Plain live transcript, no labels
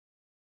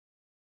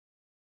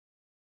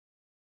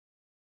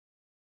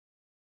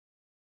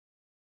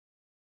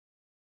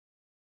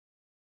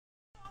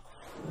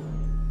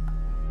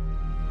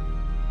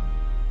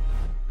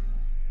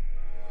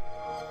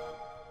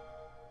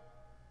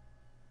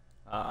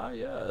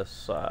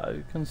Yes,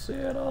 I can see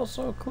it all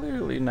so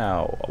clearly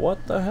now.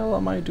 What the hell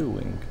am I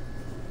doing?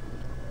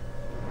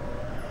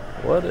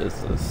 What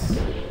is this?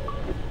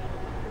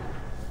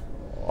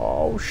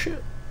 Oh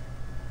shit.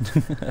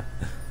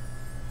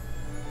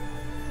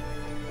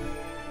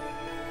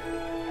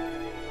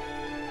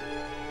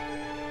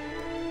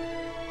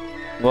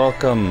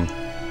 Welcome.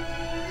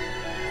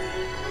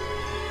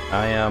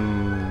 I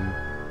am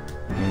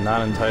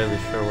not entirely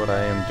sure what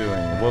I am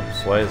doing.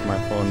 Whoops, why is my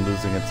phone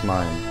losing its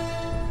mind?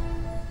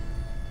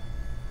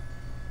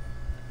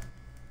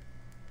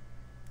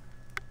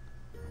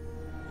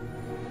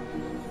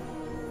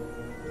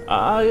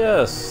 Ah,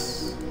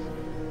 yes.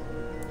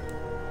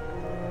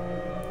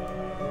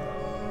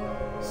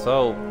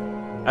 So,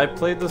 I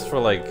played this for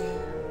like,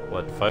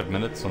 what, 5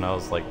 minutes when I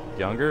was like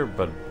younger,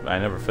 but I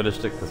never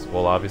finished it because,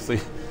 well, obviously,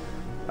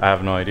 I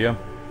have no idea.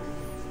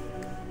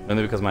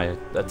 Mainly because my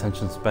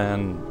attention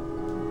span,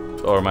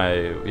 or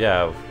my,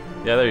 yeah,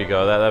 there you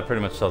go. That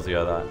pretty much tells you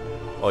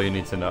all you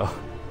need to know.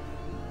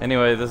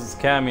 Anyway, this is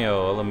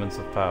Kameo, Elements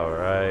of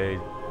Power. I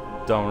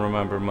don't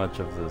remember much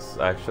of this.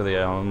 Actually,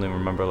 I only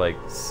remember like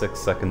 6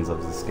 seconds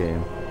of this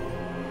game.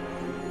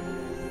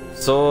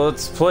 So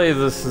let's play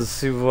this and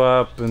see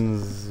what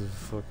happens.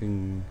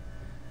 Fucking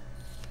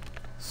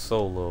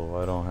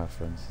solo. I don't have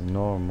friends.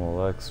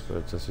 Normal,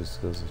 expert, just your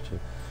skills.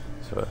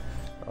 So,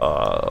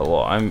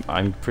 well,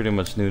 I'm pretty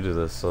much new to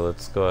this, so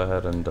let's go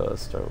ahead and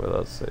start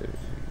without saving.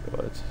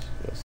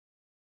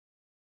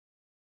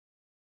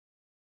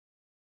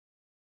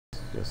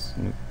 Just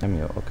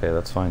Kameo. Okay,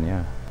 that's fine.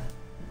 Yeah.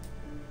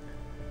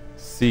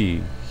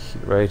 C,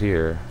 right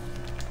here.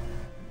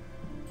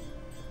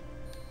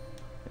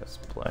 Yes,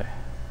 play.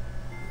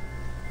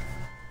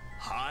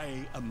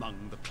 High among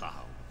the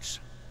clouds,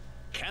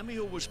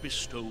 Kameo was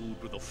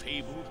bestowed with a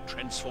fabled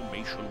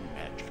transformation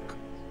magic.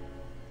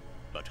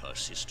 But her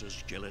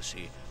sister's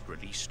jealousy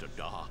released a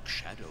dark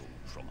shadow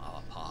from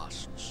our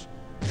pasts.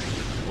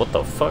 What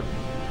the fuck?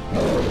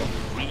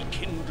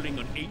 Rekindling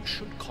an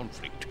ancient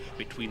conflict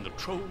between the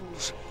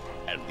trolls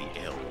and the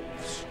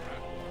elves.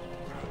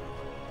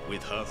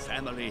 With her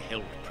family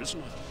held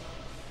prisoner,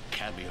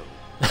 Kameo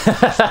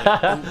was their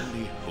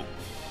only hope.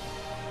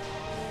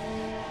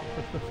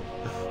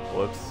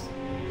 Whoops.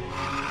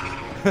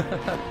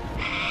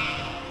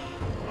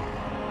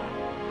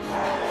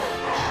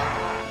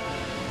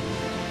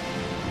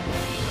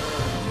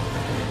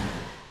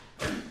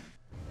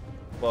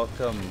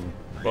 Welcome.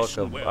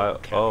 Listen well,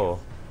 Kameo. Oh.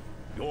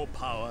 Your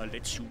power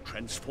lets you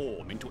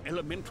transform into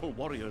elemental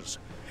warriors,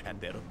 and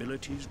their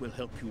abilities will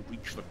help you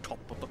reach the top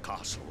of the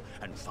castle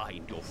and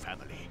find your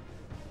family.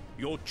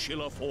 Your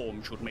chiller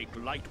form should make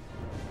light.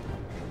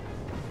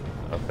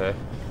 Okay.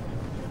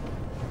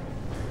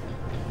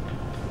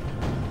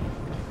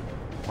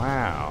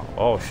 Wow.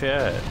 Oh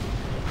shit.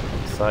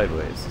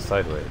 Sideways.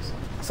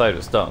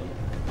 Down.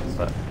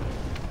 Side.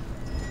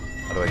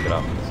 How do I get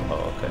off this?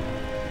 Oh, okay.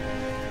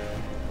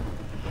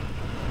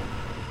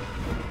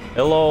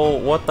 Hello,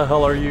 what the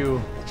hell are you?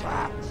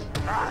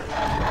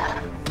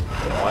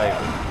 Why?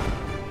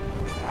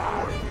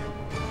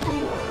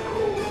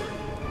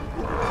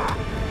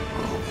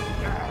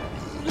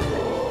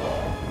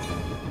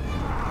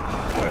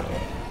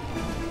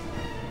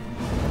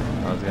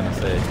 I was gonna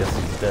say, I guess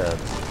he's dead.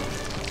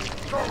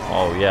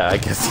 Oh yeah, I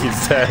guess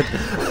he's dead.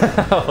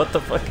 What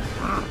the fuck?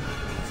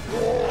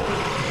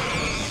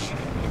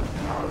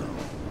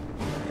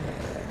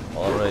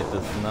 Alright,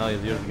 now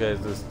your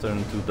guys'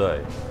 turn to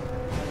die.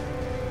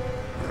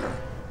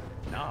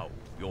 Now,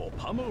 your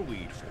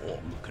pummelweed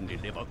form can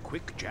deliver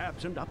quick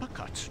jabs and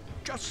uppercuts.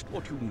 Just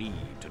what you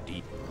need to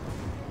deep.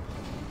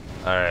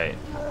 Alright.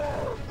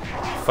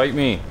 Fight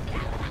me.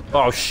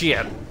 Oh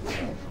shit.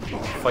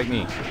 Fight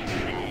me.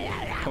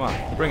 Come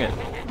on, bring it.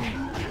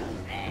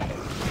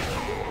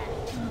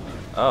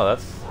 Oh,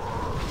 that's...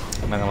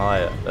 I'm not gonna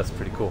lie, that's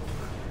pretty cool.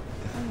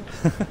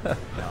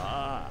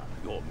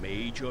 Your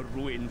major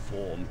ruin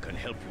form can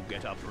help you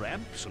get up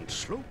ramps and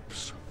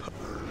slopes.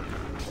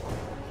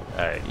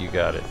 Alright, you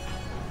got it.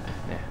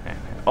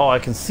 Oh, I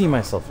can see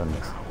myself in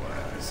this.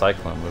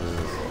 Cyclone, what is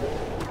this?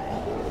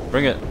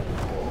 Bring it.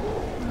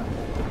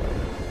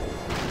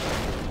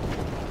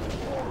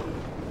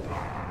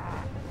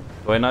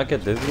 Do I not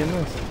get dizzy in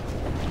this?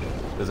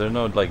 Is there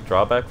no, like,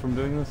 drawback from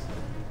doing this?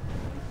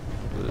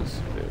 This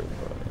spirit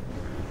body.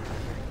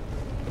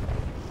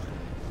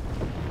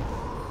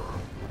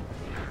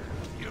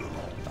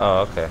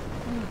 Oh, okay.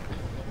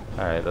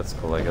 Alright, that's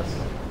cool, I guess.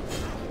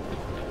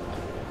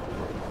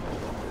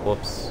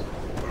 Whoops.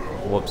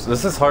 Whoops.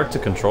 This is hard to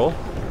control.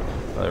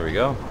 Oh, there we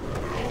go.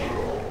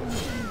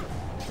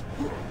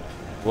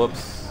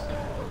 Whoops.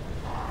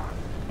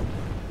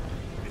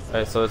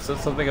 Alright, so it said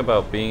something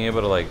about being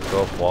able to, like,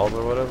 go up walls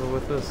or whatever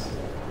with this.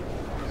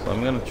 So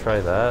I'm gonna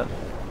try that.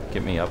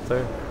 Get me up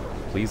there.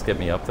 Please get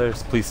me up there.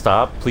 Please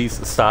stop.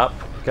 Please stop.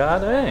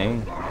 God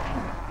dang.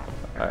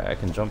 Alright, I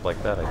can jump like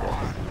that, I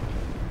guess.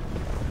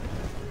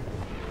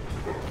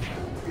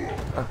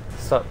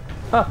 Stop.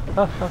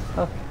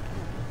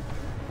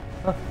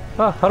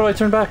 How do I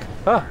turn back?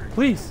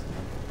 Please.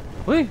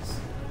 Please.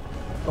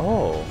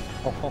 Oh.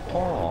 Ho ho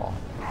ho.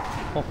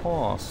 Ho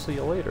ho. See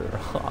you later.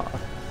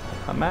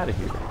 I'm out of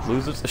here.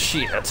 Losers.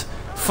 Shit.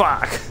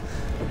 Fuck.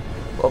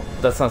 Well,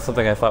 that's not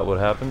something I thought would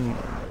happen.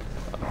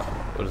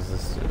 What is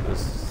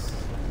this?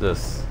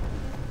 This.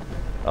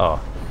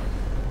 Oh.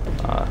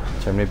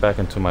 Turn me back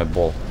into my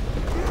bull.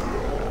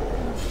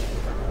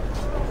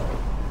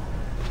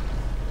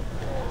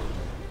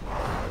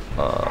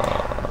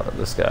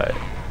 This guy.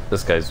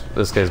 This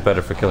guy's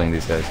better for killing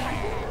these guys.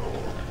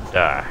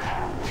 Die.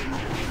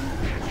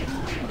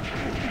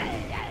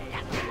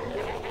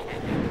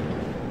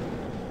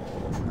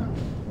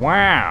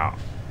 Wow.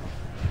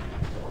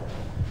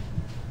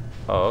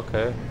 Oh,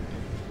 okay.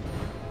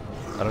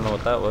 I don't know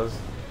what that was.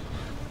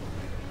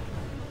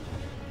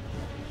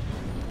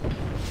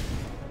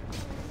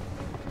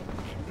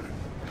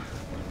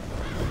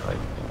 Like,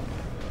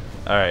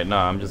 all right, no,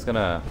 I'm just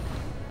gonna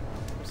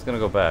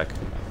go back.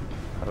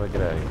 How do I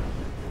get out of here?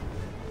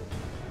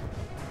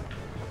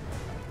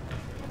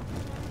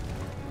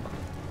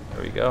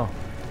 There we go.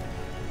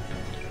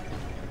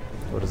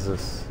 What is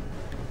this?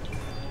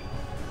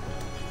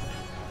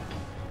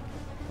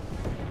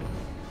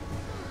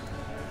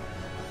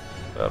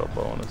 Battle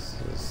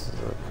bonuses.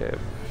 Okay.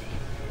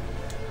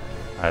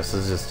 Alright, so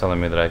this is just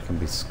telling me that I can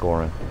be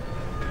scoring.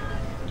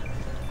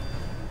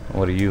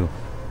 What are you?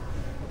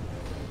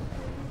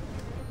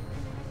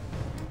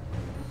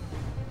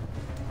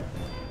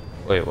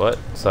 Wait, what?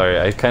 Sorry,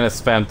 I kind of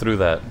spammed through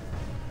that.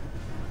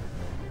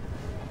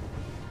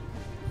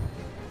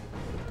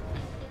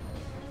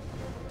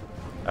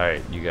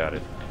 Alright, you got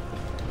it.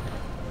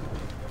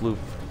 Bloop.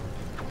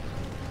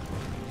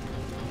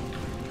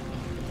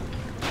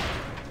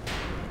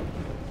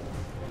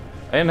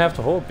 I didn't have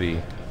to hold B.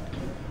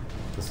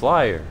 This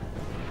liar.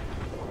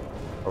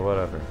 Or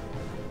whatever.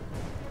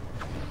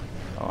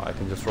 Oh, I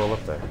can just roll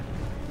up there.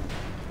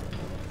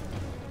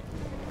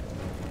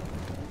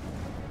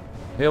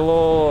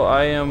 Hello,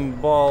 I am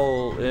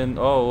ball in.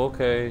 Oh,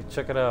 okay.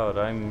 Check it out.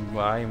 I'm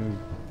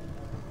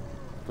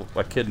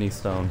a kidney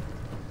stone.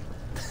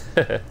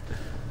 Where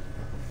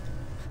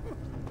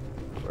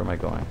am I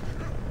going?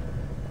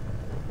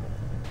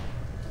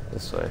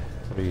 This way.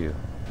 What are you?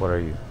 What are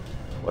you?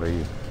 What are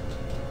you?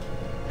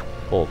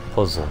 Oh,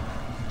 puzzle.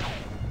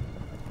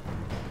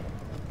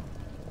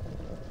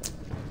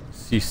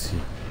 CC.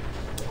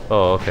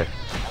 Oh, okay.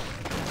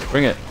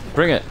 Bring it.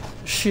 Bring it.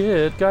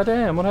 Shit.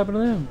 Goddamn. What happened to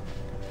them?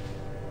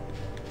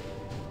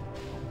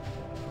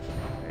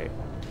 Okay.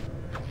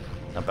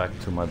 Now back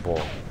to my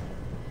ball.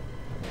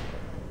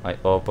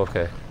 Oh,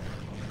 okay.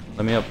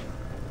 Let me up.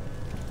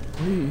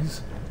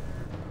 Please.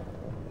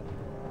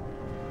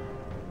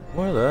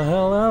 Where the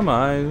hell am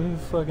I?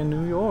 Fucking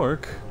New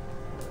York.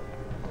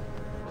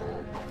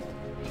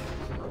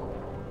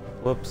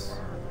 Whoops.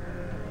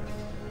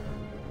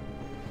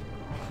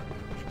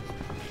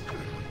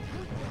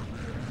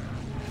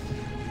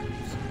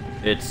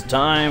 It's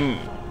time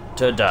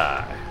to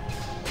die.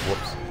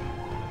 Whoops.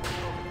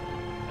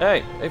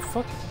 Hey, hey,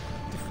 fuck.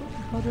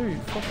 How dare you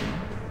fucking.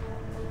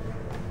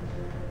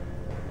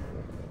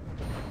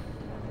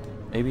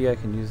 Maybe I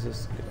can use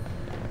this.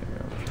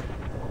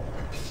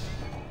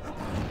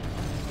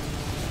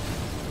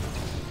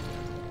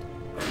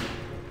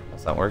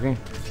 That's not working.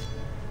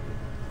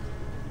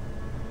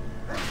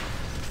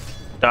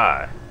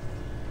 Die.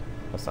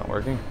 That's not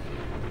working.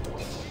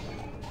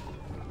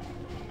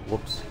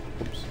 Whoops.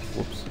 Whoops.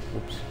 Whoops.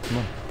 Whoops. Come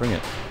on, bring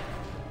it.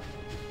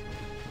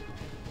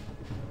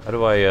 How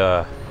do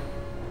I,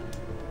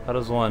 how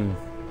does one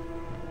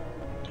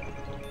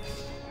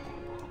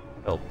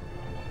help?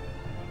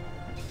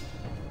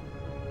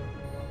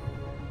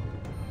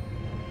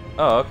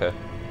 Oh, okay.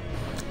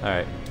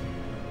 Alright.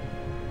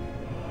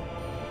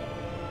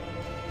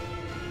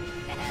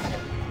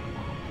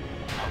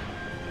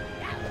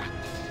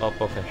 Oh,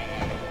 okay.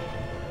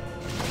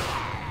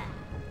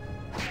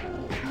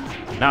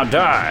 Now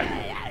die!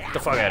 Get the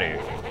fuck out of here.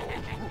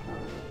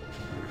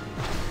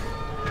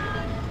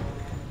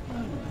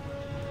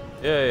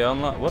 Yay,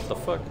 unlock. What the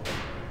fuck?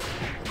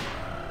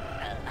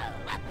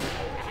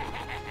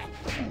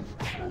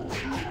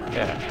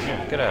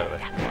 Yeah, get out of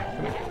there. Come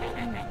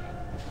here.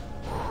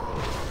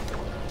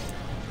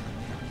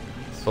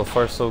 So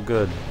far, so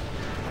good.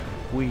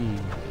 Whee.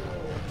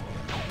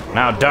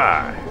 Now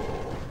die!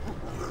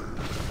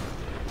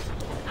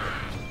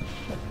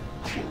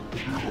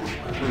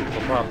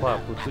 Plop,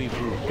 plop, plop,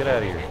 plop, get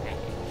out of here.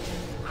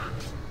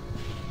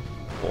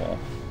 Cool.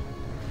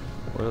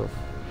 Where the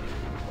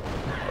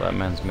oh, that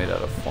man's made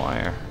out of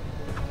fire.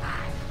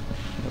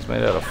 It's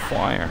made out of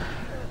fire.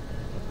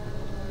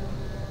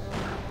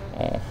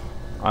 Oh,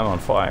 I'm on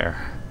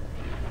fire.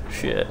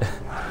 Shit.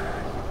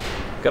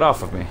 Get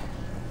off of me.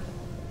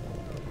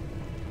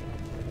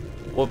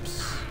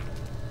 Whoops.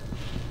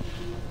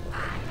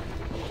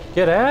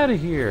 Get out of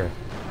here.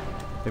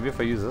 Maybe if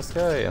I use this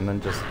guy and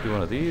then just do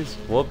one of these.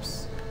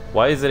 Whoops.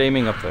 Why is it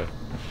aiming up there?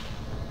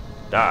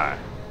 Die.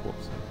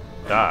 Whoops.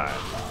 Die.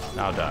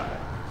 Now die.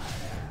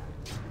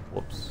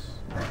 Whoops.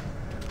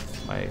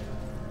 Can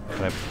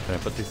I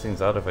put these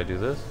things out if I do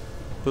this?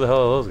 Who the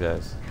hell are those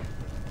guys?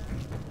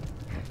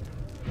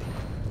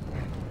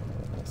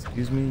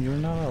 Excuse me, you're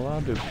not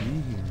allowed to be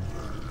here.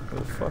 Where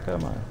the fuck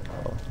am I?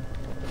 Oh.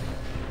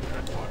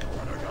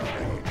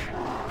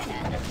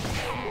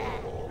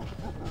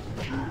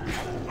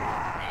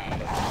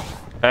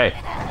 Hey.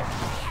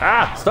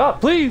 Ah,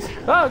 stop, please.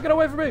 Ah, get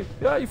away from me.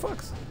 Yeah, you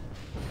fucks.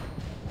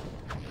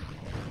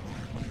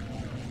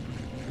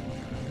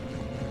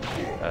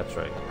 That's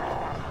right.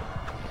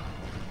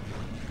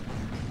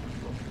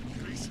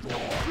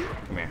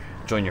 Come here.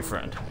 Join your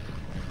friend.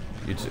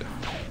 You too.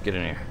 Get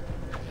in here.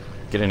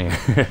 Get in here.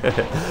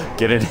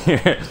 Get in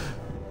here.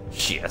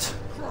 Shit.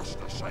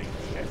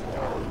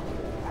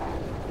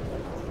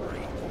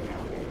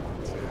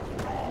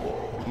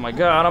 Oh my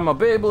god, I'm a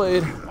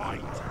Beyblade.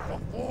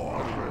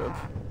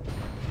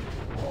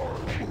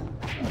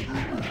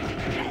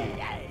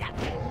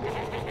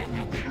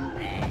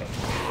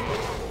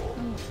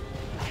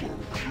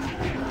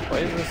 Why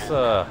is this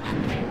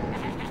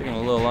taking a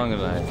little longer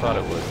than I thought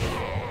it would?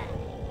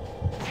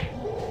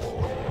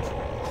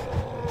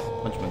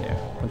 Punch him in the air.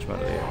 Punch him out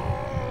of the air.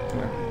 Come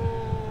here.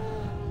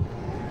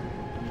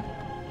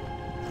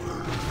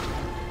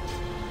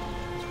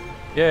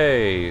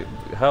 Yay!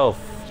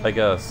 Health, I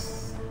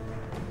guess.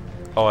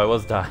 Oh, I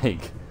was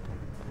dying.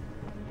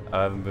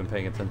 I haven't been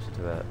paying attention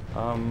to that.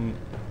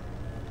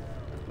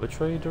 Which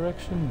way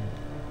direction?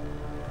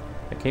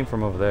 I came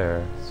from over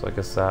there, so I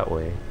guess that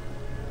way.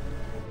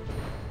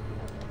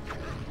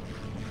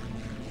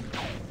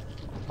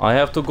 I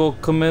have to go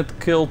commit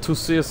kill to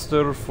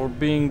sister for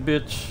being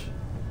bitch.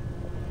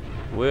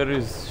 Where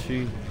is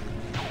she?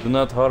 Do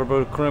not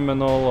harbor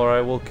criminal or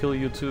I will kill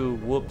you too.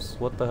 Whoops,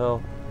 what the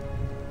hell?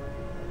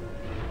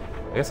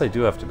 I guess I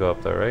do have to go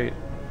up there, right?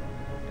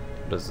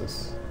 What is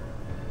this?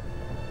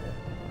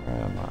 Where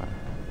am I?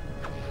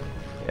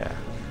 Yeah.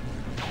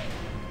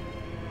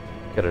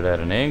 Get it at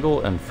an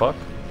angle and fuck.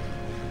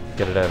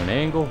 Get it at an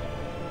angle.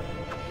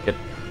 Get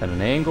at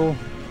an angle.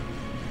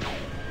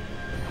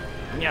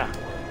 Yeah.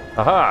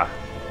 Aha!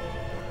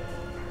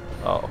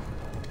 Oh.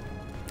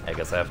 I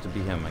guess I have to be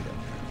him again.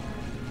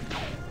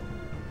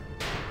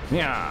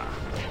 Yeah.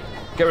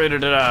 Get ready to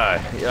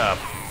die. Yeah.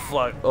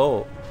 Fuck.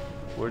 Oh.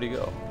 Where'd he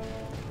go?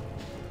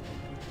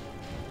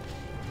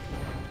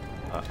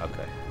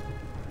 Okay.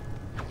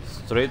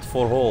 Straight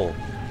for hole.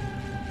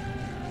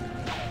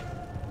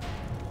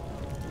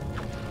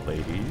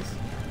 Ladies.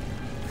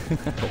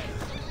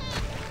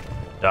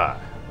 Die.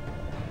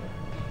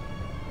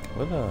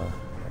 What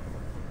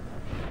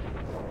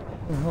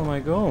where the hell am I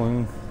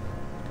going?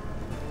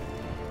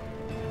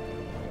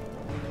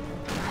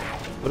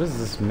 What is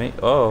this mate?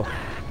 Oh.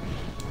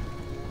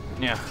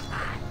 Yeah.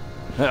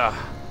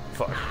 Ah.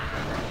 Fuck.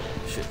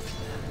 Shit.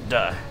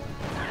 Die.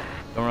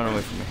 Don't run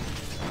away from me.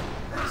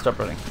 Stop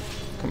running.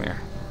 Come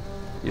here.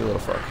 You little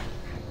fuck.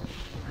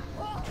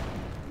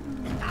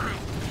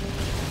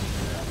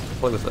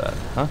 What was that?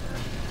 Huh?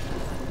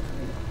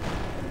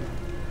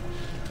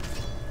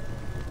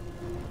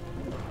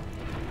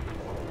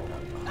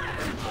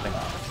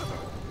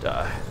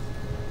 Die.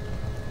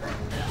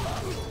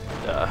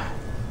 Die.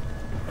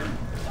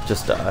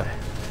 Just die.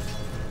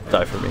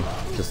 Die for me.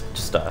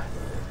 Just die.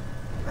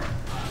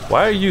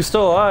 Why are you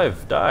still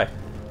alive? Die.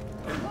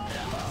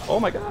 Oh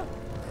my god.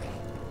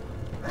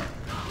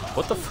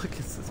 What the fuck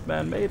is this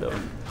man made of?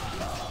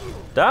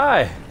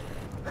 Die!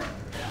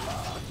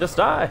 Just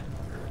die!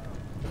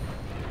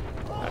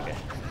 Okay.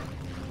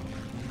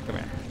 Come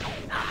here.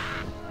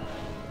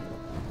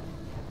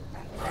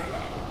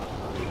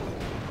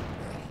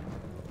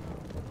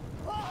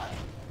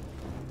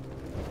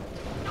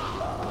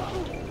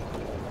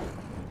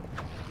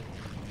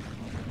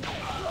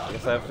 I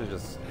guess I have to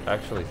just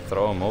actually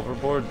throw him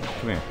overboard?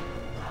 Come here.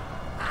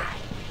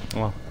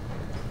 Come on.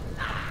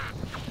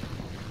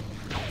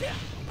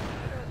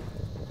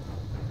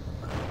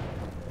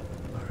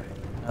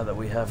 Now that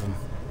we have him.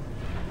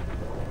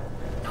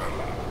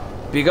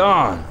 Be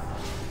gone!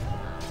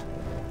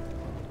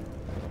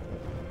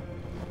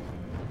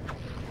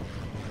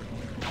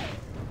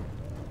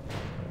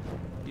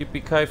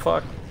 Yippee kai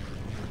fuck.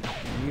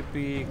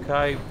 Yippee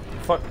kai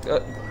fuck.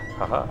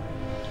 Haha.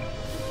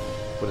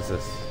 What is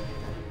this?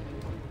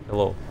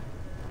 Hello.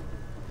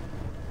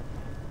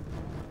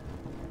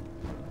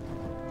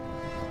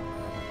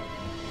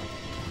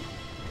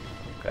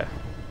 Okay.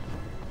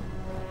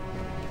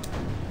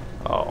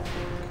 Oh,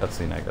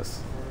 cutscene, I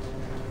guess.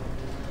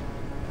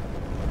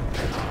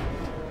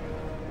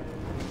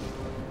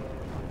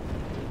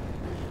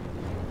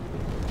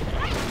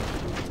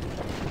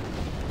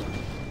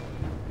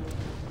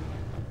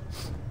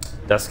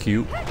 That's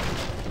cute.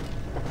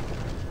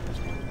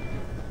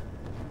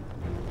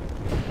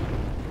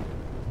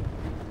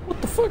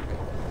 What the fuck?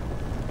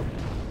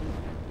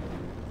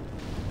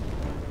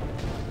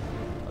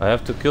 I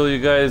have to kill you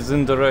guys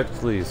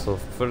indirectly, so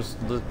first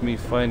let me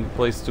find a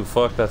place to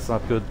fuck. That's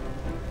not good.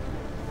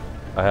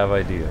 I have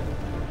idea.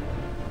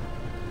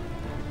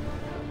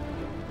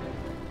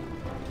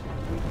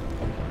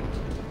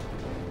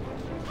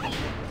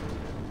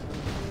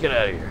 Get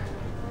out of here.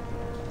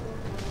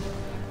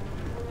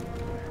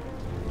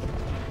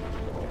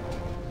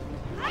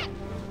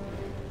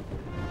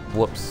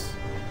 Whoops.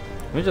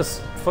 Let me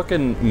just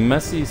fucking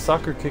messy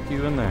soccer kick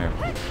you in there.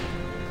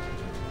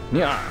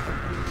 Yeah.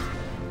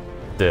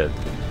 Dead.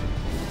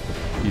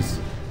 He's...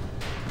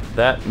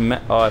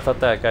 Oh, I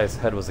thought that guy's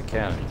head was a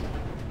cannon.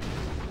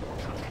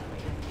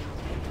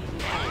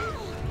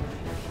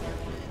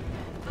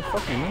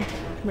 Fucking man.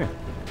 Come here.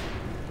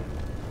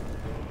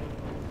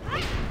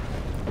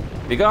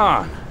 Be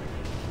gone!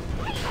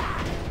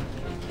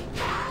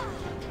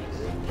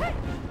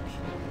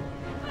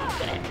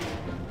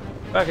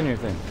 Back in your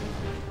thing.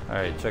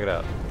 Alright, check it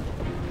out.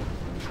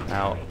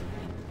 Now,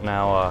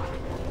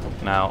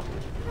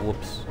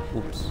 whoops,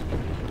 oops.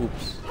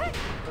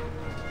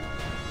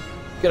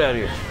 Get out of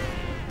here.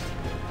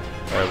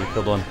 Alright, we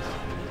killed one.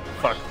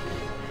 Fuck.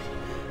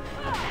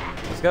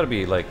 There's gotta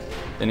be, like,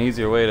 an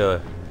easier way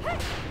to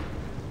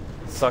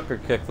sucker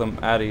kick them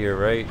out of here,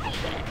 right?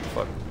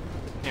 Fuck.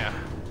 Yeah.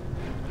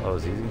 That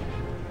was easy.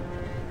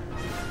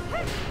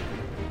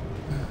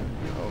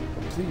 Oh,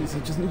 please, I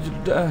just need you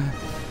to die.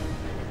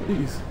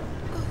 Please.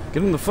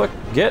 Get in the fuck.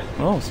 Get.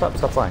 Oh, stop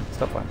flying.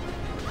 Stop flying.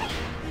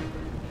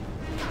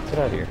 Get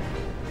out of here.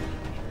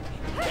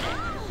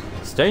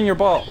 Stay in your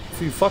ball,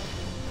 you fuck.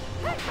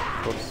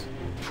 Whoops.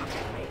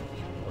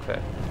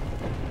 Okay.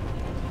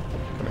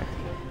 Come here.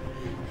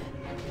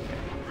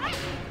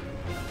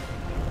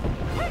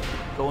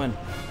 Go in.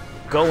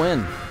 Go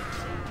in.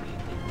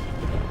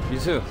 You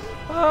too.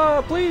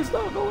 Ah, please,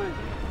 no, go in.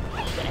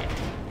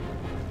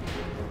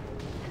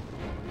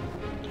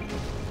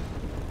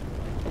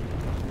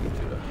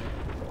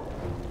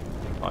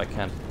 Oh, I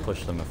can't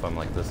push them if I'm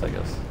like this, I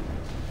guess.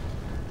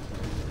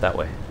 That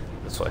way.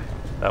 This way.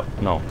 That.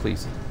 No,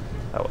 please.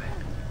 That way.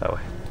 That way.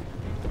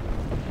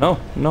 No,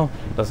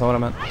 that's not what I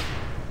meant.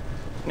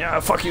 Yeah,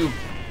 fuck you.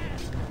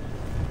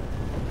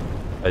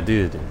 I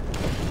did.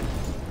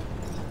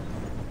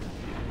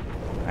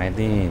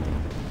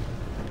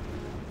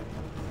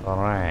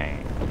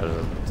 Alright.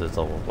 There's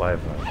a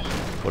Wi-Fi.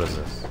 What is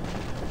this?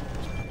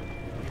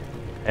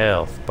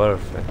 Health.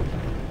 Perfect.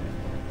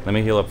 Let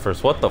me heal up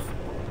first. What the f...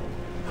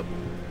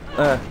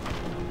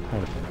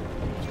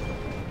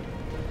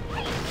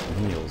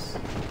 Heals.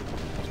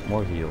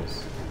 More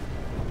heals.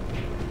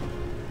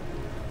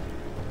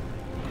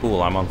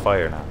 Cool, I'm on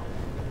fire now.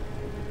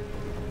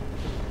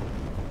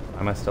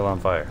 Am I still on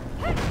fire?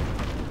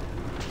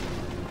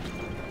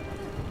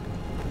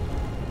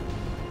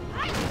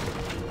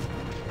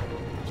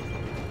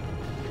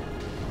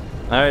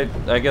 Alright,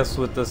 I guess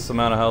with this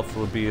amount of health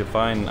would be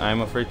fine. I'm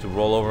afraid to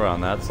roll over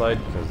on that side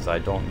because I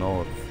don't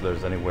know if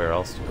there's anywhere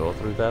else to go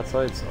through that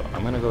side, so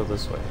I'm gonna go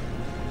this way.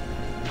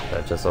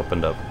 That just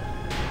opened up.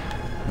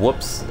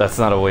 Whoops, that's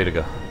not a way to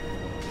go.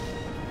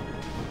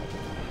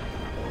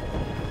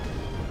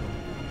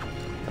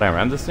 Can I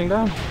ram this thing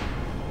down?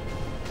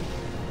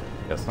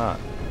 Guess not.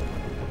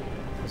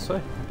 This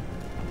way?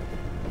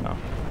 No.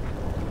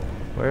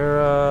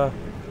 Where,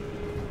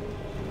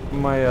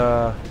 am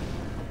I,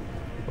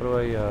 what do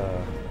I,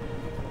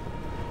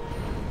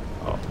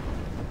 oh.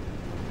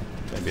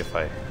 Maybe if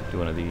I do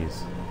one of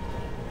these.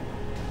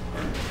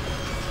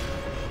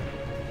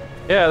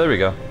 Yeah, there we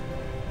go.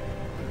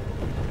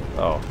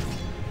 Oh.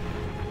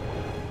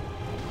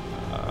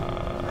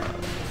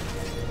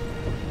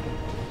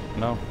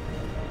 No.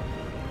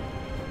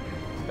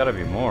 There's gotta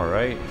be more,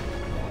 right?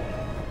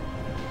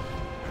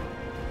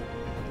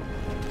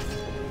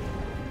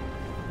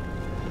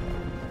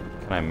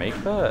 Can I make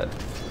that?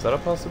 Is that a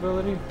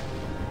possibility?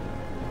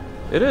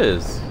 It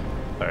is.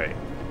 Alright.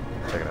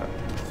 Check it out.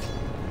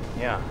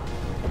 Yeah.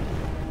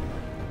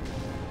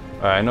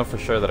 Alright, I know for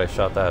sure that I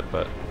shot that,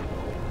 but...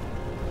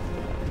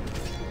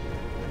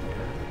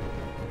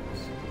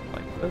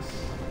 like this.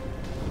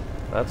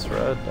 That's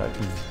red. I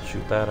can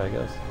shoot that, I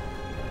guess.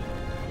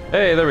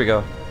 Hey, there we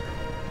go.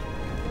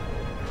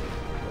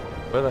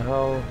 Where the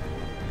hell?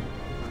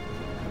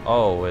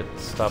 Oh, it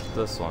stopped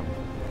this one.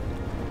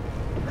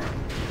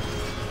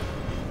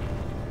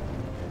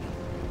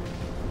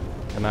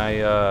 Can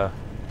I,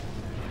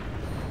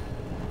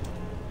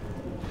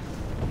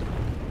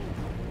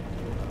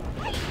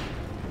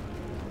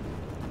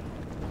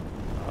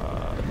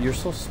 you're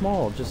so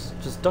small.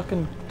 Just duck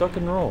and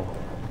roll.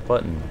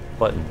 Button,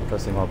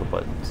 pressing all the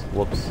buttons.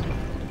 Whoops.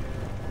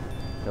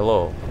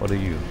 Hello, what are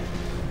you?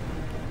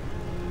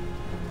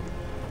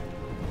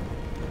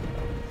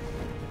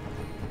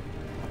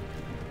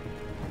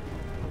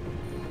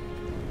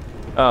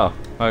 Oh,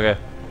 okay.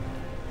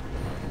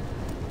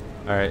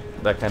 Alright,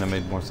 that kind of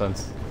made more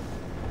sense.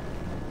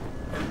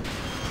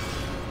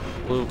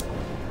 Bloop.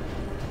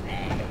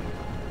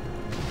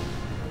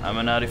 I'm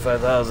a naughty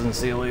 5000,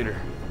 see you later.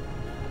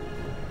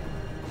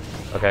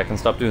 Okay, I can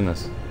stop doing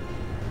this.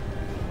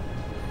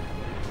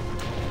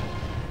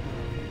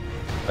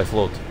 I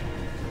float.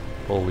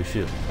 Holy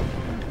shit.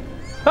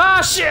 Ah,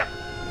 shit!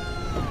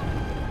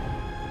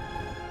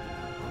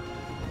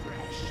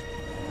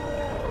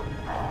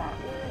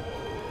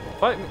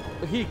 Fight me.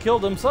 He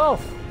killed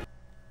himself.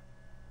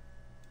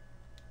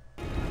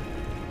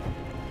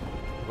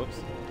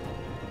 Whoops.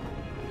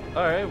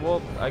 Alright,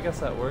 well, I guess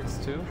that works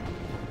too.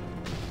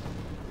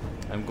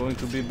 I'm going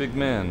to be big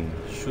man.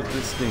 Shoot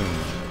this thing.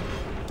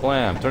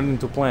 Blam, turned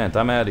into plant.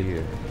 I'm out of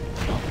here.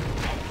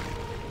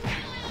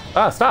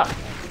 Ah, stop!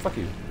 Fuck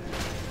you.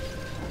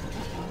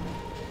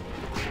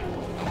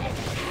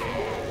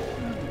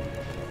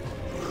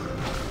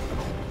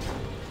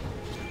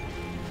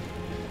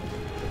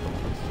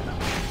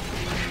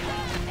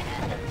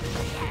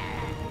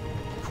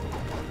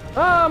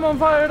 Ah, I'm on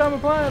fire, I'm a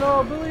plant.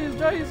 Oh, please,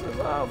 Jesus.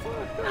 Oh,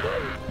 fuck.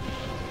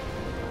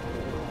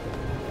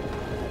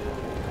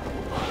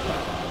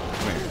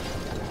 Come here.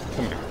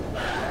 Come here.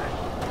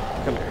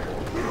 Come here.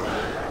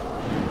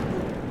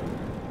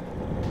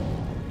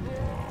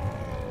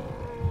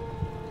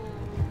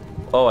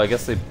 Oh, I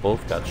guess they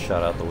both got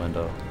shot out the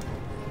window.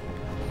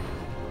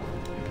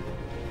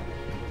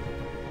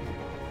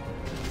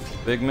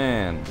 Big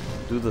man,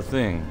 do the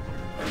thing.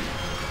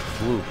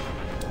 Whoop.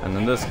 And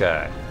then this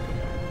guy.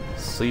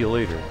 See you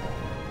later.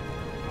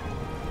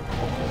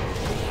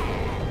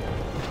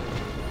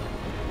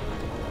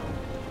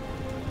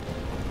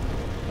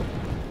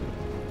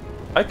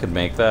 I could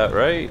make that,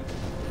 right?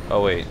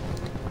 Oh, wait.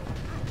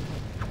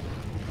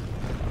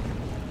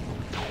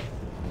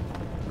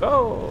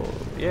 Oh,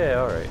 yeah,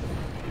 alright.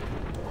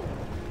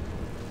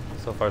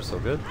 So far, so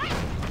good.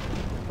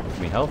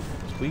 Give me health,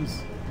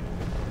 please.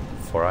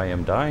 For I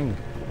am dying.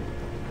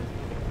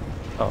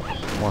 Oh,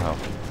 more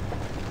health.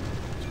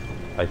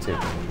 I too.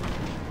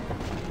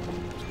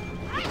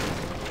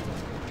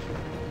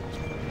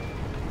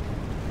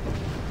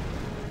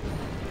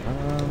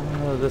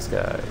 This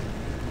guy.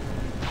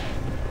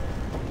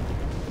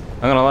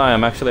 I'm gonna lie,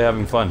 I'm actually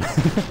having fun. Guess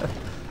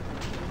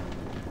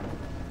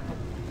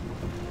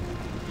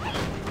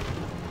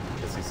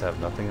these have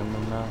nothing in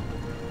them now.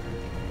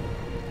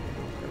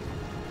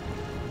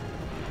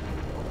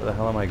 Where the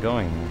hell am I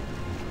going?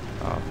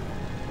 Oh.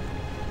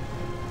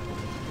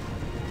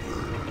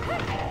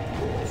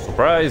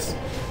 Surprise!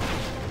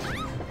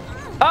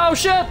 Oh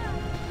shit!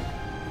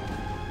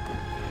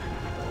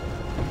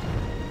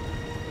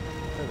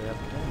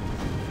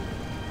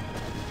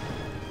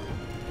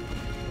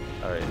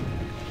 Alright.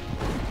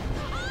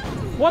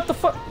 What the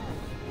fuck?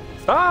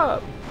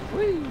 Stop!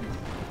 Please!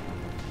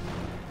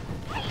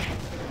 Fuck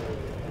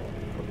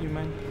you,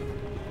 man.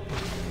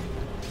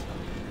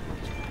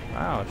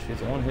 Wow,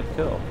 she's a one-hit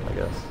kill, I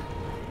guess.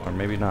 Or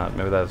maybe not.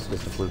 Maybe that was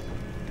just a fluke.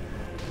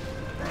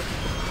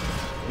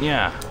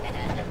 Yeah.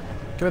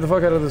 Get me the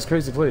fuck out of this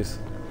crazy place.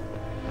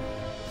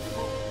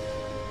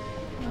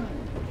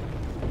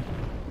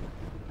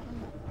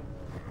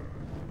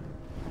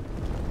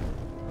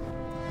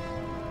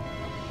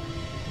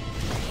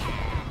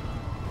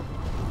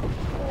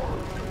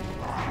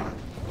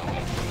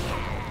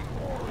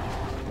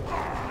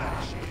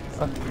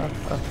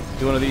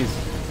 Do one of these.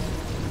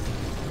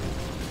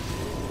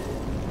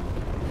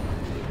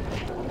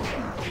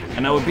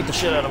 And I would beat the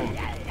shit out of him.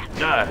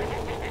 Die.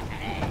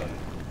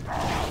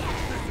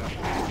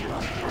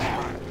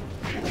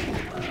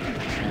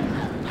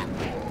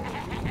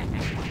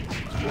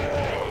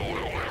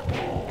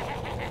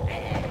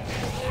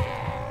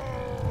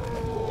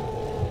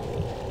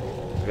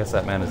 I guess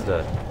that man is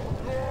dead.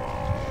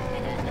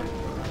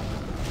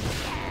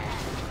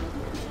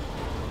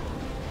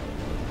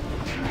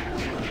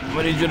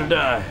 I need you to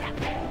die.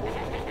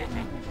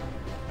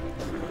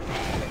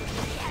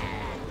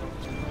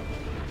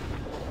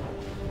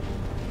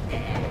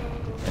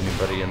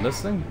 Anybody in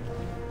this thing?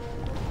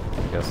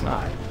 Guess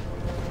not.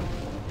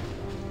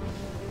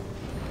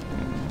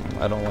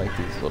 I don't like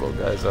these little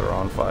guys that are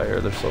on fire.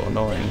 They're so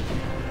annoying.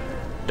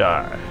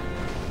 Die.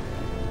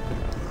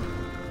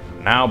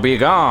 Now be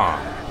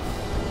gone.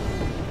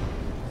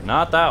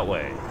 Not that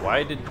way.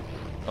 Why did...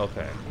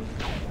 Okay.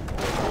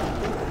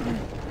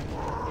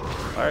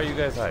 Why are you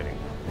guys hiding?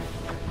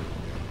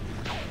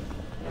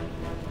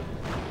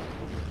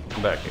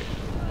 Come back here.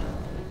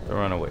 Don't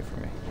run away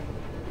from me.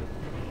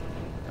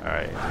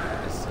 Alright,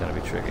 this is gonna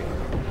be tricky.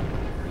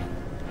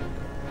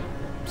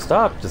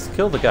 Stop! Just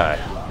kill the guy.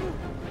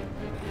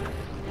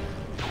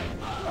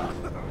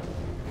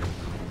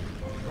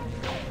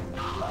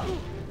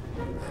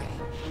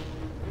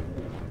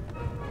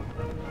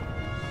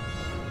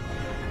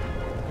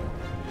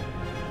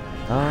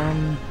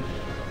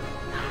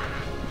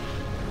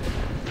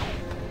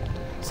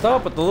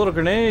 Stop with the little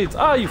grenades!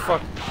 Ah, you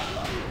fuck!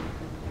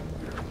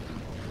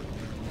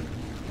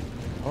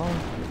 Oh,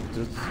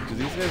 do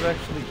these guys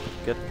actually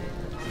get...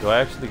 Do I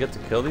actually get to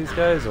kill these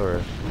guys,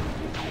 or...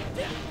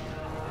 There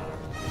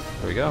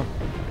we go.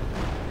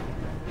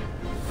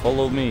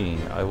 Follow me.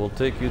 I will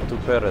take you to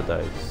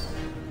paradise.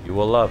 You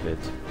will love it.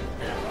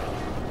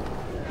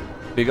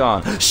 Be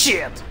gone.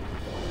 Shit!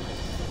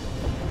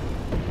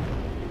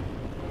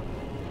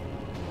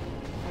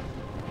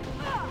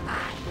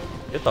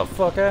 Get the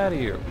fuck out of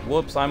here.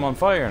 Whoops, I'm on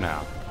fire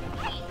now.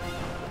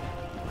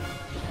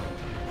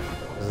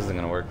 This isn't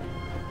gonna work.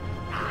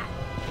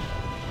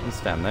 You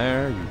stand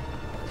there. You...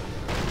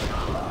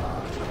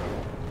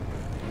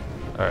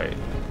 Alright.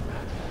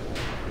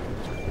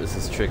 This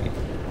is tricky.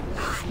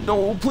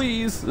 No,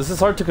 please! This is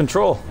hard to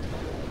control.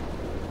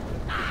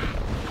 So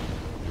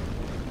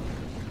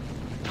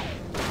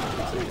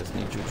I just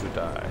need you to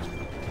die.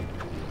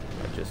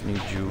 just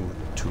need you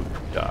to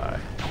die.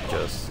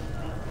 Just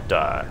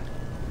die.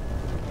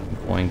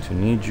 I'm going to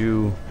need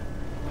you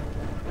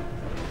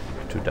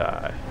to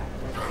die.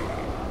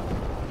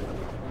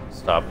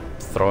 Stop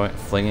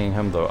flinging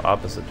him the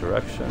opposite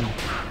direction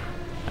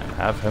and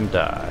have him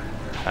die.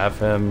 Have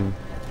him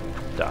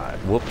die.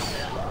 Whoops.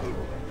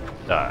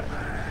 Die.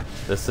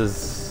 This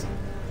is...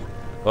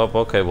 Oh,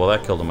 okay, well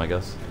that killed him, I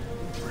guess.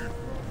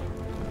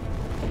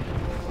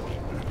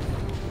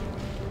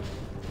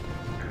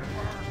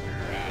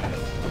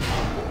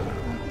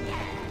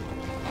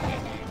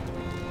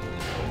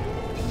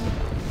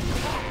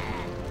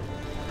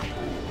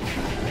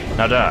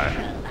 Now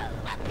die.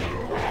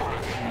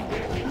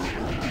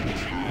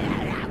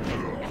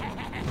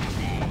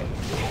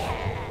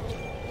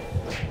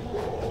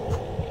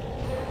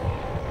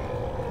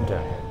 Come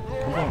down.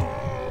 Come down.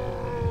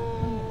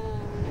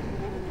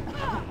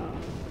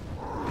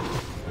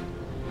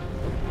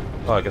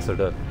 Oh, I guess they're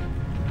dead.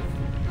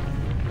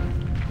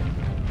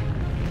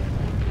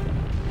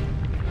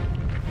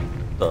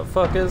 The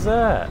fuck is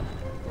that?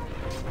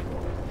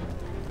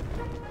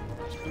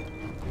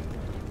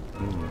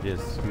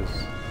 Yes,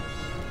 yes.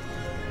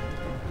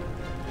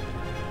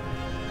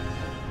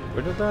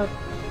 Where did that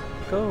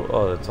go?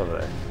 Oh, it's over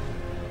there.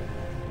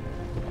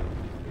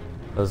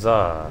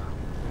 Huzzah.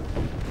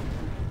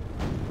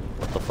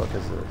 What the fuck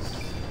is this?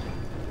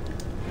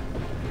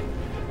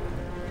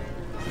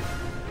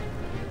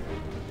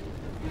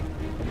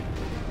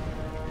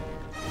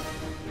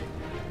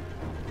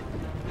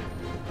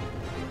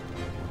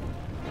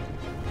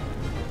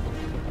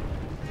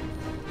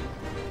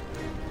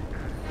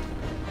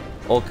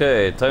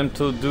 Okay, time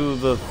to do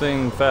the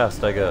thing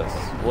fast, I guess.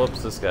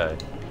 Whoops, this guy.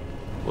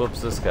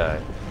 Whoops, this guy.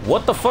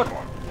 What the fuck?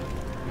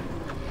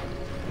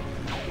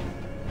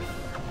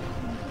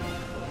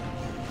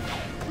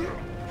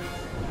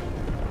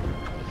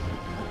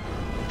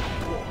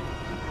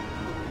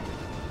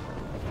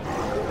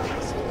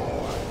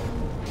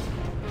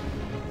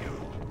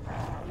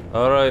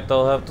 Alright,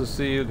 I'll have to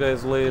see you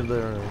guys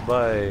later.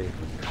 Bye.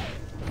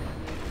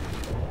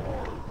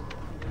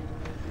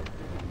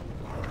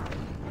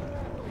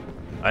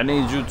 I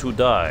need you to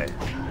die.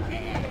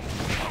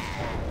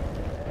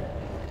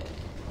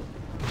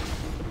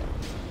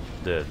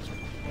 Dead.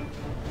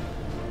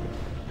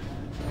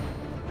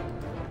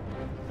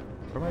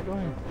 Where am I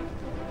going?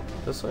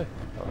 This way?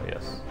 Oh,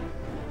 yes.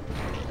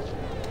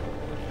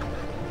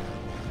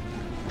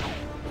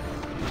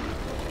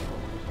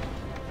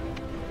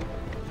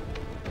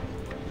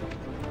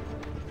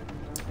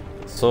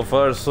 So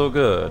far, so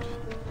good.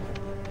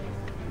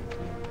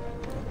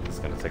 It's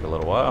gonna take a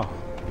little while.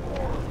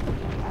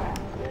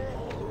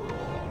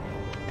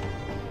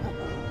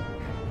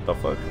 The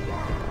fuck?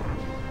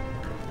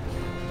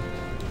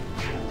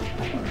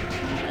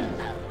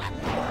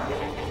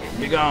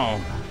 Be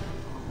gone.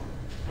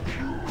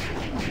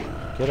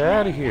 Get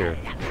out of here.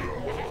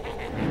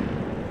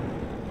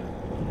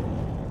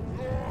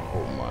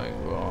 Oh my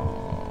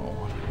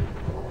god.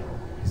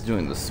 He's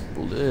doing the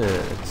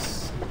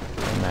splits.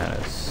 Man,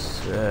 it's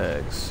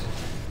six.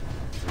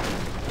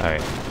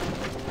 Alright.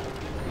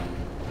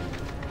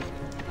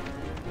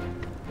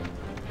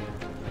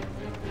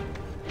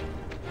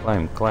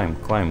 Climb, climb,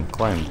 climb,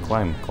 climb,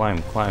 climb,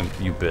 climb, climb,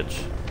 you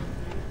bitch.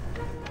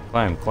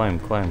 Climb, climb,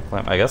 climb,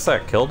 climb. I guess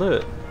that killed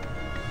it.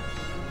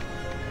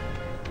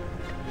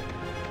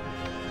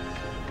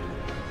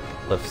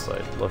 Left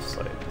side, left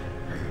side.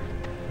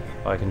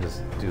 Oh, I can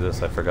just do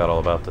this. I forgot all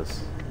about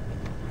this.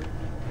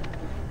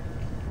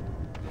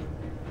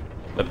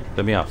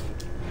 Let me off.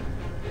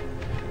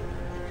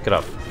 Get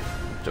off.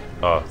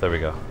 Oh, there we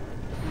go.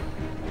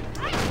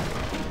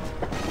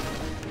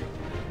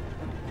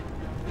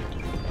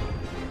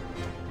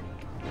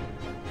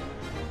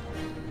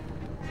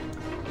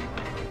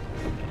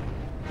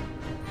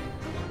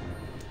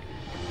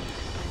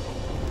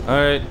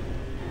 Alright.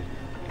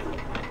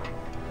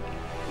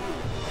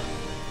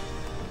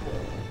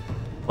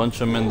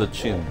 Punch him in the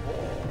chin.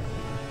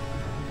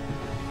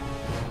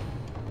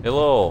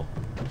 Hello.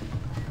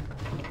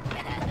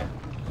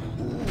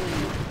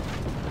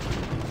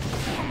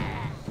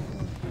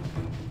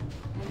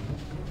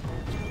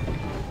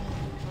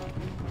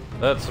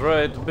 That's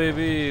right,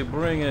 baby.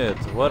 Bring it.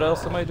 What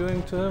else am I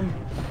doing to him?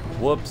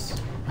 Whoops.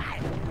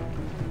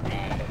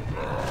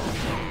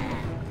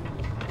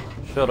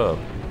 Shut up.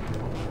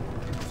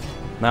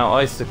 Now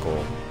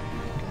icicle.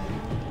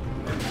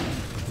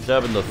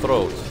 Jab in the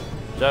throat.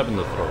 Jab in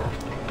the throat.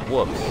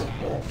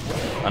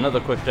 Whoops. Another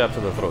quick jab to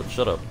the throat.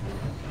 Shut up.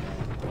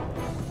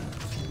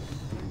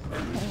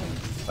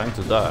 Time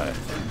to die.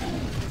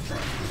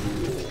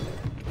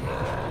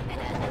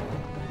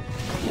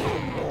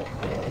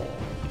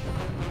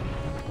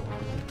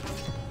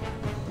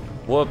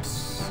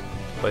 Whoops.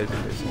 Why is he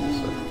facing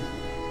this way?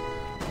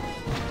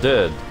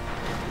 Dead.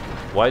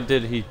 Why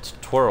did he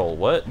twirl?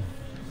 What?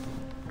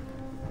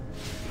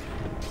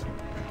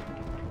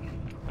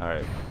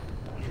 Alright.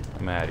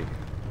 Maddie.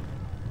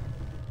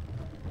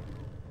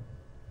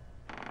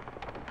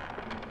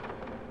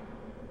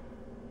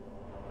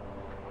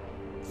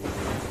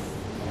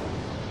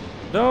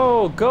 No!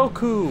 Oh,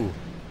 Goku!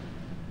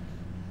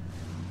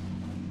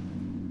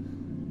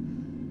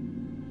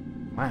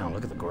 Wow,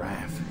 look at the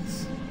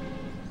graphics.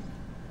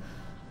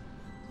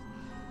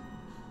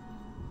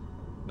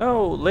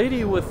 No,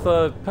 lady with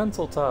a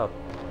pencil top.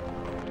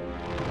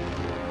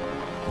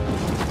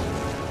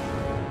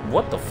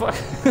 What the fuck?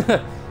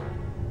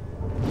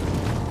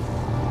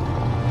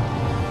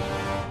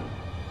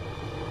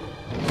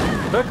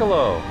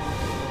 Piccolo!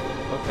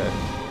 Okay.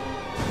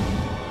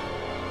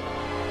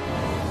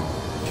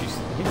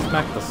 Jeez, he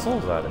smacked the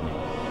souls out of me.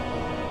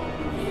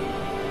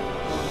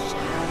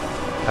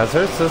 Has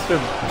her sister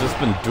just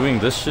been doing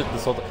this shit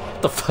this whole time?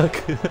 What the fuck?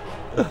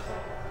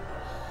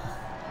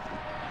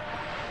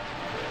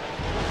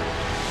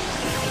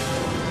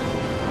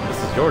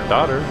 This is your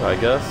daughter, I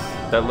guess.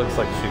 That looks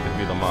like she could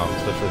be the mom,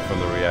 especially from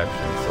the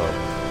reaction,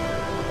 so...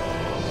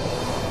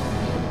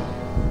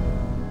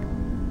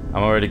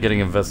 I'm already getting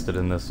invested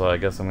in this, so I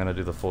guess I'm gonna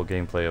do the full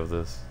gameplay of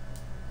this.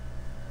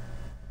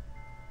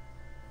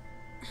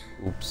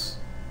 Oops.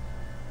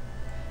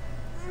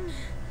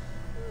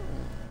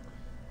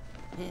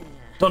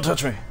 Don't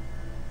touch me!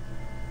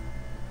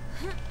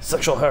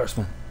 Sexual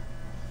harassment.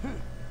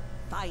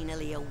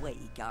 Finally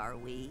awake, are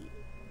we?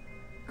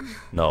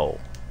 No.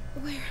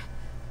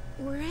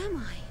 Where am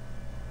I?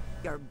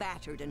 Your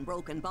battered and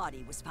broken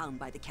body was found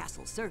by the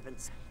castle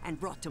servants and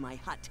brought to my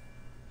hut.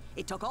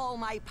 It took all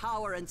my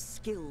power and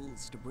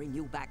skills to bring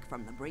you back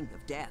from the brink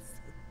of death.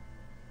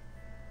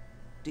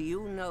 Do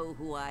you know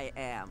who I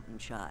am,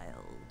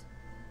 child?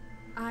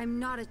 I'm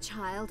not a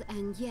child,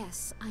 and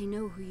yes, I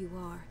know who you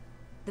are.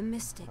 The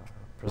Mystic.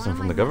 Person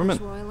from the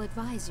government? One of my royal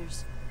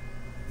advisors.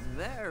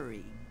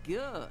 Very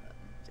good.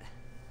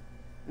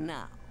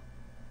 Now,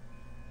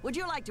 would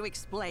you like to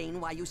explain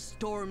why you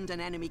stormed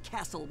an enemy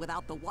castle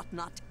without the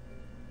whatnot?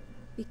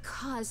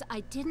 Because I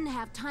didn't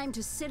have time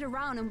to sit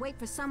around and wait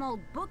for some old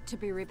book to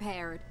be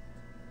repaired.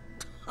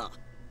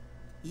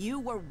 You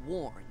were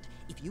warned.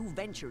 If you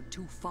ventured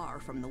too far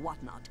from the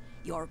whatnot,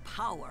 your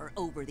power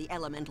over the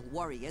elemental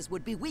warriors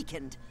would be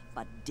weakened.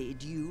 But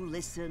did you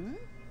listen?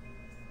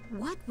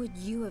 What would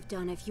you have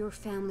done if your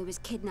family was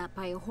kidnapped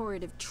by a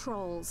horde of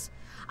trolls?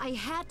 I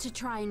had to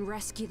try and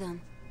rescue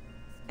them.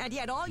 And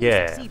yet all you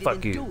Yeah, succeeded fuck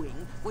in you.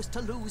 doing was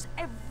to lose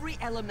every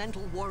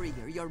elemental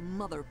warrior your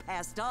mother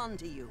passed on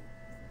to you.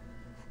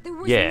 There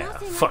was Yeah,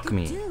 nothing fuck I could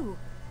me. do.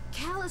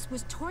 Callus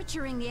was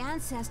torturing the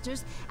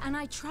ancestors, and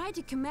I tried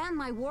to command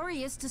my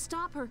warriors to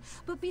stop her,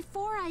 but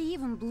before I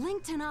even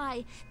blinked an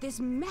eye, this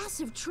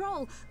massive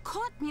troll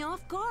caught me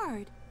off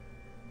guard.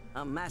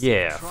 A massive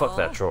Yeah, troll? fuck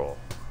that troll.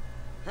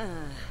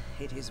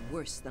 It is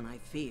worse than I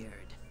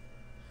feared.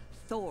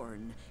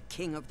 Thorn,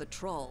 king of the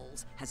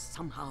trolls, has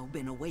somehow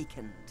been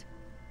awakened.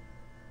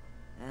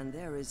 And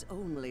there is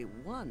only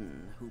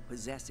one who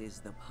possesses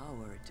the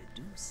power to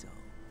do so.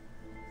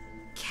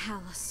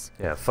 Callus.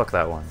 Yeah, fuck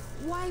that one.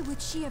 Why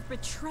would she have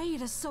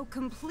betrayed us so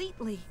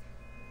completely?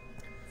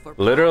 For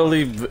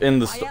Literally power, in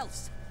the why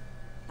else?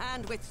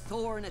 And with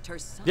Thorn at her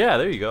side, Yeah,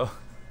 there you go.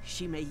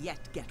 she may yet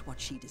get what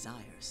she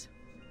desires.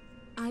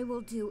 I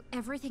will do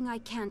everything I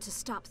can to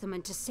stop them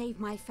and to save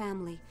my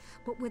family.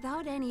 But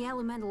without any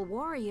elemental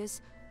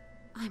warriors,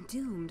 I'm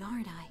doomed,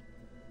 aren't I?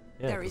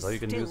 Yeah, There 'cause is all you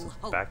can use still is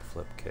hope.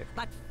 backflip kick,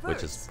 But which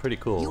is first, pretty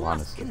cool, you must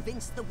honestly.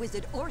 convince the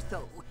wizard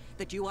Ortho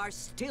that you are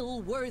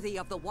still worthy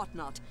of the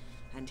whatnot,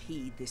 and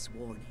heed this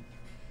warning.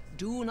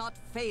 Do not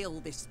fail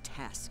this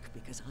task,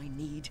 because I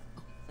need...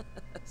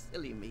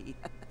 Silly me.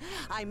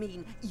 I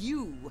mean,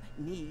 you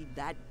need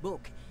that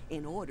book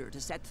in order to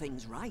set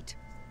things right.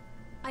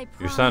 I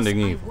promise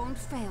sounding I evil. won't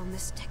fail,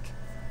 Mystic.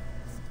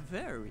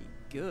 Very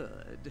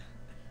good.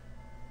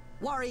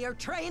 Warrior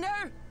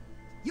trainer,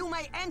 you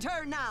may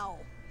enter now.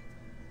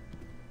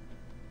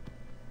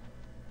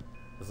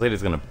 This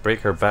lady's gonna break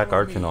her back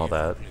Follow arch me, and all if you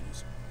that.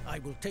 please. I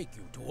will take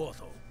you to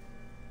Ortho.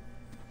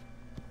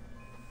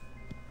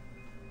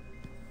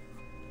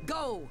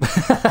 Go. We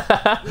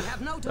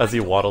have no time As he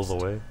to waddles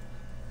waste. away.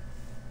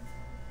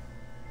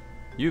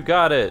 You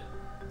got it.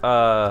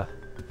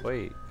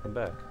 Wait, come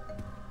back.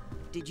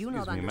 Did you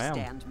not Excuse me, ma'am.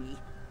 understand me?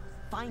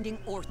 Finding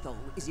Ortho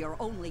is your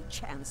only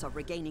chance of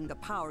regaining the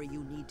power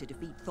you need to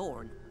defeat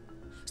Thorn.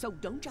 So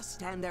don't just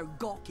stand there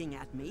gawking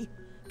at me.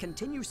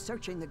 Continue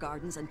searching the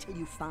gardens until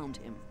you found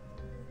him.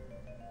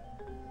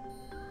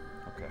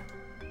 Okay.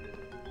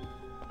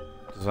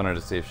 Just wanted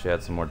to see if she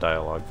had some more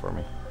dialogue for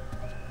me.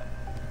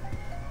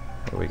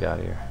 What do we got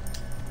here?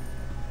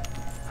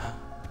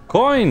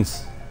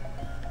 Coins!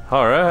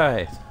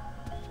 Alright!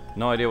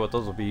 No idea what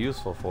those will be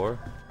useful for.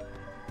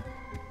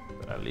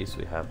 But at least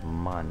we have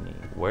money.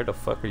 Where the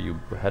fuck are you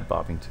head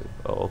bobbing to?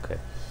 Oh, okay.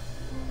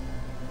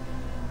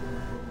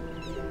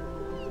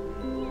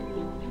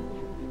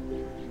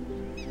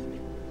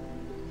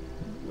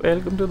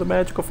 Welcome to the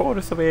magical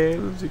forest of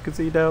elves. You can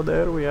see down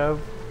there we have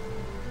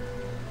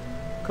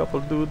a couple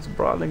dudes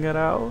brawling it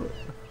out.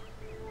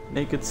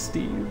 Naked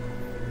Steve.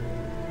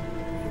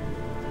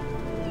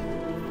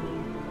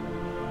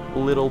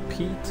 Little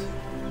Pete.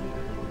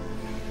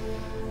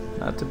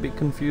 Not to be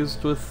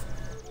confused with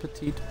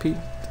Petite Pete.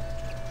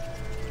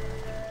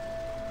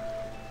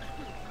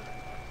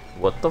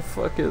 What the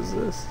fuck is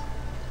this?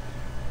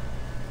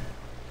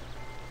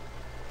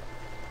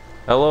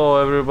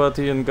 Hello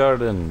everybody in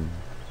garden.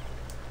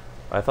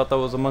 I thought that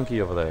was a monkey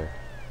over there.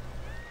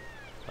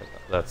 Like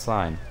that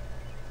sign.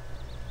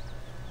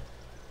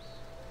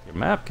 Your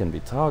map can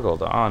be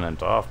toggled on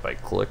and off by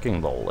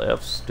clicking the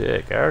left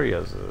stick.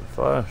 Areas that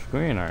flash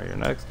green are your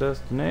next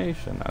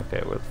destination.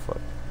 Okay, where the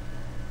fuck?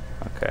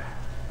 Okay.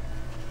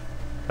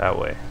 That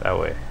way,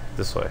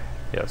 this way.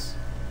 Yes.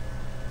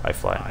 I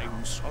fly now.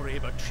 I'm sorry,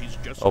 but she's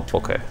just Oh, too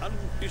okay.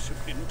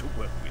 undisciplined to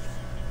work with.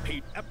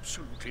 Paid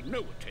absolutely no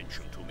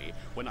attention to me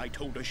when I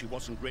told her she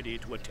wasn't ready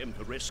to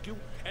attempt a rescue,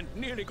 and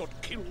nearly got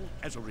killed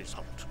as a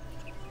result.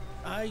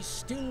 I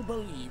still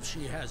believe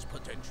she has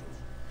potential.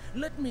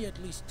 Let me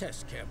at least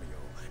test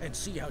Kameo and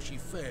see how she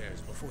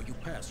fares before you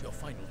pass your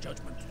final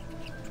judgment.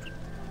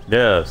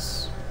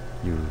 Yes.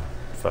 You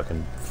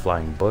fucking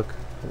flying book.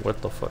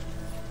 What the fuck?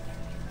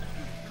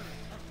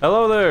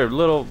 Hello there,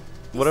 little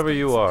whatever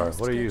you are.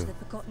 What are you? The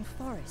Forgotten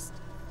Forest,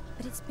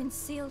 but it's been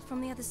sealed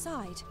from the other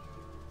side.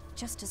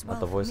 Just as well.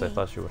 Not the voice for I me.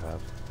 thought she would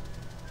have.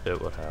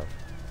 It would have.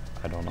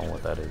 I don't know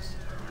what that is.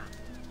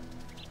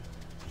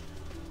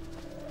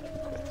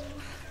 Okay.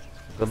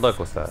 Good luck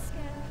with that.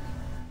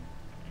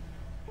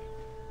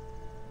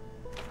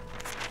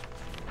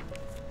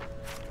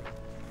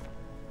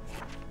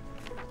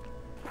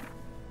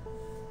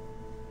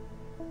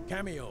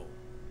 Kameo,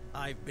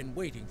 I've been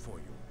waiting for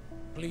you.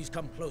 Please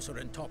come closer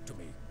and talk to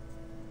me.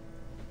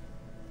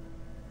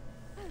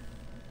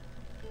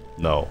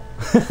 No.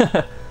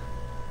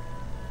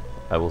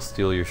 I will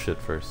steal your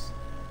shit first.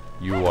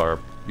 You are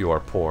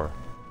poor.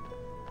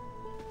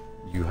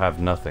 You have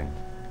nothing.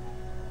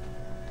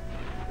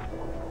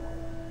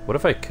 What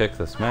if I kick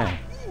this man?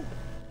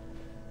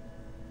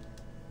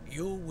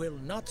 You will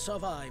not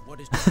survive what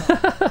is to come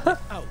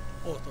without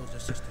Ortho's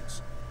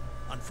assistance.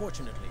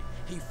 Unfortunately,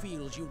 he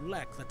feels you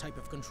lack the type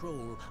of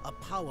control, a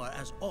power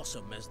as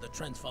awesome as the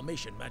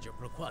transformation magic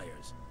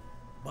requires.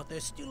 But there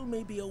still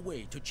may be a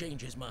way to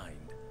change his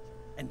mind.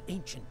 An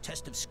ancient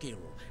test of skill,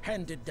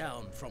 handed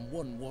down from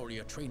one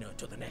warrior trainer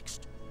to the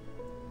next.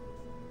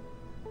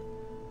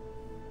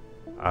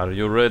 Are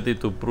you ready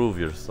to prove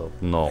yourself?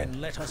 No.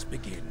 Then let us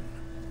begin.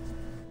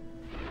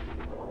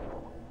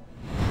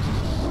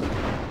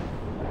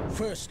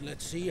 First,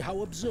 let's see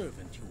how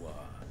observant you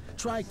are.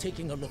 Try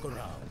taking a look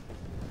around.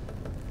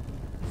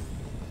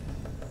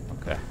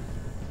 Okay.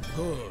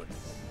 Good.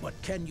 But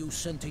can you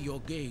center your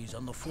gaze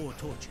on the 4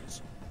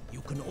 torches?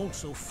 You can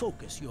also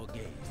focus your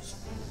gaze.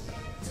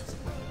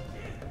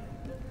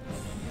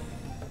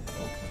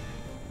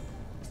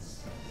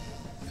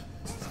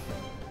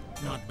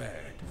 Not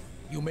bad.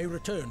 You may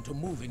return to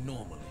moving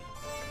normally.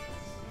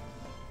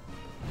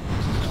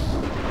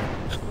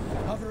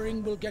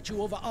 Hovering will get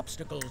you over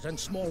obstacles and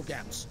small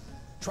gaps.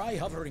 Try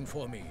hovering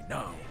for me,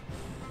 now.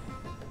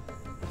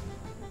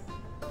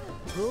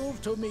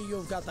 Prove to me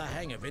you've got the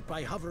hang of it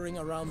by hovering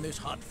around this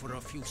hut for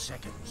a few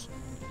seconds.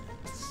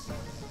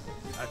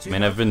 That's I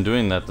mean, I've been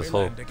doing that this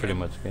whole pretty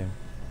much game.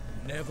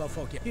 Never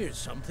forget. Here's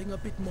something a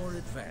bit more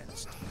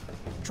advanced.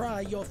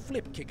 Try your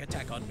flip kick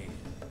attack on me.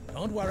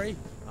 Don't worry,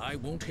 I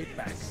won't hit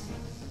back.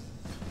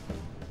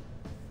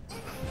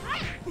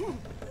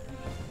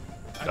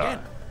 Again.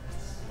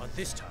 But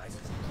this time,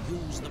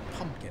 use the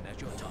pumpkin as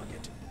your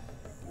target.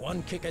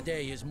 1 kick a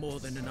day is more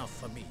than enough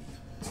for me.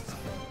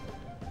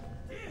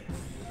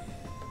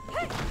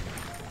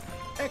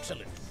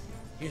 Excellent.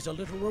 Here's a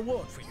little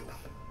reward for you.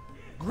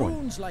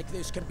 Runes like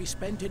this can be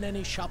spent in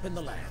any shop in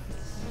the land.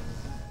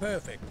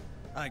 Perfect.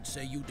 I'd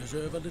say you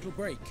deserve a little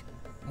break.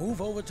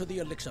 Move over to the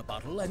elixir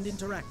bottle and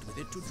interact with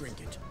it to drink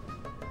it.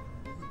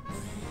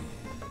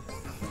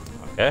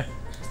 Okay.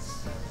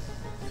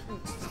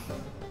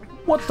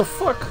 What the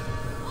fuck?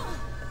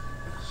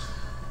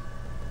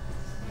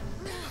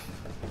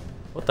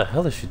 What the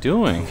hell is she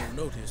doing?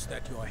 You'll notice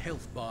that your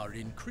health bar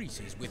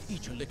increases with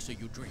each elixir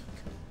you drink.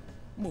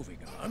 Moving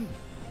on.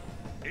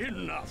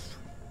 Enough.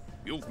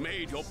 You've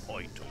made your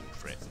point, old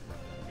friend.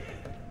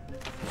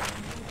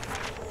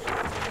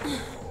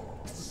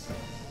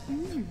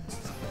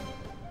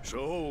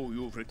 So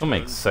you've returned. Don't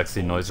make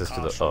sexy noises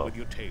to the with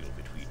your tail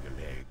between your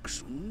legs.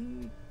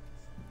 Hmm?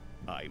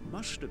 I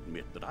must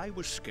admit that I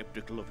was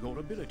skeptical of your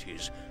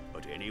abilities,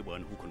 but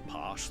anyone who can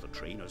pass the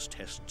trainer's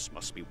tests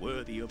must be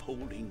worthy of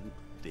holding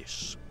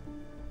this,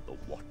 the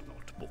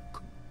Whatnot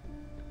book.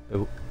 It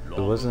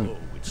wasn't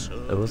that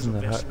hard. It wasn't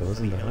that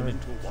hard.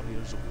 Elemental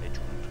warriors of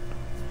legend,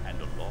 and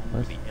along What?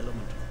 with the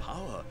element of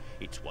power,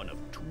 it's one of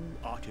 2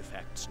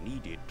 artifacts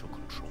needed to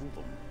control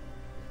them.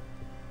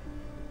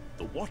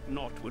 The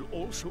Whatnot will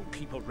also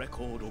keep a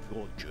record of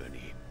your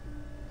journey.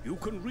 You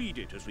can read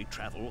it as we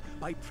travel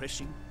by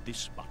pressing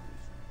this button.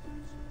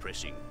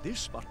 Pressing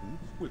this button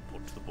will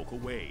put the book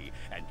away,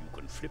 and you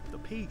can flip the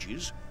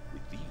pages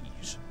with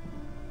these.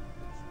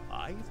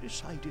 I've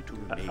decided to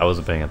remain. I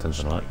wasn't paying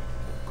attention to that.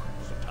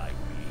 For the time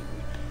being,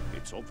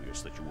 it's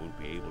obvious that you won't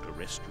be able to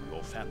rescue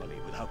your family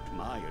without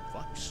my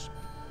advice.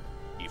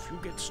 If you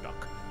get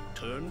stuck,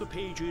 turn the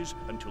pages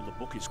until the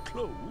book is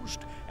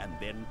closed, and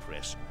then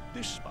press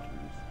this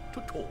button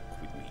to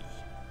talk with me.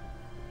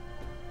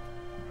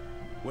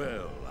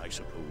 Well, I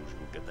suppose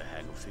we'll get the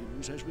hang of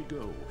things as we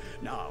go.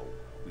 Now,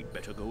 we'd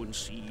better go and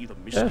see the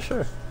mystic. Yeah,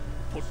 sure.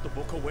 Put the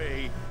book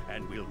away,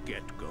 and we'll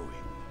get going.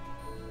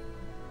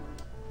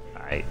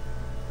 Alright.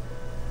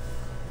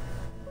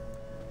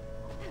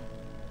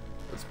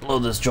 Let's blow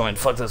this joint.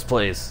 Fuck this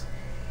place.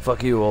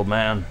 Fuck you, old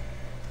man.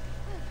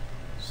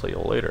 See you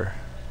later.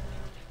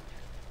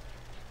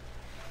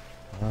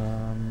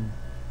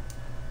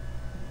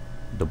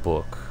 The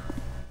book.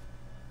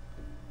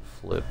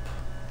 Flip.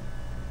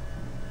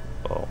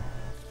 Oh.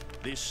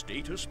 This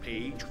status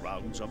page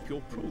rounds up your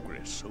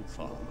progress so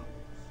far.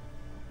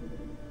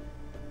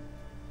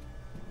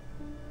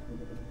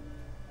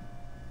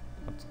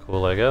 That's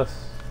cool, I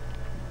guess.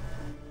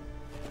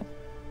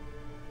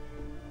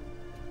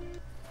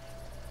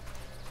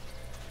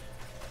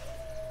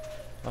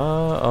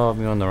 Oh,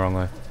 I'm going the wrong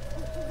way.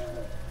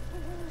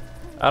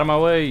 Out of my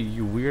way,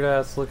 you weird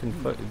ass looking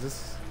fuck. Is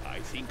this? I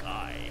think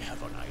I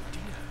have an idea.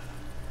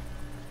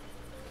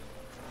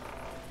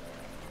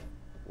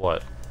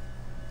 What?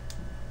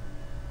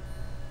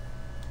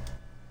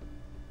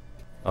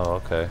 Oh,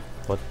 okay.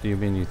 What do you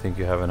mean you think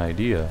you have an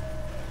idea?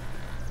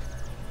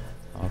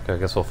 Okay, I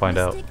guess we'll find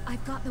out. Mystic,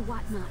 I've got the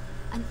whatnot,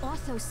 and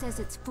Otho says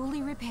it's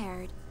fully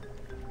repaired.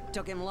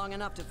 Took him long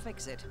enough to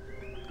fix it.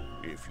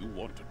 If you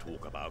want to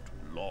talk about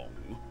long,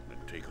 then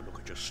take a look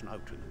at your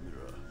snout in the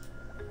mirror.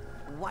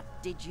 What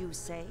did you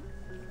say?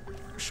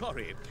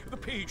 Sorry, the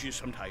pages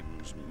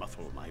sometimes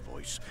muffle my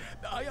voice.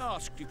 I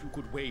asked if you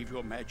could wave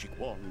your magic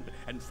wand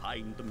and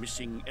find the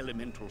missing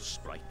elemental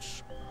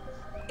sprites.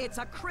 It's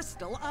a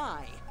crystal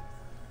eye.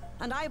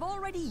 And I've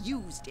already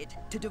used it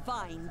to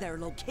divine their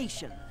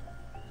location.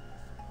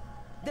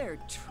 They're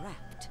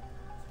trapped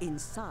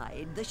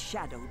inside the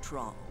Shadow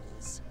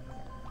Trolls.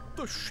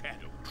 The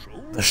Shadow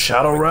Trolls? The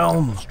Shadow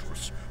Realm.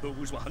 Monstrous.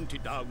 Those were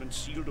hunted down and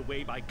sealed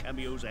away by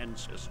Kameo's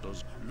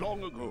ancestors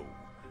long ago.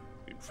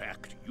 In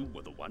fact, you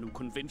were the one who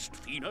convinced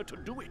Fina to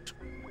do it.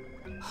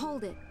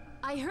 Hold it.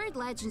 I heard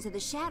legends of the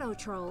Shadow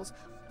Trolls,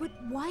 but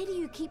why do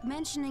you keep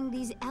mentioning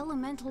these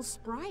elemental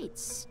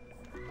sprites?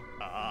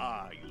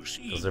 Ah, you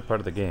see, Because they're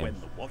part of the game. when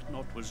the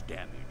whatnot was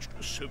damaged,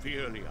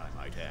 severely I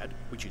might add,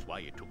 which is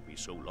why it took me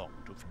so long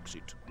to fix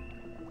it.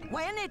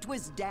 When it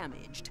was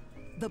damaged,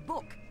 the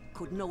book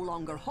could no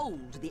longer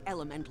hold the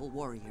elemental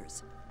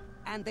warriors,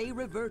 and they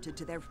reverted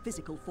to their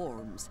physical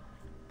forms,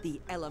 the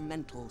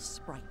elemental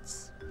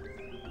sprites.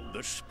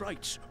 The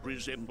sprites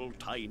resemble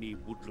tiny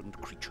woodland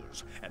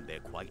creatures, and they're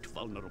quite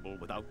vulnerable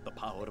without the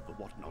power of the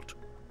whatnot.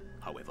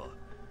 However,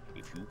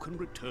 if you can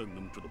return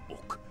them to the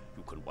book,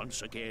 you can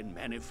once again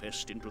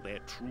manifest into their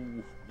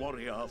true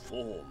warrior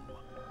form.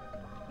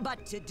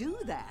 But to do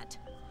that,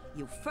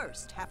 you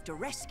first have to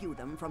rescue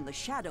them from the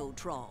Shadow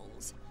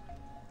Trolls.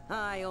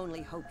 I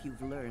only hope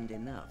you've learned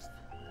enough.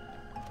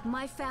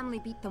 My family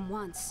beat them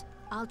once.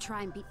 I'll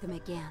try and beat them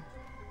again.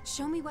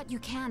 Show me what you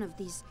can of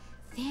these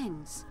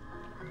things.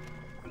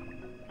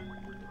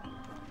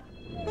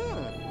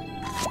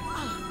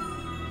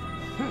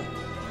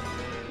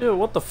 Ew,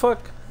 what the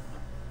fuck?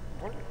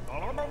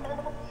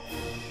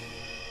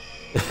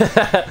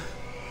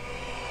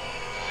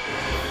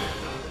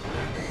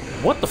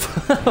 What the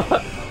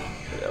fuck?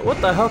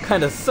 What the hell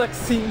kind of sex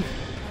scene?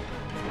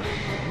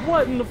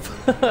 What in the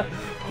fuck?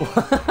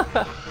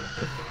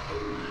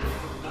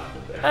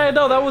 Hey,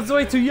 no, that was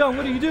way too young.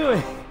 What are you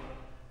doing?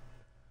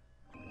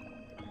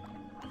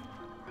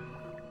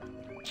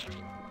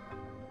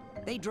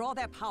 They draw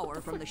their power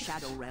from the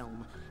Shadow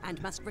Realm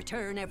and must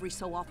return every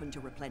so often to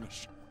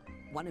replenish.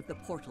 One of the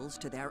portals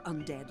to their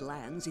undead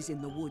lands is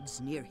in the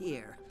woods near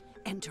here.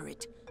 Enter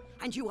it,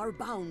 and you are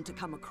bound to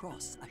come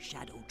across a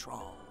Shadow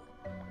Troll.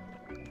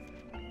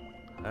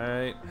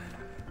 Alright.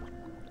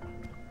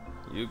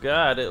 You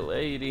got it,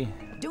 lady.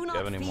 Do you not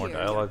have any fear more your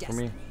dialogue for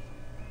me? destiny.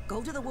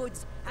 Go to the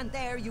woods, and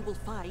there you will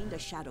find a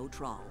Shadow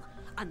Troll.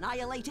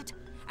 Annihilate it,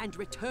 and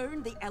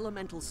return the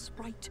elemental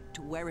sprite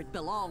to where it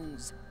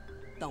belongs.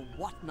 The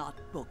Whatnot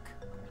Book.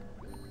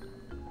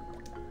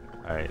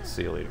 Alright,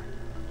 see you later.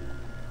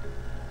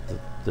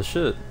 The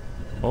shit.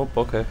 Oh,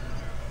 okay.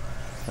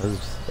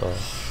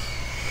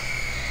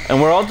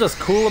 And we're all just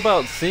cool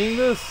about seeing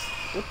this?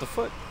 What the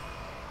fuck?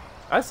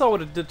 I saw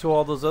what it did to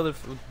all those other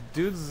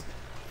dudes,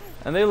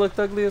 and they looked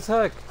ugly as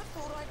heck.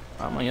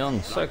 I'm a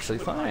young, sexy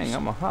thing.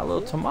 I'm a hot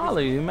little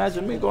tamale.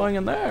 Imagine me going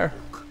in there.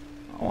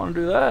 I don't want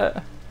to do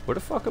that. Where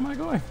the fuck am I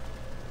going?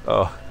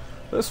 Oh,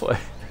 this way.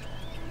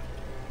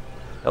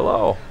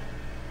 Hello.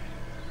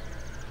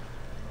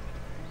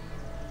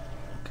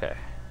 Okay.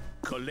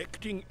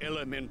 Collecting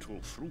elemental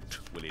fruit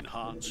will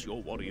enhance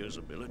your warrior's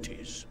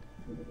abilities.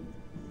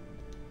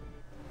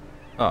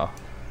 Oh.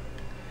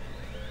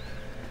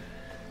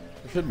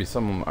 There should be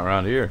some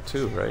around here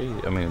too, right?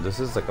 I mean, this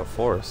is like a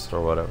forest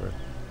or whatever.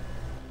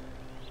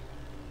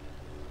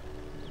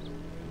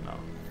 No.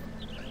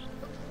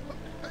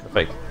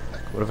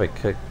 What if I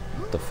kick?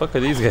 What the fuck are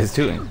these guys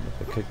doing?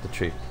 If I kick the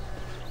tree.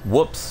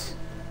 Whoops.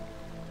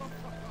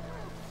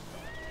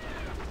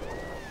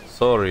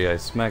 Sorry, I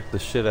smacked the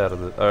shit out of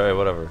the. Alright,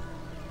 whatever.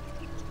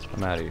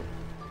 I'm out of here.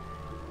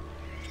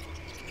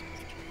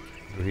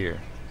 Over here.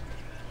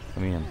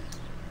 Let me in.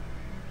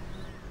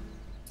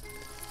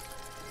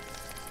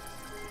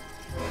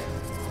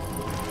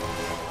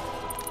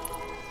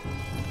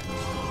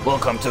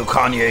 Welcome to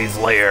Kanye's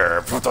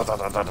lair.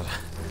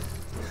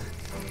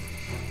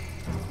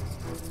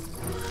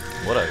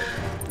 What a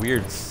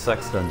weird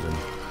sex dungeon.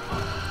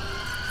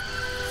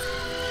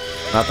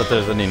 Not that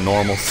there's any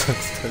normal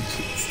sex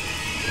dungeons.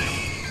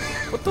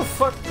 What the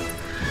fuck?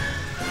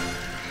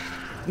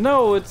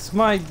 No, it's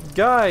my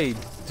guy,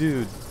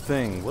 dude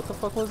thing. What the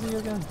fuck was he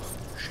again?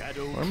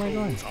 Shadow Where am I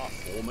going? trolls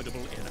are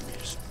formidable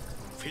enemies.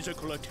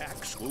 Physical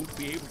attacks won't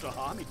be able to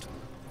harm it.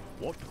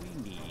 What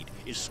we need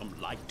is some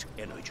light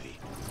energy.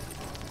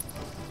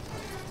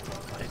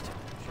 Light energy.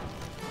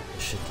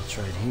 The shit that's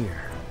right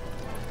here.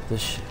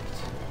 This shit.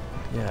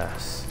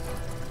 Yes.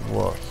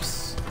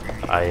 Whoops.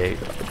 I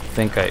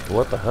think I.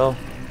 What the hell?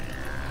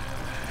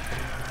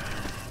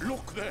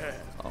 Look there.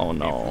 Oh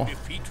no. If you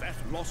defeat that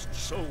lost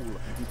soul,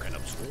 you can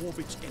absorb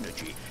its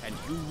energy and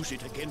use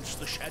it against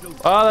the shadow.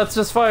 Oh, that's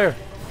just fire.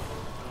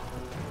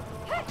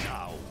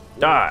 Now,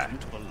 Die. walk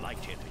into the light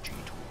energy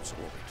to absorb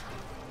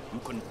it. You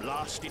can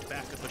blast it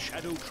back at the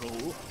shadow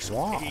troll, so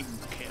Wow. aim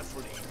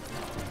carefully.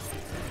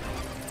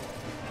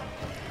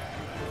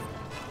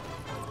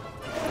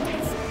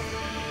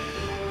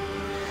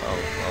 Oh,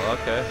 well,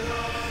 okay.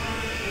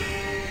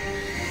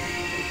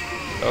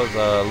 That was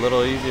a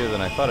little easier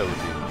than I thought it would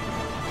be.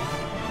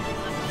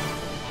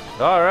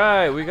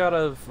 Alright, we got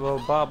a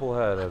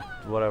bobblehead of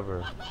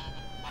whatever.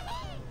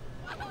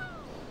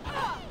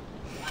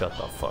 Shut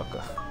the fuck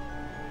up.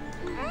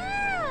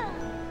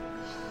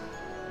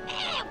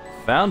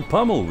 Found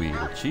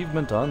Pummelweed.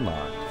 Achievement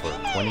unlocked for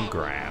 20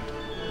 grand.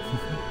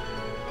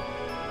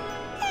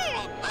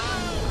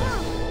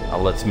 Now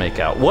let's make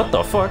out. What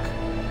the fuck?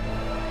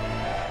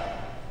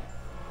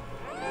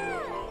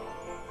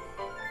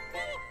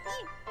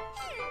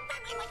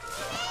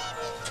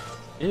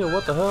 Ew,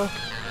 what the hell?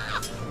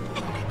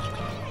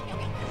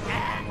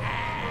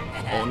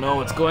 Oh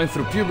no, it's going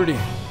through puberty.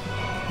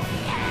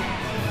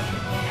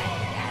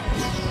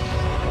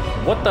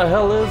 What the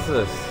hell is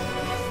this?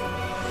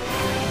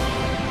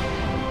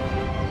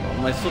 Oh,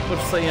 my Super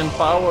Saiyan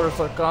powers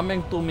are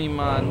coming to me,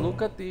 man.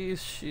 Look at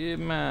this shit,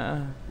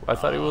 man. I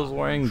thought he was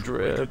wearing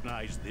drip.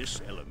 Recognize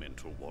this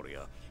elemental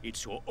warrior.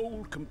 It's your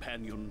old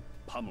companion,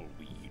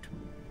 Pummelweed.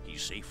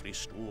 He's safely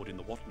stored in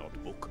the Whatnot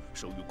book,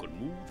 so you can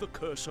move the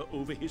cursor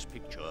over his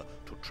picture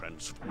to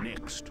transfer.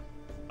 Next,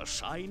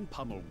 assign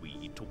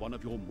Pummelweed to one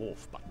of your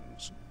morph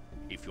buttons.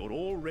 If you're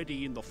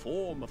already in the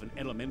form of an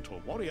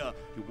elemental warrior,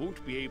 you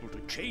won't be able to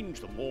change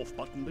the morph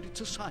button that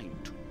it's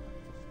assigned to.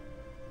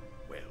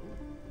 Well,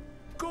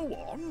 go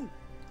on.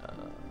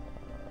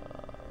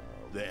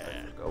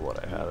 There. I forgot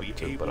what I had You'll him be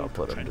to, but I'll able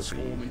put to him to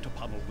transform be. into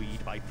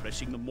Pummelweed by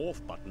pressing the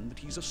morph button that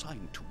he's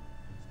assigned to.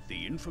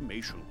 The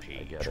information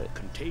page get it.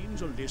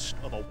 contains a list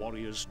of a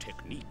warrior's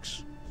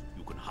techniques.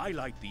 You can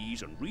highlight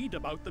these and read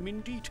about them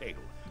in detail.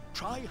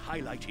 Try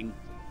highlighting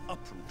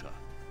Uprooter.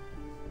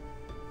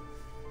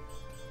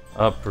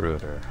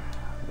 Uprooter.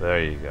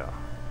 There you go.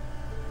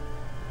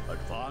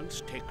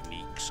 Advanced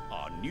techniques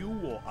are new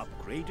or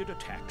upgraded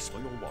attacks for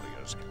your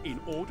warriors. In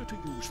order to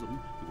use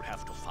them, you'll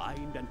have to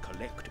find and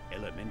collect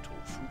elemental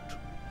fruit.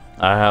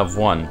 I have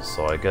one,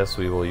 so I guess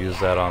we will use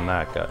that on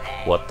that guy.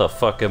 What the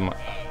fuck am I?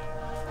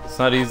 It's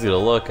not easy to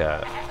look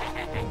at.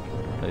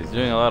 He's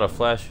doing a lot of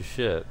flashy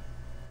shit.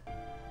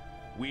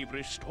 We've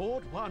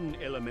restored one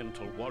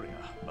elemental warrior,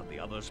 but the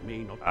others may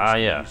not be Ah, so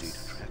yes. easy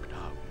to track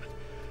down.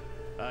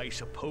 I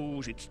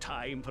suppose it's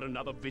time for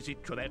another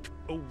visit to that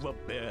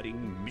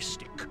overbearing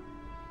mystic.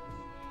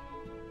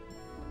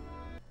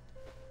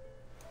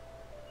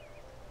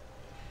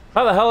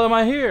 How the hell am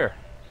I here?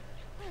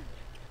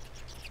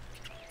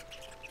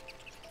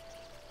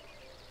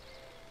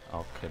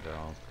 Okay,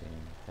 okay.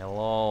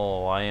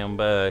 Hello, I am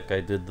back.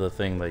 I did the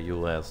thing that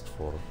you asked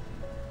for.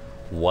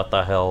 What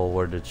the hell?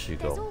 Where did she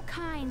There's go? all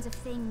kinds of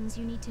things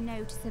you need to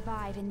know to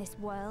survive in this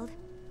world.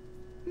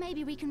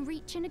 Maybe we can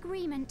reach an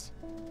agreement.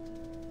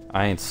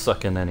 I ain't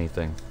sucking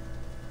anything.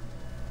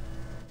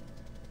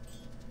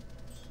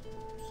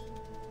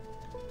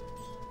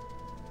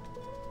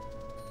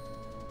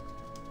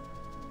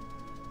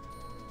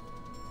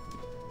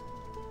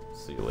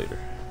 See you later.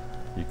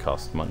 You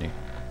cost money.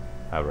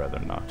 I'd rather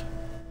not.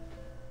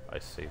 I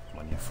save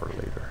money for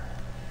later.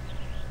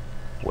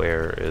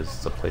 Where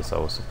is the place I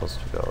was supposed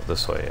to go?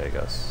 This way, I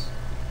guess.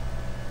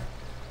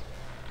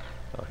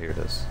 Oh, here it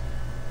is.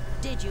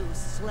 Did you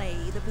slay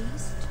the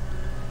beast?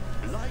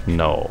 Like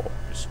No.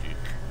 mystic,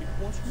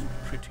 it wasn't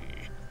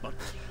pretty, but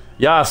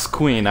Yes,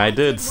 Queen, I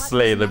did What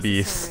slay was the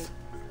necessary. beast.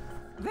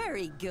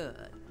 Very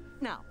good.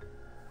 Now,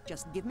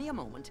 just give me a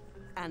moment,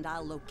 and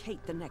I'll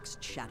locate the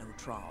next shadow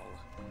troll.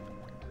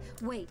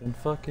 Wait, Then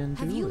fucking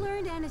have do you it.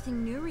 learned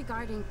anything new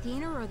regarding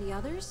Thena or the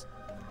others?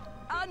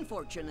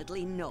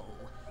 Unfortunately, no.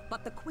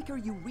 But the quicker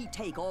you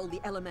retake all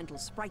the elemental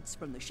sprites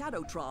from the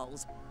shadow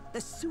trolls, the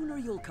sooner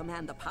you'll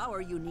command the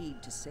power you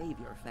need to save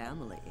your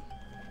family.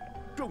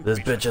 don't This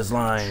be bitch is such a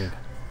lying.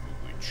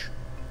 witch.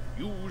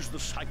 Use the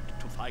sight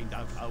to find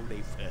out how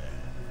they fare.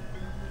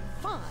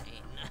 Fine.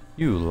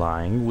 You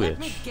lying Let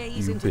me witch.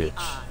 gaze You into the bitch.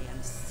 eye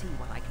and see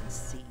what I can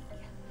see.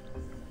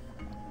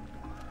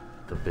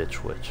 The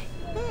bitch witch.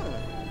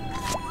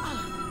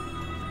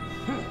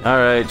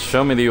 Alright,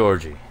 show me the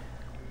orgy.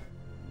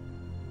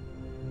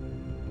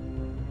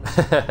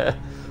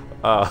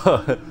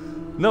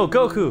 No,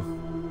 Goku!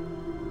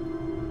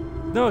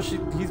 No,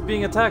 he's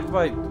being attacked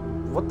by...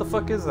 What the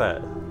fuck is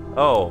that?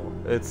 Oh,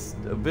 it's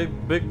a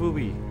big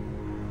booby.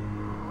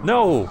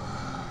 No!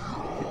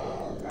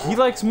 He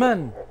likes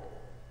men!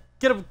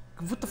 Get him!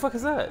 What the fuck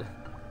is that?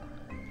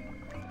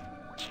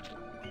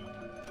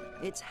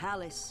 It's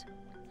Hallis.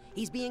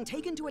 He's being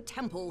taken to a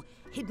temple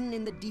hidden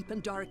in the deep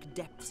and dark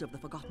depths of the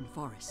Forgotten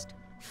Forest.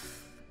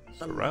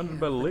 The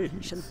Surrounded by lair of an ladies.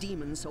 ancient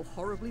demon so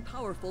horribly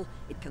powerful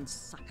it can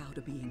suck out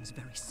a being's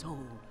very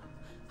soul.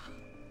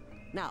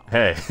 Now,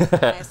 Hey.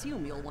 I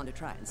assume you'll want to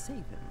try and save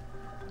him.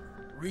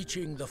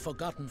 Reaching the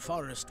Forgotten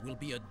Forest will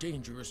be a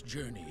dangerous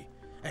journey,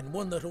 and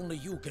one that only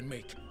you can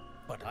make.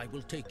 But I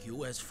will take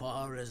you as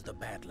far as the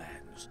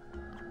Badlands.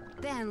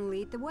 Then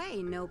lead the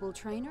way, noble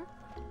trainer.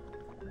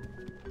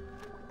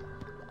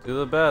 To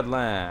the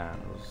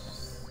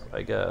Badlands,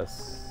 I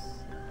guess.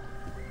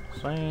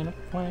 Ain't a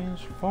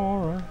place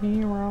for a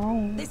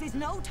hero. This is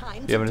no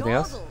time Do you have to anything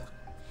else? dawdle.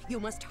 You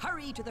must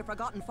hurry to the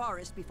Forgotten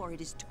Forest before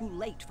it is too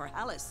late for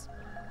Hallis.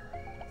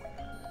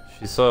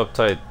 She's so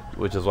uptight,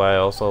 which is why I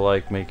also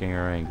like making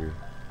her angry.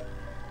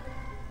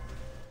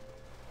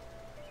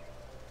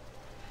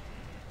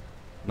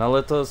 Now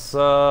let us,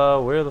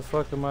 where the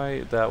fuck am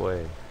I? That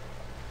way.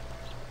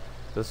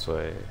 This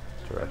way.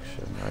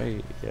 Direction,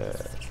 right? Yeah.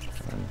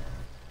 And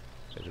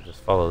maybe just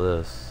follow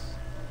this.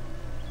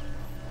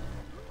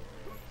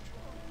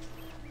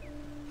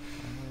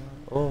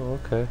 Oh,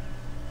 okay.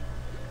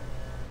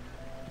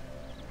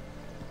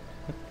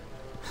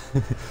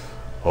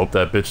 Hope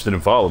that bitch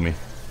didn't follow me.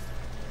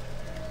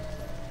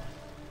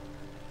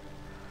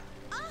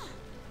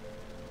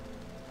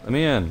 Let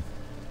me in.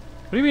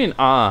 What do you mean,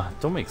 ah?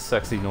 Don't make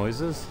sexy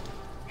noises.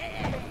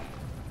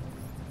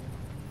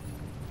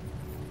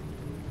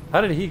 How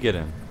did he get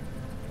in?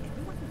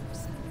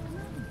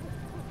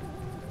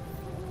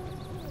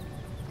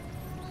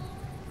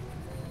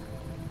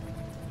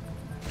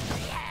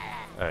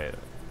 Alright.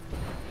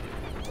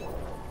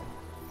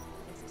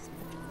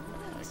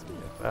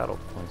 Battle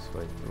points,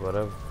 like,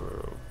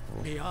 whatever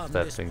Beyond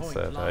that this thing point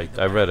said. lie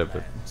the I read it,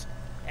 but... Badlands,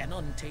 an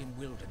untamed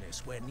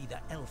wilderness where neither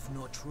elf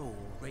nor troll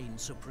reign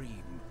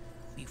supreme.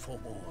 Be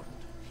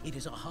forewarned, it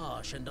is a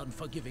harsh and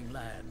unforgiving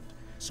land,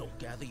 so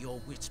gather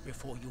your wits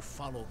before you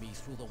follow me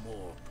through the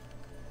warp.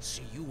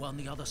 See you on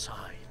the other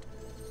side.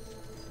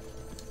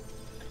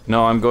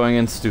 No, I'm going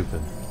in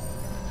stupid.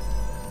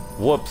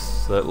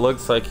 Whoops, that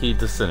looks like he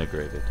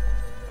disintegrated.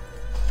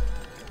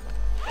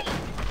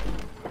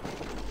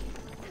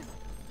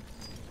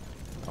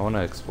 I want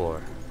to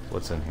explore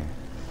what's in here.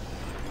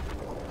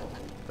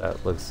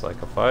 That looks like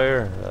a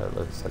fire. That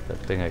looks like a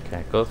thing I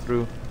can't go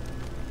through.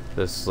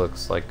 This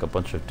looks like a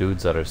bunch of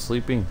dudes that are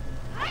sleeping.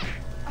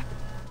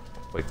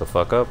 Wake the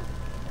fuck up.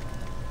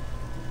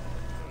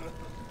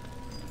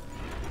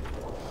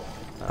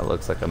 That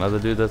looks like another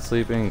dude that's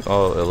sleeping.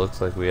 Oh, it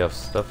looks like we have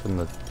stuff in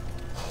the...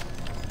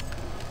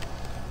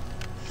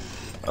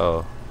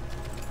 Oh.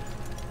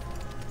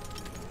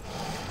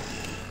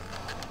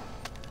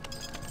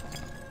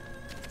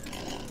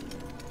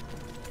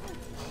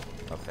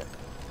 Okay.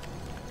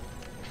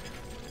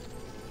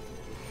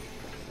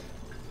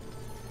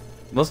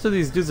 Most of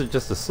these dudes are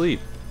just asleep.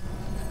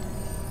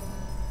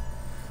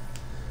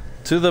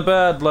 To the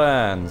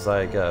Badlands,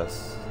 I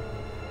guess.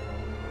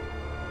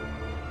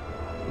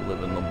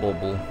 Live in the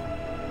bubble.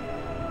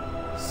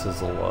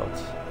 Sizzle lot.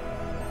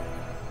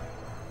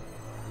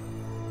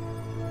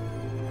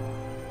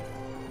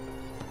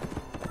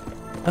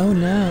 Oh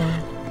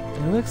no,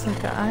 it looks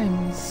like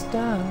I'm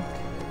stuck.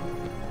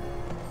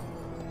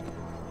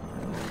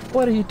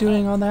 What are you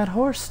doing on that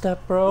horse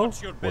step, bro?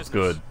 What's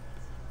good?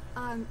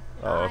 Oh,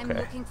 I'm okay.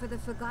 looking for the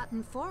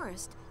Forgotten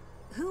Forest.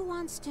 Who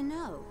wants to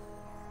know?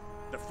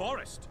 The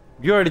forest?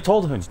 You already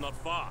told him. It's not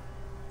far.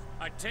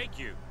 I'd take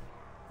you.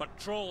 But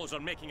trolls are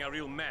making a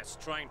real mess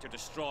trying to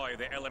destroy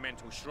the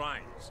elemental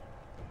shrines.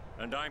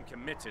 And I'm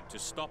committed to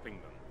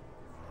stopping them.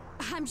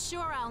 I'm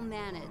sure I'll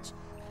manage.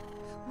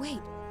 Wait,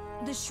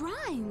 the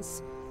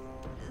shrines!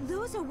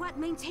 Those are what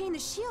maintain the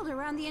shield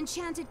around the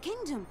Enchanted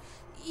Kingdom.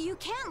 You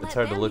can't let It's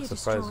hard to them look be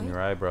surprised when destroyed.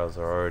 your eyebrows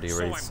are already So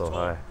raised I'm so told.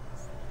 high.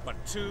 But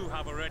 2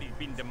 have already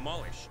been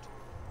demolished.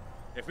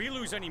 If we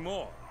lose any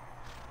more,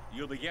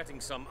 you'll be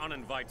getting some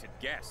uninvited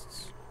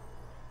guests.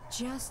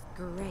 Just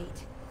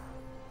great.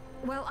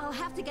 Well, I'll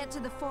have to get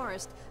to the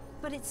forest,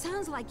 but it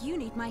sounds like you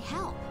need my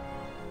help.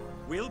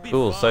 We'll be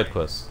Cool, fine. side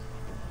quests.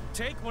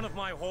 Take one of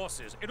my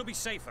horses. It'll be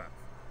safer.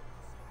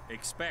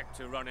 Expect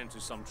to run into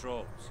some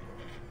trolls.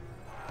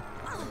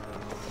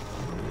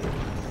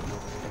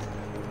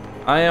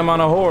 I am on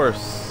a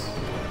horse.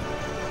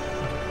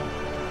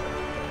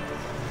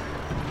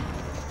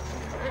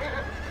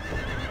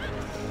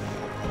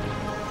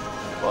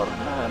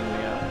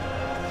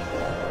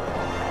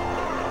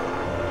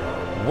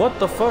 What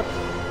the fuck?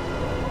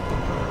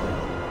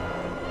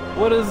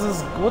 What is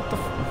this? What the?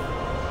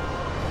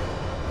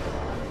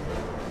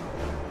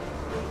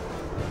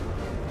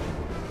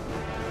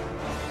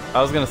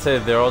 I was gonna say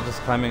they're all just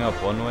climbing up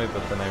one way,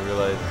 but then I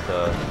realized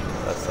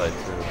that side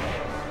too.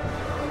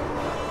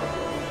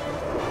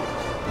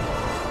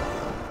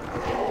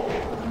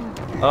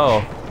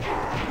 Oh.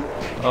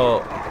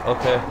 Oh,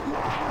 okay.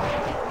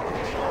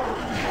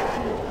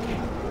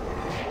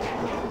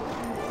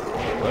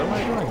 Where am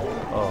I going?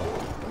 Oh,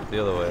 the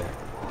other way.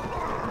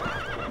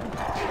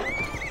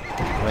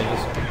 Am I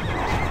just...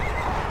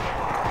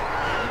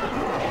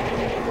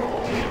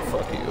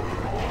 Fuck you.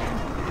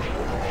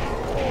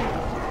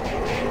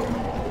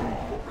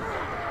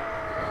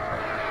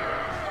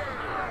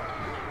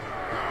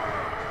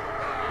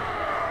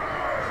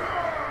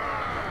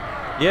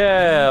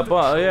 Yeah,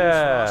 but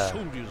yeah.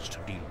 Soldiers to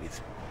deal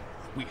with.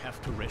 We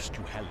have to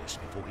rescue Hallis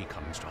before he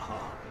comes to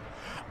harm.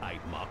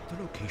 I've marked the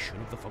location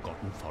of the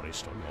Forgotten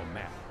Forest on your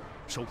map,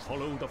 so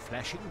follow the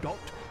flashing dot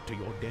to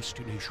your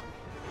destination.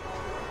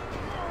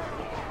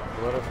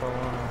 What if I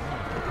wanna...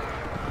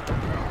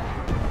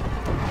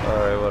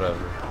 Alright,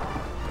 whatever.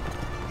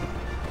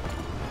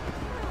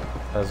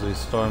 As we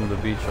storm the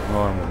beach of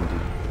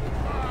Normandy,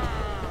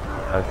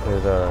 I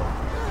could, oh.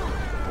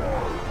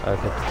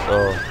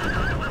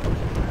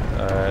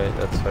 Alright,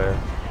 that's fair.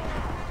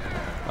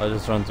 I'll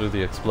just run through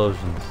the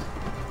explosions.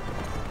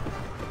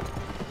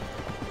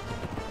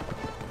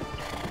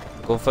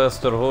 Go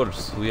faster,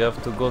 horse. We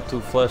have to go to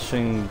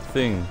flashing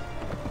thing.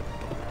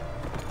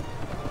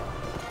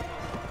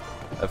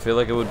 I feel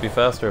like it would be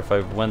faster if I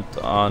went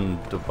on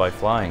by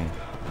flying,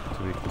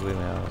 to be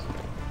completely honest.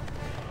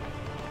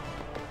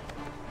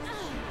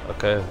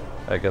 Okay,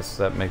 I guess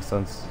that makes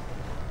sense.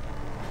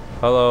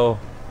 Hello,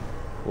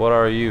 what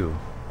are you?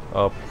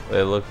 Oh,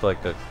 it looked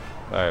like a...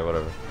 Alright,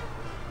 whatever.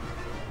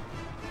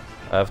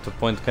 I have to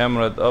point the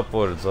camera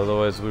upwards,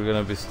 otherwise we're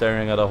gonna be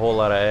staring at a whole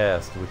lot of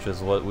ass, which is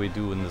what we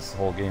do in this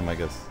whole game, I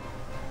guess.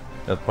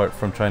 Apart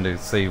from trying to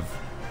save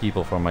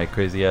people from my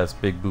crazy ass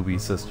big booby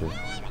sister.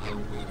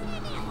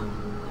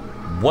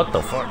 What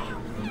the fuck?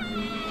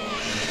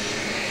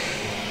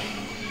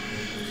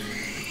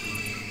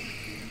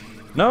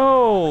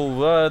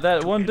 No!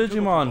 That one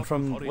Digimon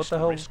from... What the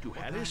hell? Rescue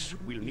Hallis,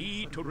 we'll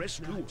need to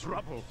rescue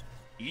Rubble.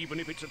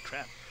 Even if it's a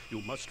trap, you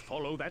must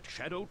follow that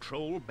shadow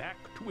troll back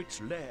to its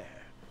lair.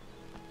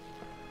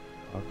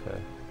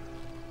 Okay.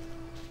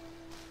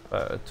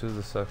 To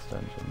the sex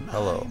dungeon.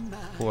 Hello.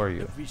 Who are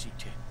you?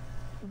 Visitor.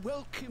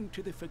 Welcome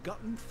to the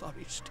Forgotten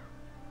Forest.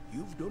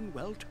 You've done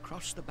well to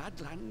cross the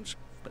Badlands,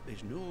 but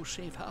there's no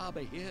safe harbor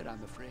here,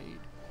 I'm afraid.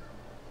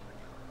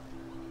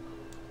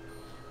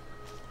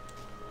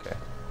 Okay.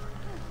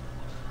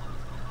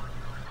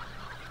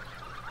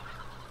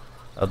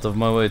 Out of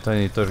my way,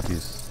 tiny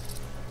turkeys.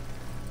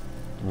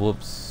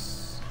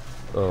 Whoops.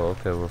 Oh,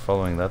 okay, we're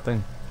following that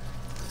thing.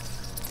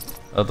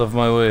 Out of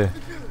my way.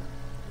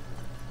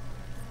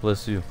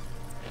 Bless you.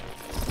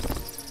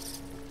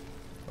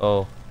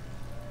 Oh.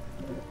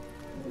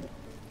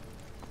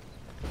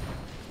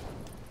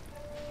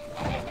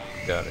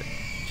 Got it.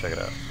 Check it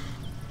out.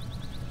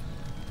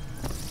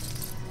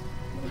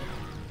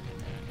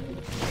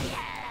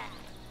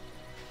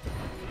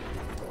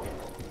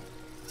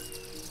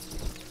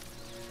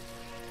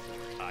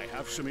 I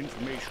have some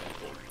information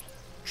for you.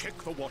 Check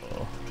the water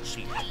to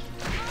see.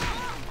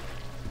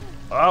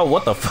 Oh,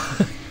 what the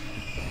fuck?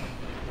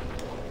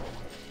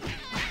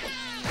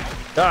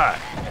 Die!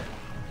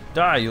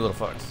 Die, you little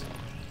fucks.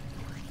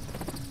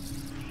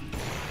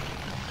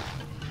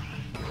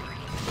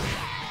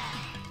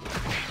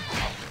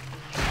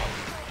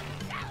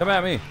 Come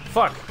at me!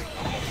 Fuck!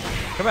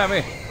 Come at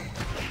me!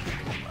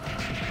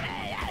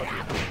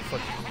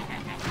 Fuck.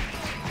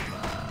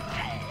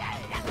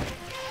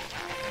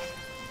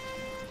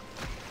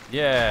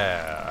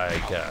 Yeah,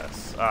 I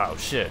guess. Oh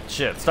shit,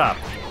 shit, stop!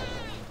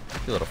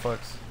 You little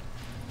fucks.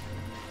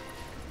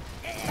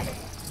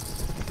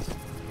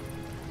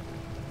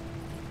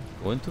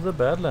 Go into the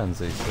Badlands,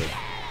 they said.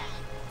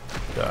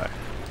 Die.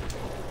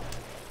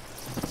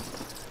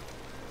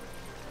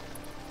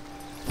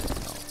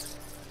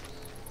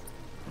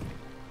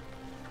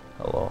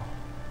 Hello.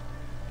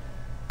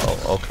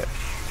 Oh, okay.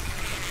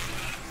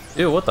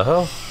 Ew, what the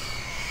hell?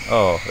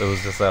 Oh, it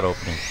was just that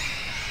opening.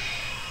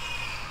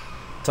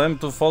 Time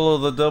to follow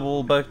the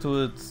devil back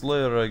to its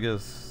lair, I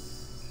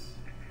guess.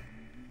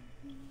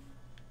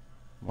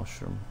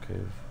 Mushroom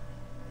cave.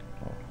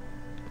 Oh.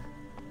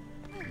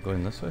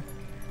 Going this way?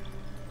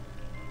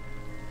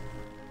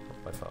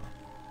 I fell.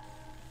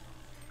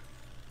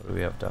 What do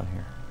we have down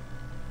here?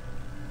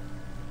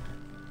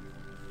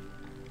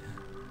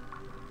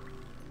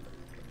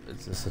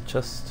 Is this a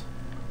chest?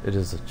 It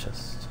is a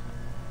chest.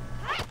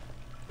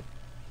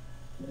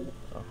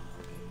 Oh.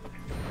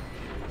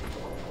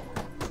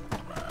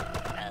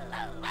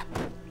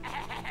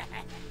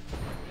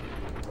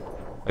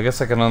 I guess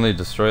I can only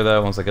destroy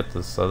that once I get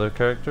this other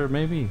character,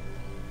 maybe?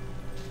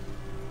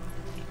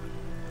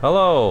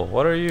 Hello,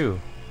 what are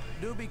you?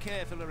 Do be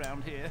careful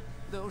around here.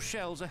 Those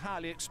shells are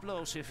highly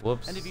explosive.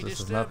 Whoops, and if you this is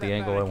disturb not the that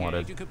angle I barricade,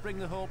 wanted. you could bring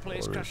the whole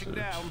place Or crashing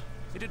research. down.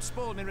 It'd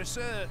spoil my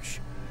research.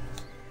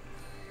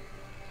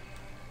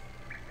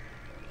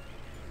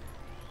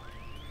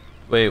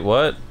 Wait,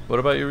 what? What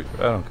about you?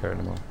 I don't care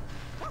anymore.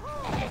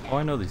 Oh,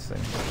 I know these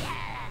things.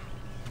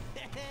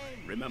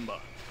 Remember,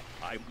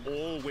 I'm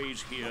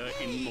always here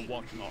in the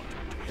whatnot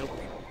to help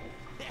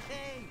you.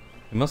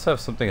 You must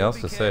have something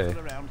else to say. Be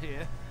careful around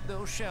here.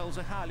 Those shells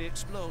are highly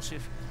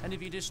explosive, and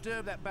if you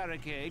disturb that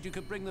barricade, you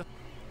could bring the...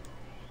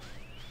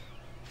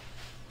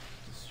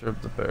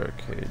 Disturb the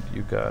barricade.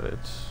 You got it.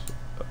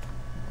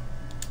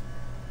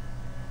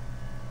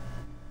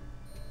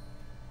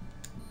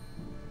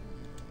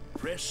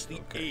 Press the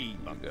Okay,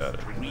 A button got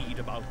it. to read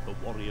about the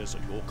warriors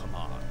at your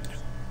command.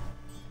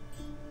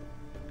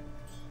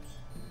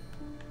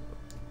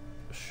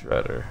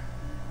 Shredder.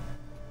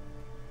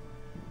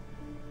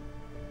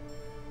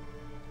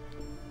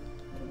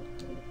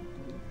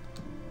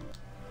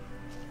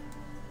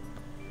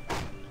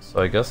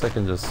 So I guess I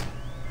can just...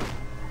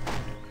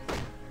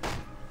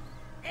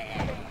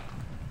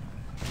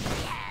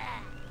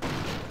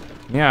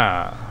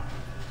 Yeah.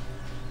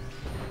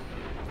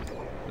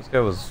 This guy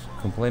was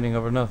complaining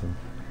over nothing.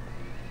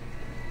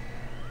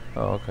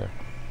 Oh, okay.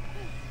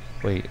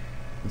 Wait,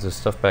 is there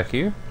stuff back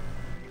here?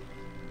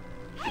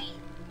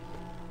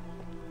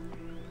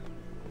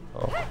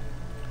 Oh.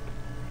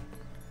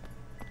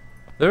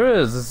 There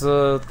is. It's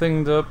a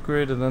thing to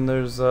upgrade, and then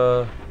there's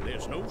no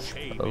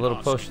shame a little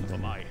potion for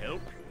thing. my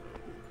help.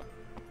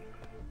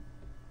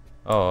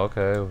 Oh,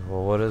 okay.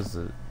 Well, what is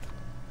it?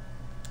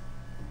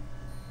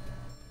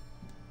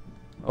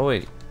 Oh,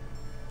 wait.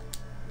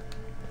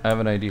 I have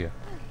an idea.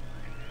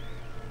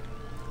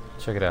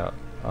 Check it out.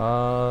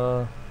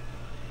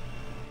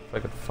 If I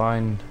could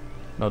find...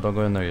 No, don't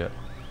go in there yet.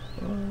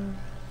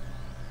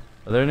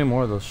 Are there any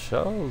more of those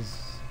shells?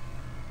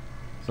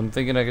 So I'm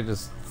thinking I could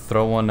just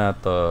throw one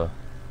at the...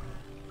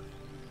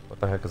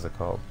 What the heck is it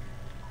called?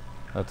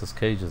 At those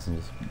cages and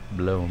just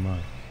blow them up.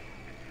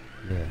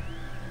 Yeah.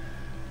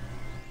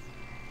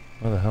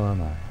 Where the hell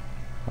am I?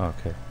 Oh,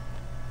 okay.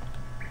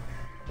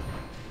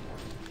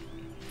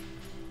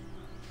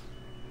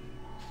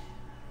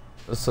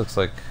 This looks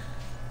like...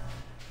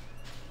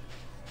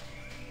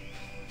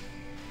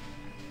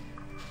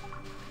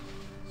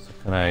 So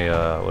can I,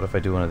 what if I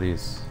do one of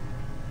these?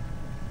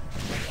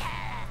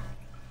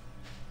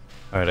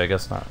 Alright, I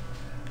guess not.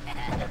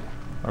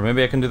 Or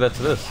maybe I can do that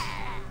to this.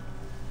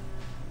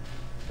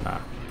 Nah.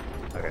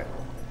 Okay.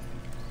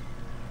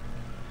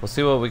 We'll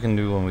see what we can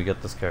do when we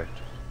get this character.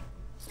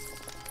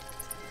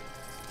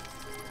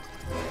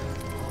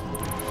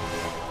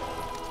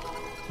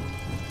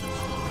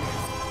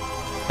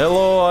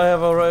 Hello, I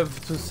have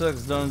arrived to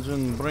sex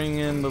dungeon. Bring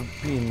in the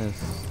penis.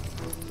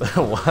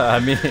 What? I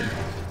mean...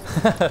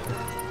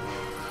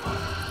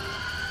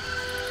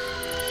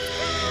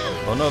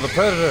 Oh no, the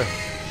predator!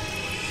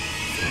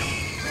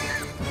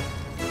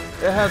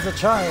 It has a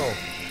child!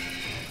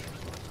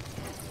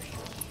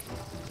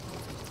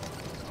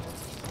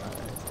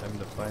 Alright, time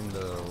to find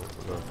the...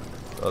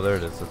 Oh, there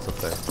it is. It's up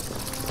there.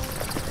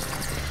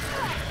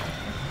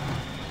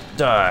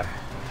 Die!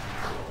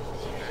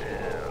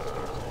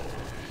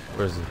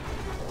 Where is he?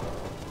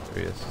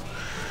 There he is.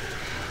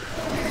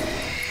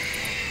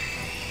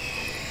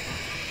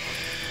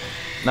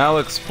 Now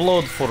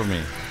explode for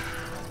me.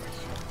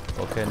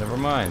 Okay, never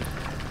mind.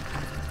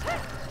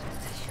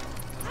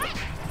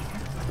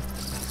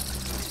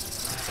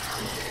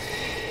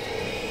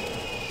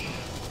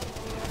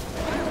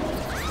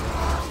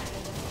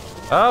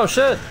 Oh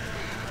shit!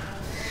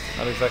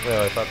 Not exactly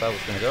how I thought that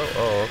was gonna go.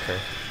 Oh, okay.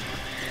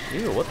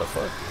 Ew, what the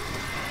fuck?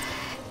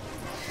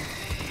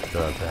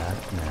 The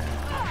Batman.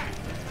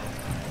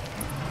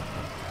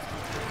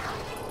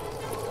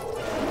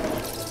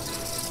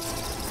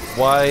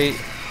 Why?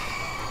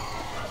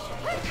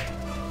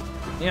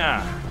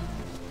 Yeah.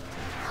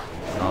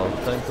 Oh,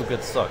 time to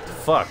get sucked.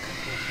 Fuck.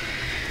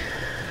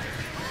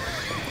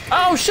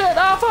 Oh shit!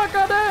 Oh fuck!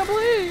 God damn,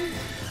 please!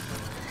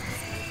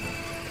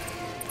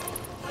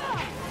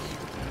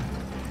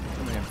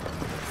 Come here.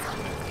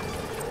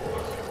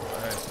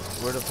 Alright,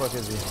 where the fuck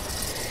is he?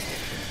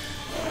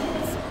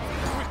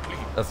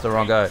 That's the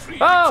wrong guy.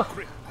 Oh!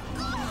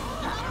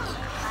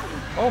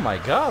 Oh my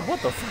god,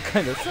 what the fuck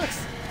kind of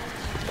sex?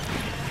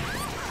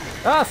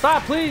 Ah,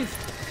 stop, please!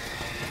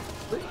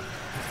 Please.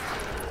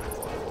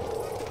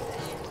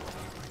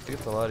 I think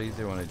it's a lot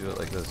easier when I do it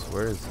like this.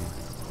 Where is he?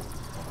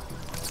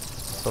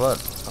 It's a lot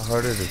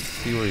harder to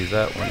see where he's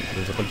at when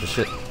there's a bunch of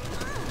shit.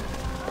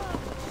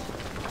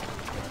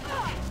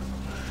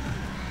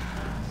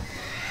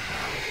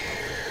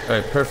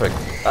 Alright, perfect.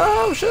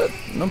 Oh shit!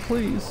 No,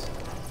 please.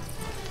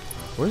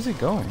 Where is he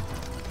going?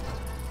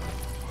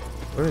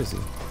 Where is he?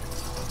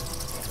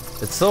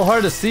 It's so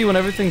hard to see when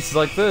everything's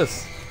like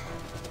this.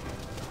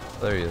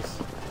 There he is.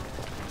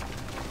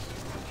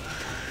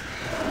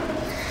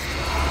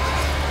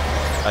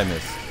 I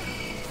missed.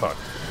 Fuck.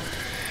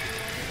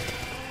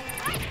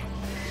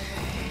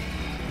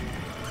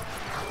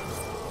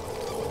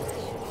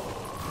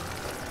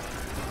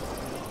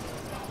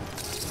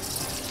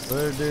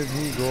 Where did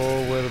he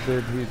go? Where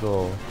did he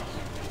go?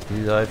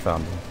 I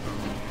found him.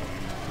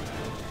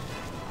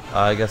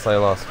 I guess I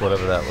lost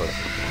whatever that was.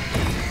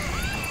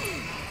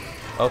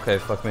 Okay,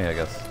 fuck me, I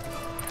guess.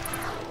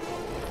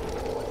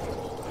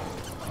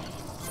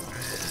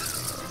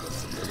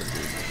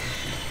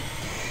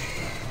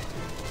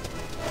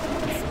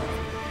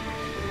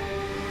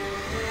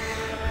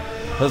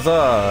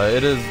 Huzzah!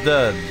 It is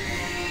dead.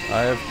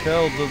 I have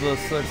killed the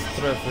sex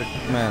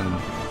trafficked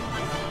man.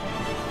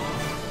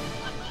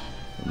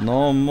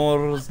 No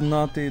more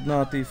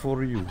naughty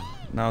for you.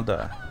 Now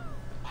die.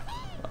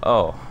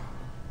 Oh.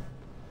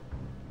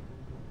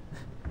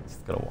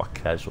 Just gonna walk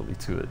casually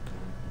to it.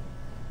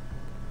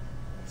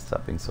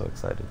 Stop being so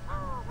excited.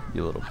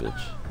 You little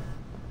bitch.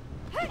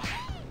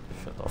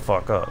 Shut the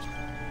fuck up.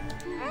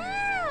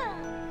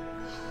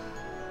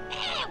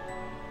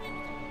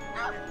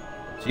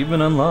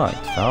 Achievement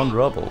unlocked. Found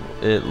rubble.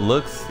 It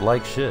looks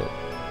like shit.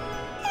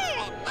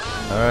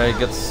 Alright,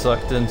 get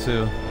sucked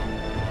into.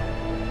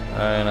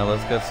 Alright, now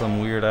let's get some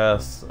weird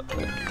ass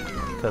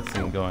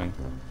cutscene going.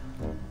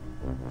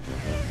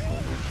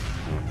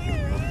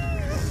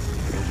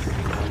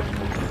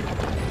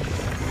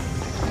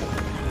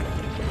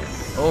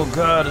 Oh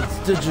god, it's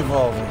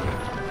digivolving.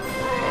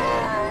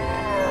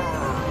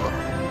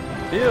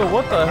 Ew,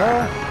 what the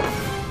hell?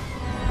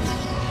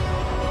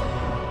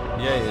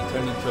 Yeah, it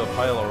turned into a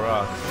pile of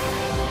rocks.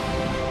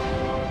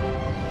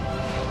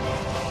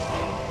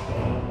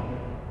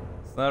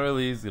 It's not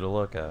really easy to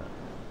look at.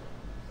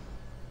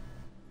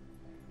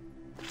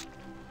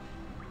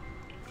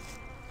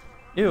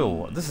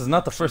 Ew, this is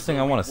not the first thing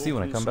I want to see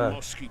when I come back.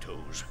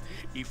 Mosquitoes.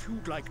 If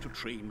you'd like to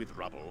train with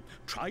rubble,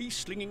 try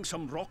slinging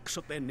some rocks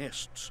at their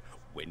nests.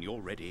 When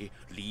you're ready,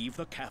 leave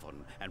the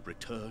cavern and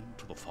return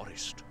to the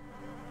forest.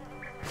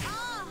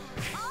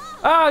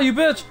 Ah, you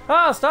bitch!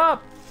 Ah,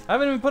 stop! I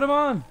haven't even put him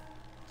on.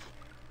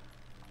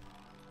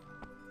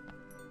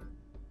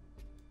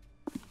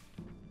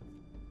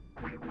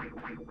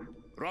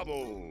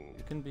 Rubble!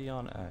 You can be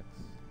on X.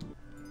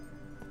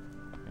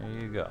 There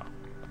you go.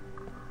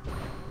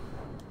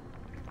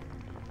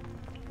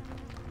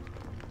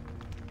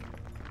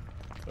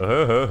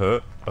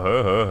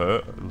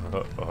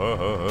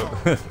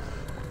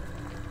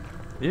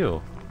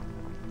 Ew.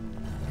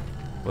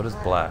 What is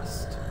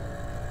blast?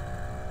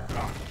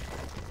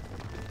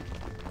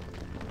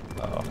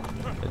 Oh,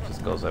 it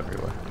just goes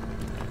everywhere.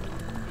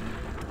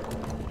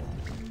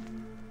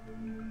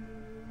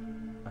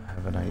 I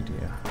have an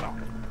idea.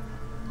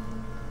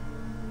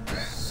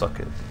 Suck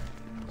it.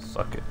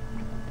 Suck it.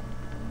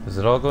 Is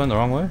it all going the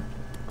wrong way?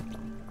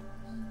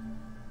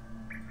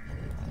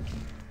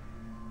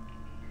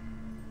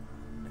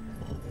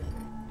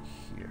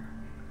 Here.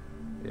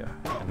 Yeah,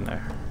 in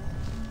there.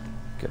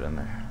 Get in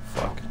there.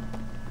 Fuck.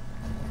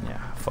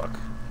 Yeah, fuck.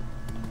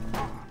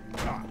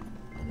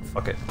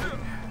 Fuck it.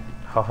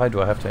 How high do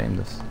I have to aim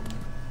this?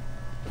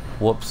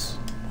 Whoops.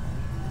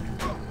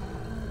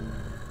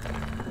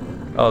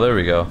 Oh, there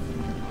we go.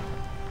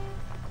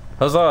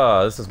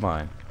 Huzzah! This is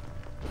mine.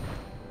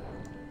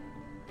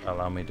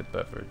 Allow me to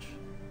beverage.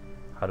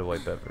 How do I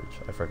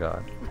beverage? I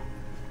forgot.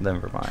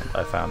 Never mind.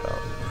 I found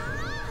out.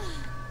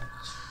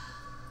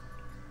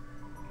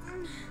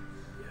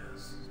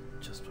 Yes,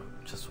 just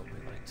what we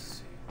like to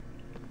see.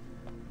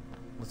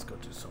 Let's go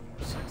do some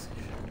more sexy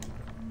shit.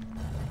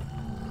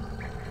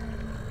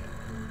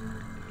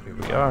 Here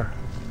we are.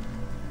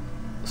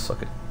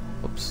 Suck it.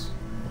 Oops.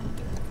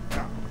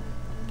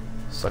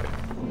 Suck it.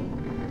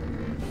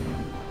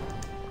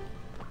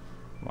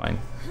 Mine.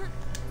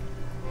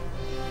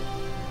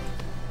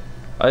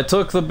 I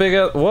took the big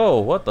whoa,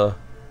 what the?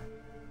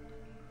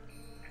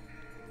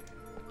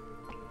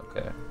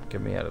 Okay, get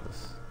me out of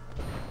this.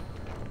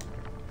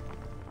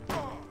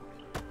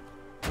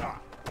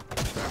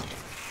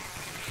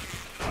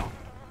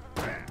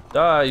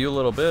 Die, you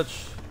little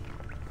bitch.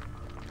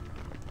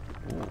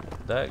 Ooh,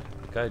 that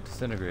guy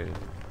disintegrated.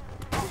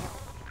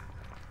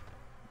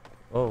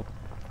 Oh,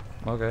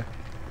 okay.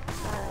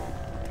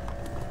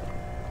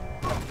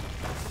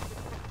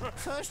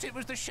 First it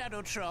was the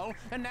shadow troll,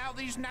 and now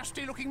these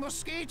nasty-looking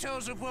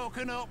mosquitoes have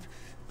woken up.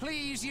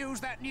 Please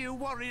use that new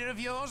warrior of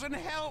yours and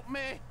help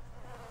me.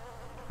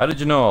 How did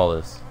you know all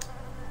this?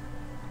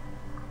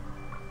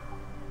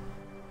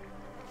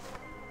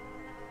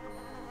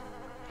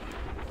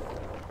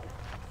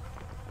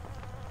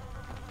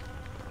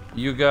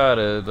 You got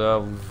it.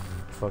 I'll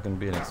fucking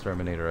be an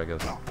exterminator, I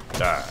guess.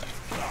 Die.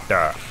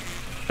 Die.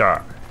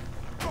 Die.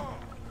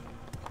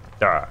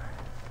 Die.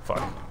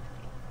 Fuck.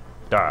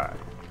 Die.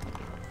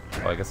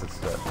 Oh, I guess it's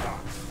dead.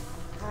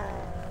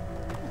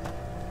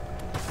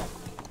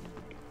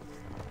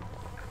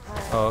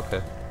 Oh,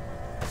 okay.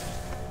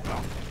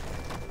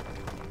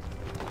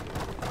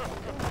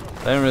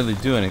 I didn't really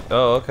do anything.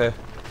 Oh, okay.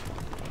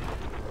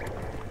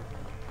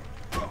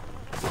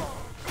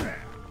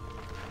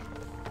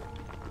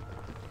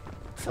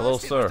 Hello,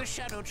 sir. The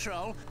shadow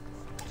troll.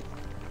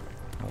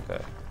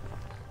 Okay.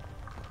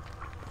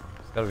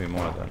 There's gotta be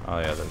more than. Oh,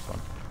 yeah, there's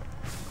one.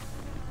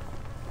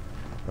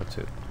 Or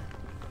two.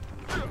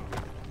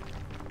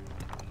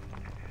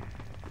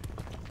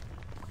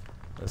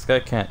 This guy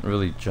can't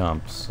really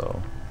jump,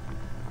 so.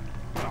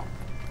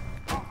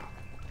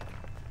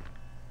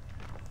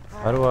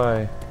 How do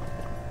I?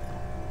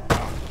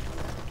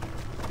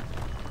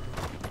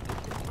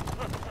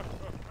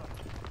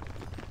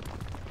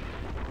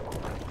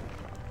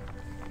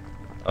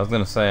 I was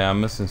gonna say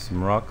I'm missing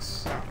some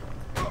rocks.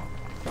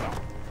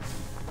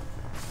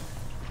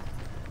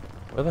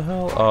 Where the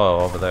hell? Oh,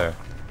 over there.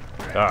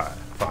 God,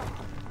 fuck.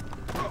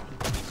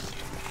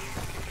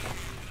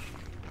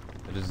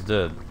 It is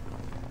dead.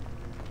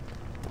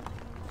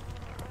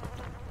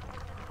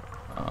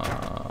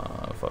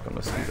 Fucking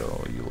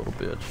mosquito, you little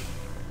bitch.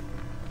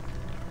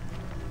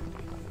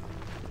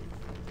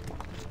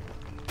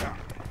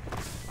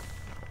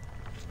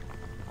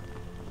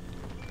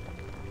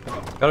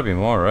 Gotta be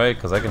more, right?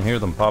 Because I can hear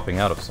them popping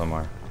out of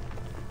somewhere.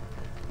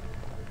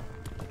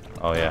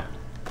 Oh, yeah.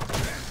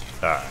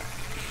 Ah.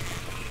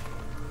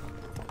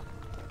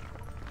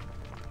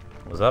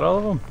 Was that all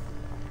of them?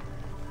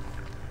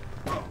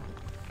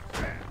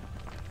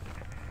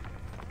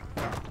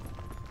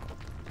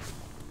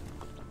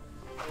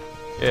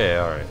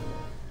 Yeah, alright.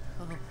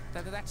 Oh,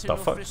 that's The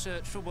enough fuck?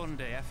 research for one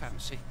day, I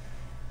fancy.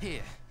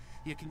 Here,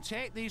 you can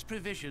take these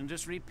provisions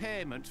as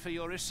repayment for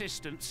your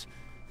assistance.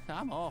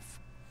 I'm off.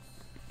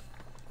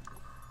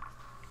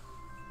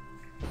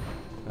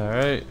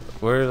 Alright,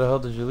 where the hell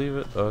did you leave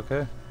it?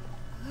 Okay.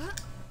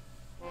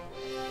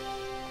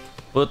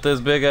 Put this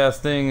big ass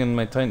thing in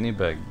my tiny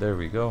bag. There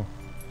we go.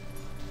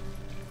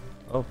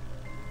 Oh.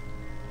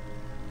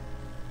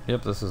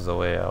 Yep, this is the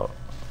way out.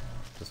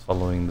 Just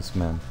following this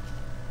man.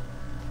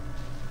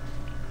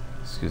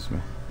 Excuse me.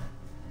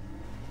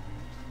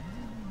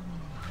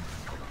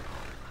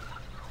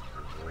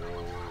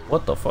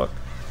 What the fuck?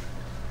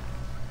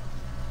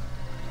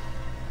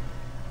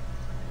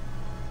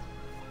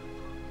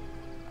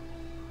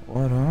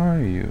 What are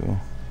you?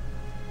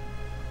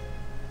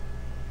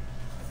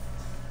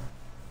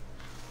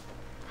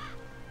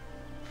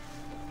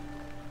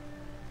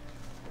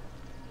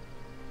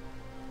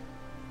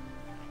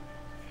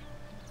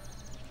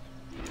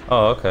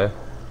 Oh, okay.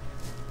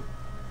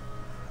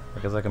 I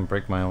guess I can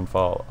break my own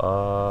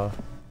fall.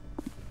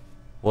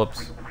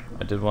 Whoops.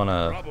 I did want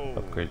to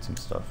upgrade some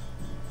stuff.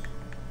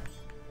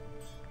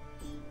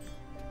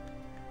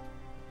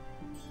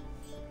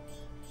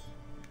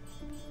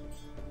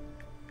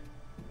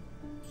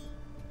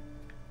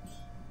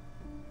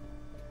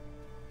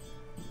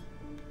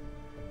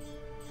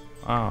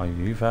 Oh,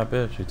 you fat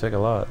bitch. You take a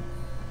lot.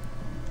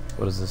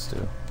 What does this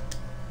do?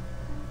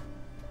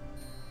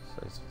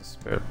 Size of the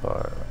spirit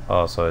bar.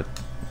 Oh, so it...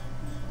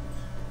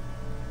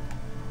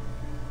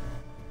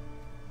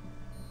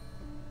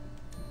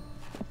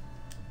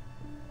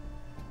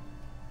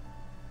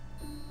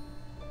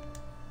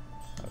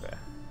 Okay.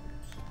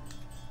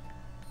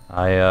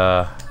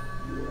 I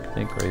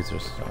think Razor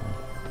Stone.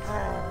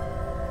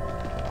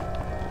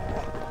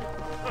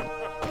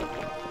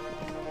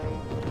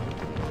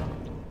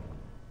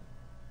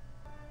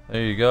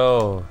 There you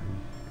go,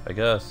 I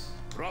guess.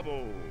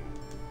 Bravo.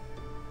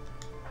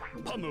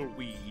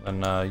 Pummelweed.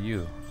 And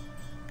you.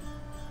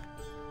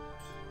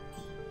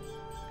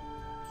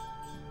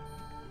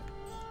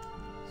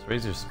 Let's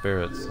raise your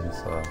spirits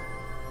since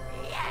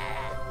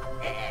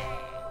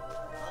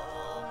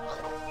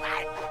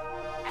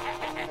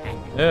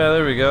yeah,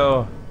 there we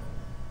go.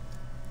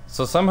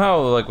 So somehow,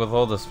 like with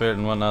all the spirit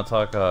and whatnot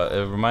talk,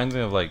 it reminds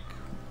me of like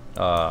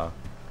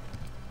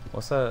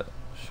what's that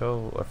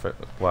show?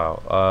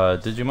 Wow,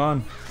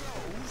 Digimon.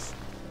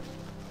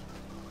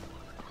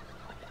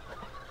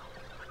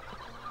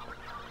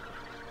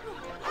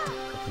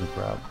 I can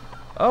grab.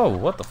 Oh,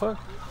 what the fuck?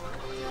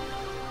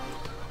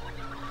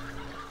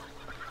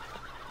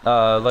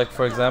 Like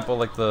for example,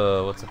 like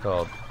the what's it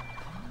called?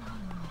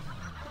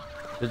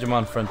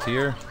 Digimon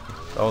Frontier.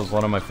 That was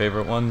one of my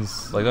favorite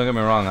ones. Like, don't get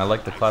me wrong, I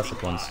like the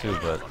classic ones too,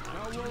 but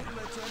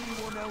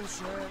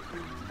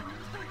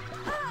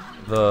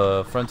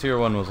the Frontier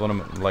one was one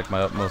of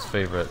my utmost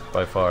favorite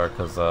by far,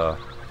 because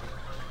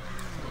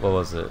what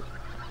was it?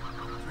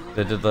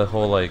 They did the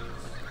whole like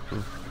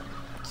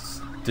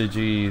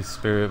Digi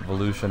Spirit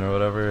Evolution or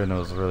whatever, and it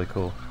was really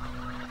cool.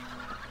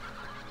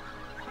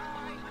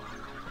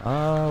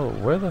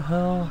 Where the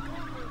hell?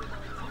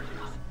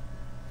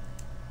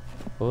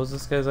 What was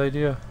this guy's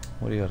idea?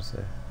 What do you gotta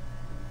say?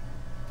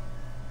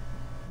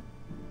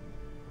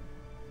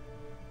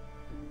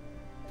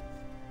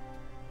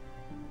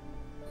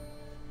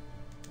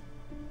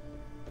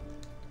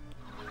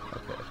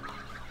 Okay.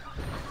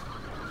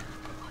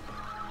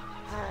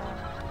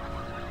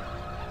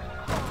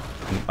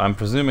 I'm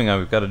presuming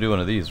I've got to do one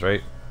of these,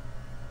 right?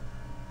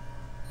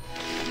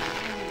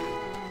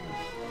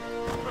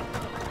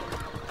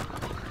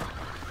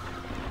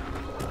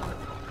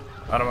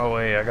 Out of my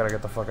way, I gotta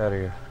get the fuck out of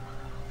here.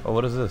 Oh,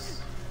 what is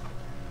this?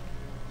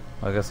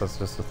 I guess that's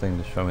just a thing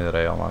to show me that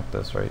I unlocked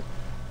this, right?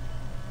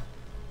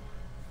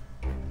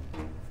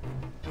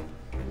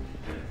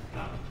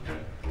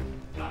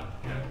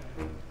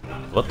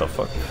 What the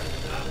fuck?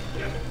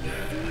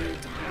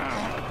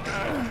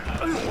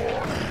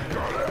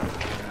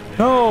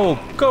 No,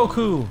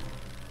 Goku!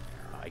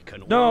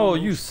 No,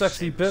 you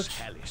sexy bitch!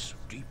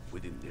 Deep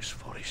within this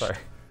forest. Sorry.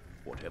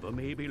 Whatever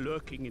may be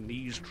lurking in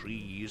these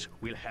trees,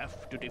 we'll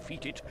have to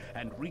defeat it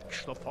and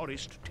reach the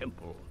forest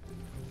temple.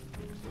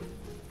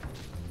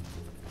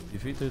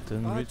 Defeat it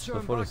and reach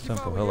the forest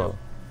temple. Hello.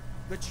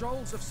 The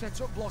trolls have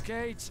set up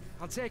blockades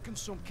and taken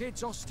some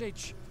kids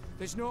hostage.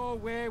 There's no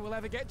way we'll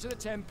ever get to the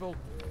temple.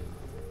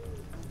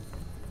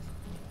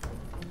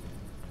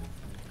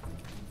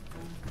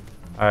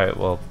 Alright,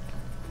 well,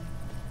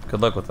 good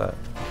luck with that.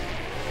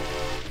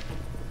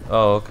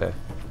 Oh, okay.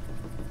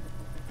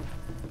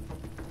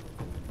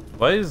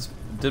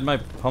 Did my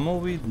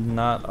pummelweed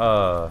not,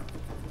 or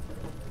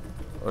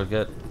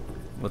get,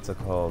 what's it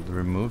called,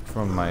 removed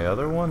from my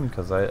other one?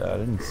 Because I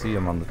didn't see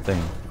him on the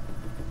thing,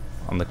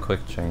 on the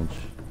quick change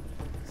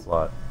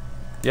slot.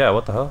 Yeah,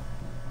 what the hell?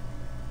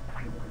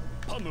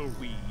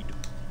 Pummelweed.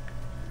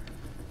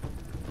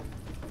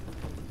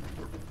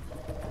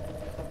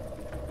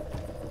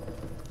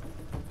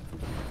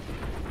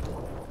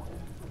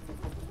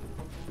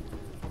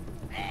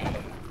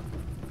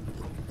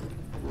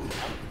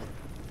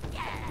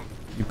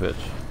 You bitch.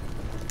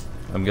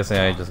 I'm guessing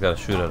I just gotta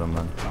shoot at him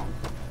then.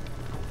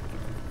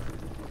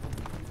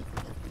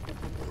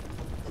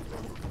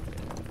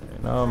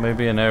 No,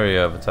 maybe an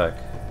area of attack.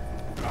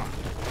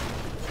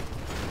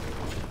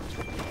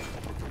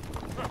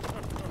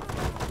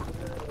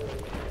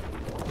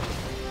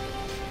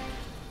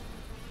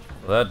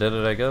 Well, that did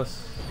it, I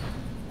guess.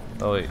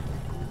 Oh wait.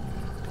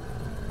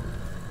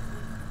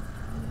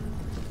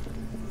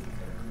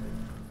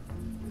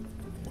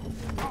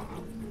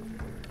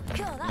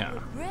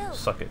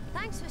 Suck it.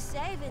 Thanks for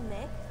saving me.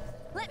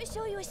 Let me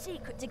show you a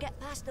secret to get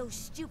past those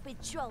stupid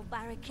troll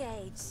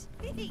barricades.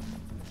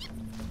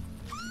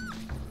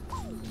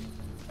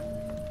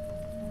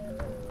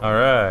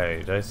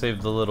 Alright, I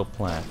saved the little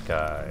plant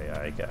guy,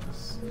 I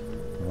guess.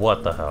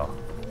 What the hell?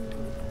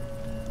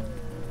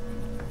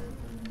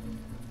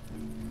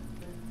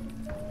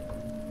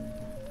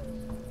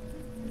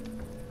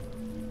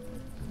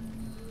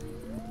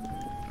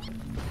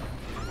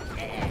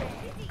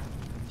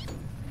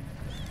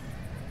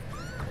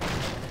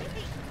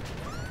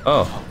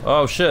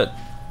 Oh shit.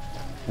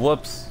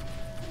 Whoops.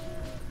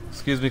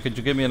 Excuse me, could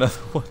you give me another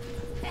one?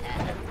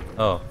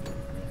 Oh.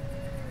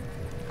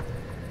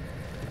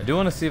 I do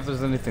want to see if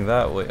there's anything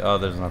that way. Oh,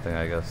 there's nothing,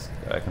 I guess.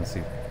 I can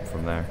see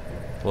from there.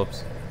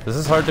 Whoops. This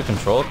is hard to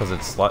control because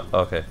it's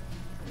okay.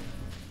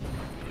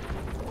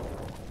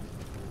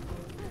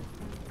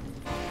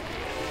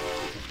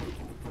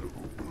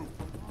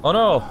 Oh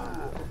no!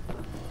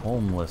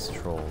 Homeless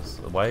trolls.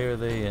 Why are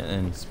they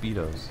in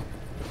Speedos?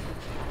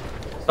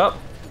 Stop!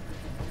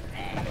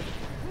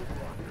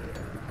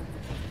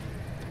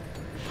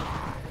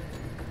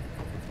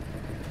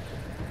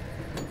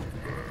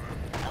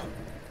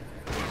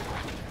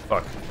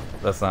 Fuck.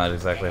 That's not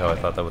exactly how I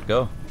thought that would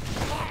go.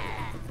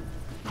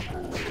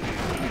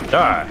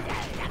 Die!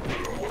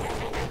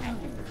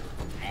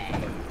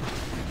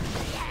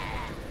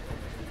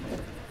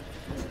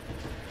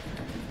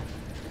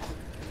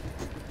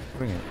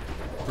 Bring it.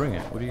 Bring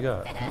it. What do you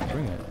got?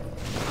 Bring it.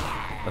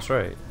 That's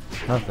right.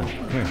 Nothing.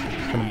 Come here.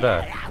 It's gonna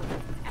die.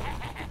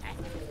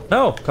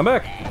 No! Come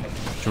back!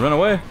 Did you run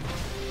away?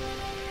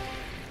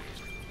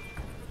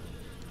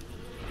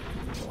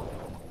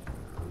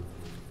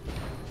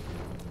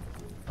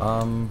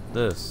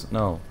 This.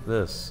 No.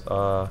 This.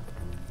 Oh,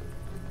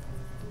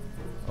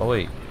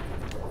 wait.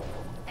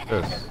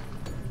 This.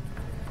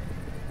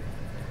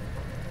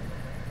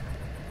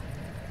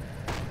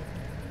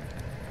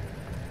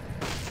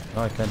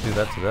 No, I can't do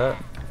that to that.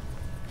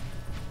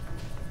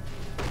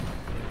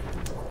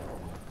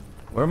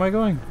 Where am I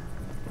going?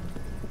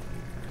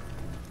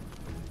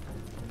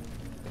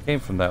 I came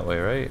from that way,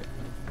 right?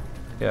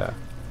 Yeah.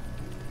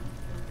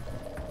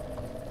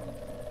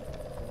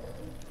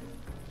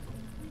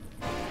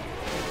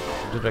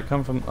 Did I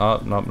come from?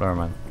 Oh, no, never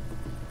mind.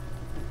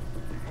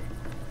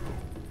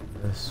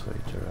 This way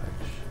direction.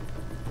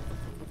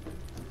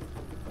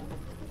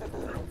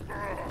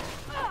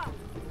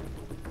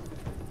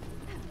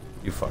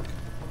 You fuck.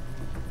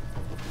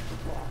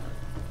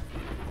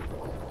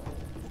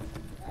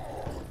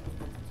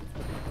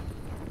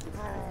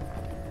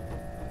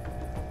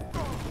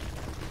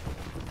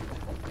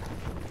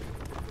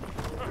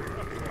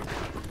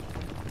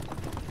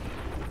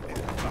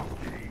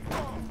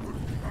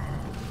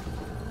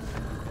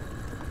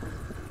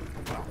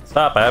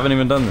 Stop, I haven't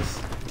even done this.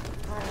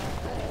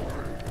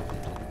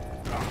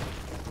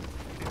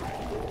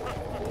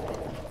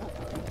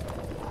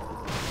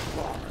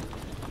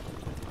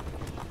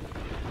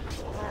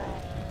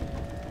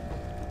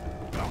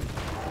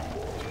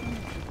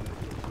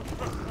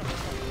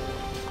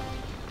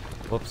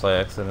 Whoops, I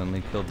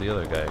accidentally killed the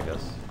other guy, I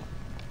guess.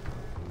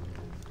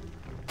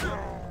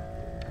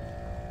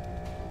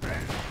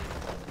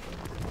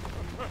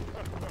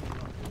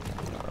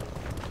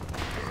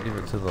 Leave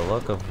it to the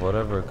luck of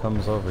whatever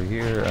comes over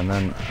here and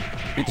then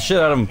beat the shit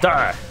out of him.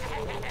 Die!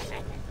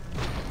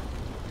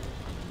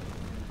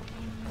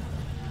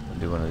 I'll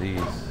do one of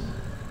these.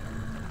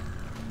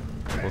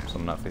 Whoops,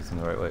 I'm not facing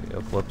the right way.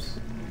 Oh, whoops.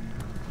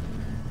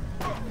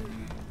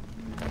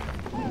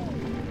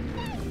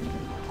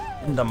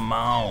 In the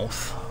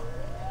mouth.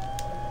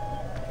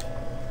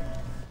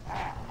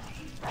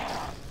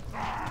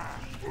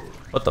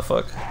 What the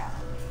fuck?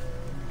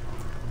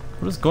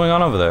 What is going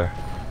on over there?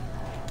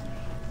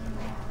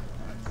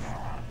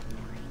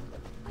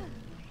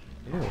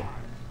 Ew.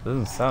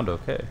 Doesn't sound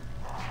okay.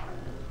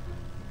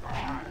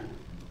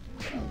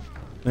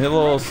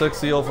 Hello,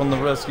 sexy elf on the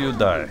rescue,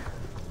 die.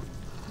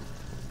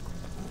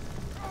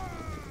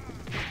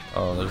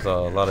 Oh, there's a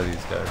lot of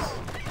these guys.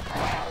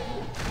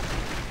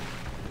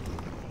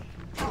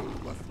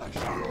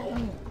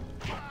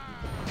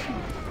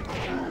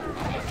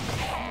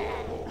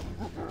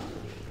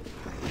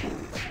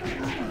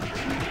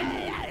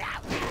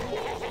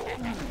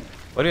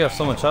 Why do you have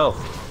so much health?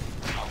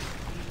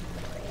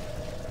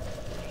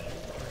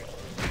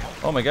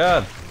 Oh my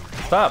god!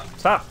 Stop!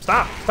 Stop!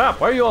 Stop! Stop!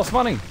 Why are you all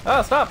spawning?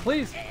 Ah! Stop!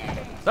 Please!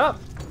 Stop!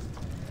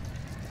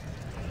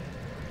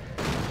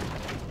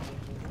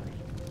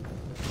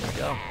 There we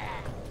go.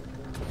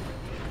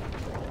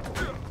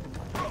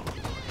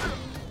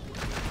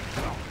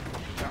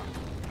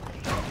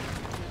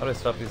 How do I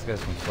stop these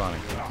guys from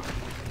spawning?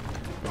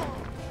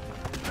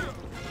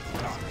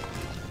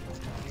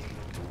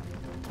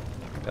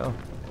 Go.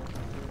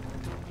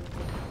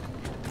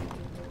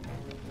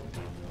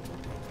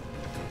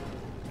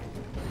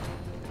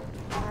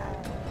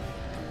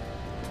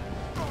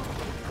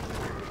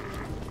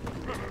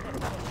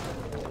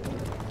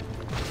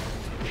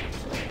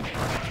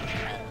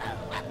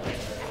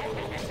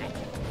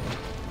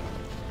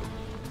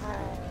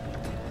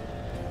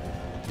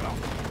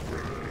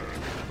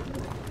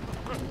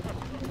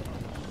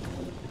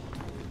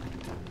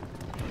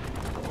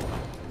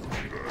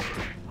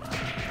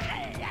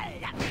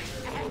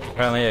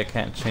 Apparently I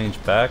can't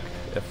change back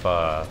if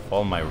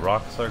all my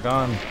rocks are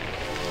gone.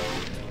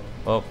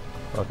 Oh,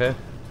 okay.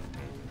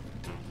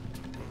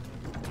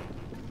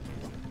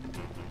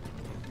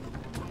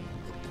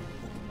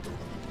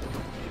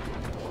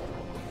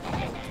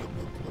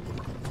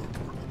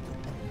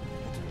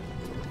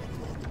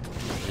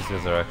 These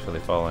guys are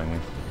actually following me.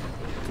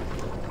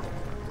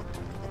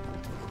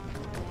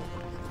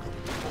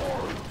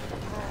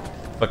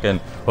 Fucking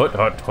hut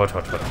hut hut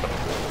hut hut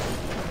hut.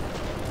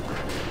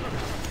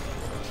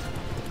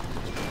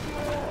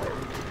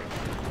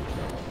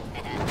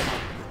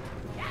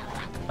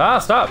 Ah,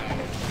 stop!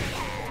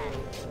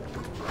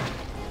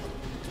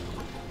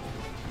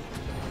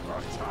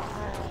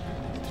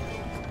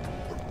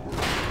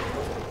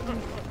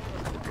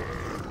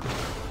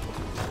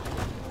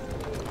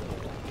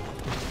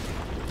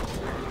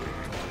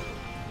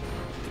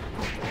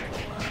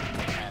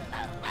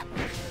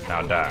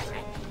 Now die.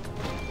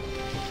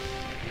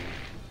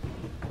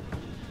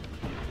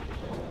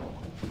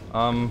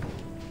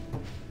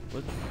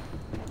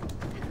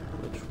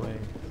 Which way?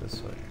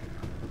 This way.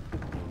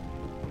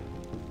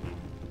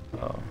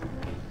 Oh,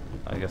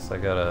 I guess I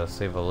gotta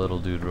save a little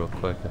dude real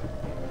quick. If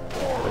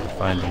I can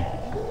find him.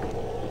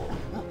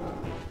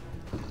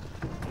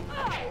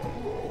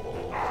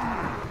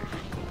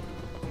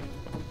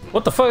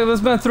 What the fuck?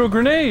 This man threw a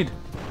grenade!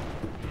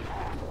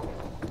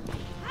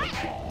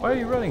 Why are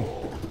you running?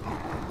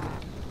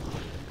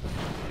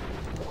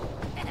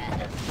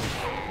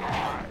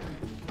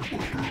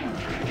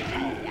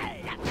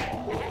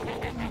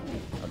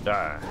 I'll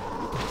die.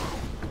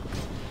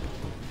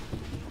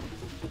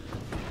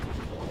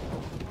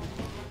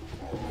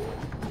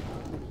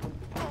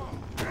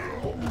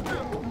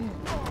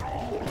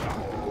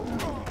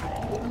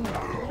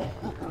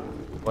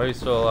 Why are you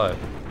still alive?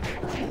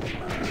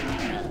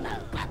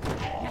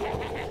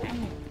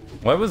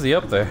 Why was he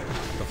up there?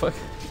 The fuck?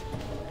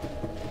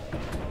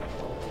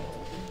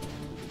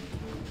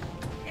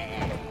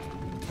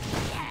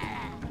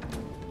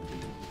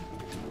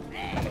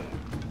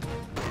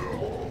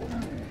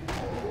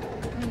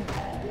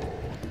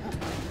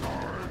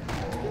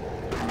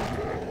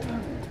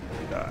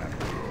 Die.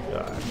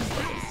 Die.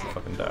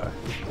 Fucking die.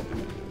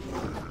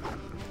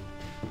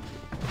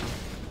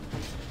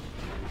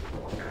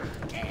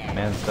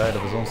 Man's died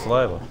of his own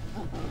saliva.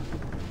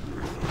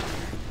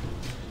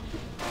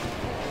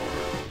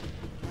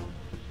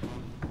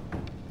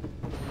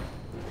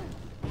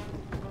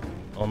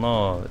 Oh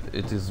no,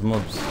 it is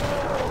mobs.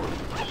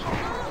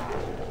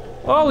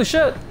 Holy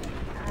shit!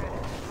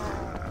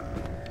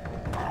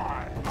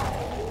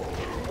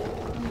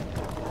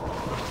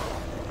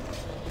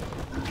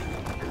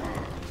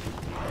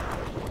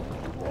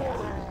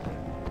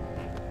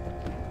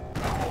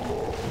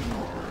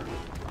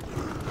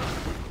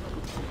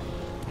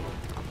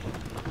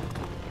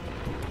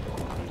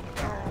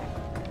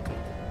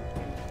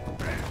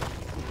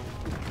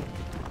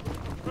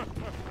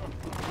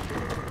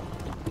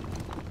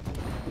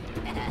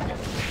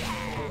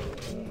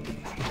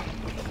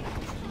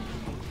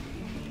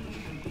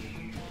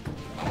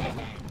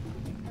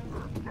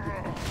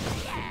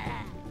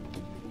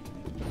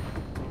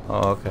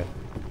 Oh, okay.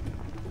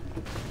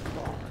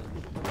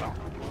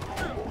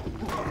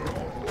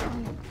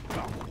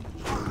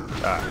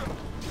 Die.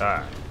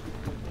 Die.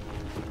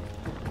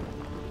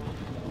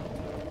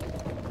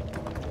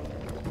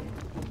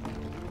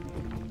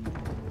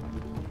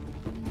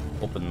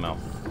 Open mouth.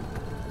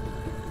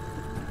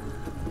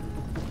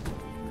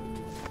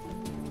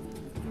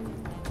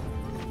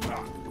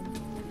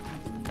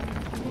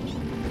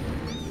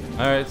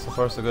 Alright, so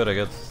far so good, I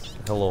guess.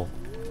 Hello.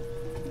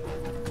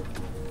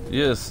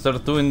 Yes,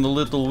 start doing the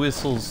little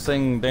whistle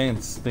sing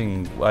dance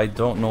thing. I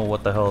don't know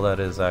what the hell that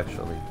is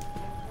actually.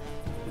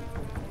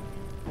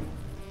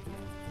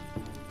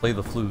 Play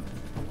the flute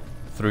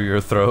through your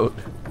throat.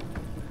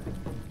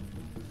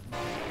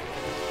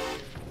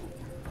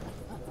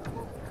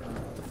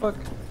 fuck?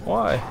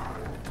 Why?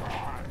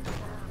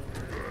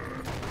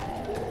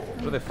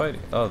 What are they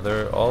fighting? Oh,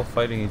 they're all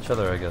fighting each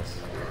other, I guess.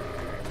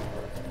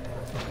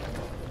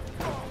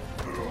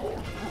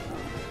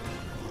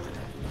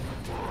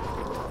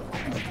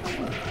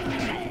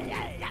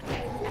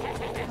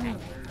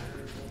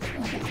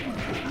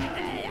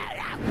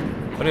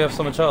 Why do you have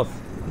so much health?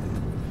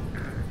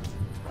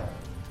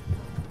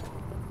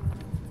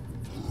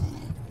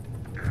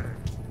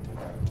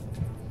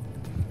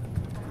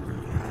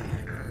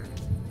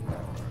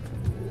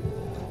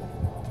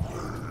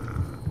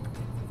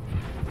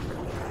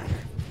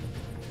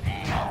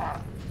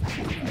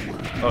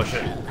 Oh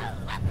shit.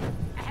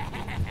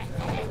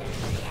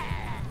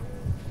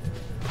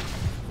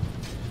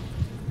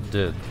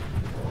 Did.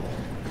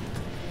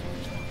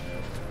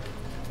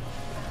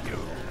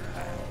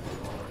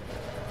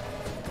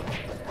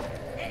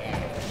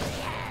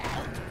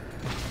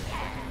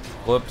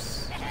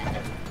 Whoops.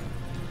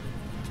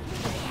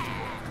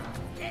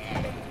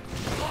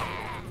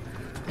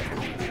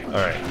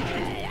 Alright.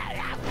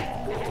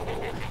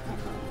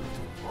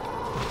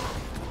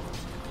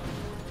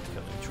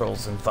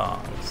 Trolls and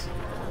thongs.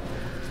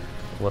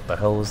 What the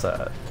hell was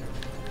that?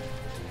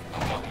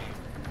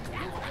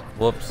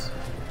 Whoops.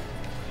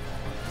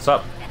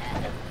 Stop.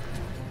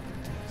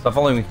 Stop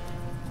following me.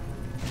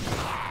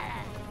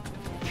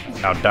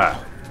 Now die.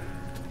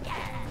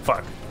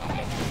 Fuck.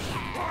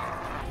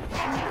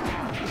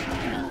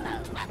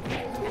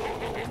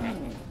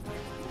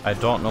 I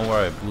don't know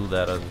where I blew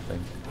that other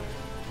thing.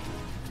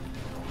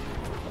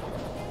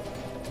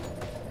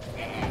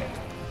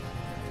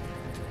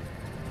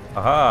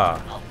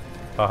 Aha!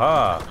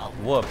 Aha!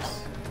 Whoops.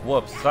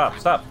 Whoops. Stop.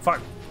 Stop.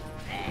 Fuck.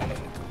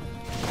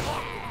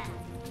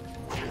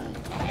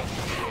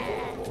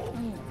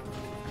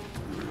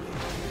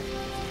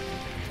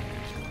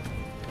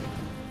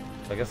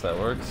 I guess that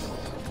works.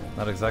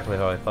 Not exactly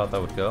how I thought that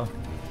would go.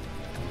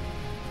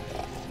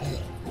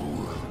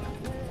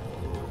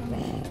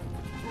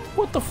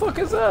 What the fuck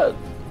is that?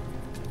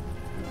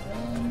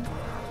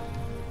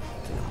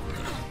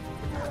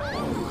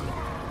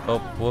 Oh,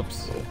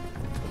 whoops.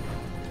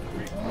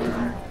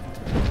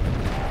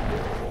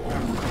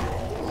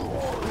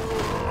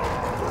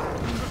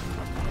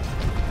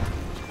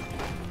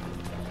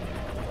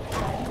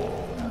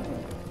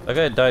 That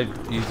guy died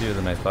easier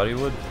than I thought he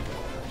would.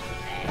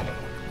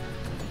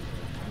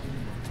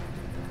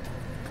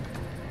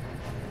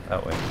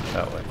 That way,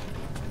 that way.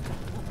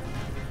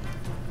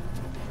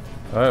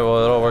 Alright,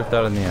 well, it all worked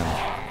out in the end.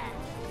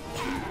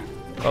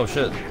 Oh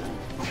shit.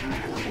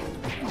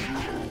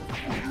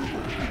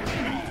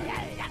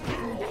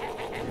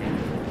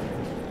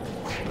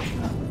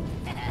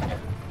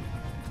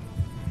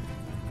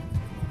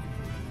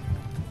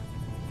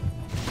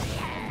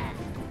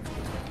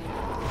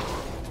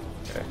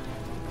 Okay.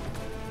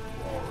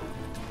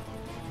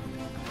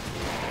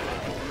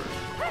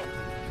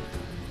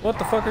 What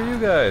the fuck are you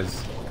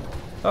guys?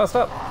 Oh,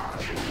 stop!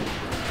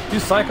 You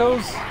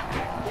psychos!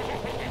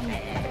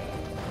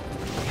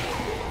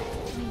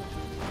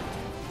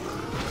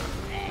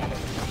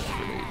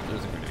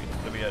 There's a grenade.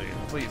 Let me out of here.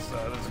 Please,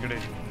 there's a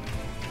grenade.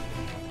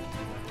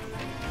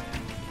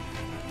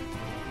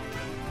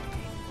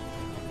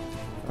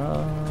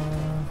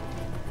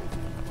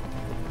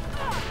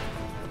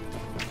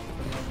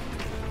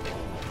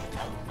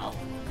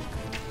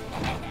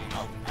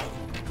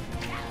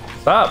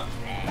 Stop!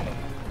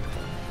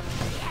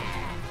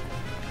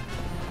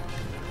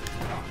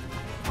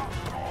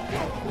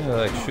 Yeah,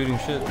 like shooting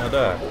shit, now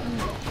die.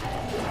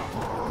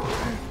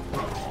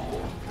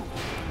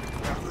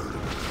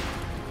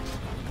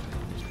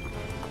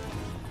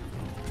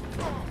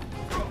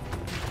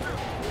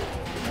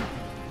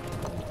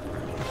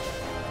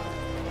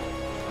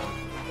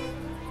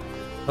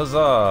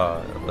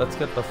 Huzzah! Let's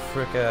get the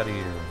frick out of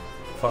here.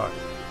 Fuck.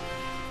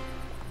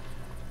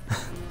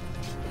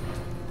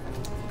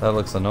 That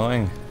looks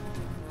annoying.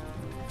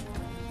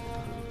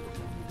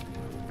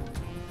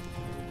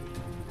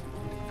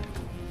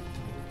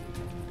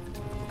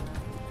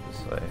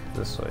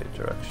 This way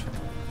direction.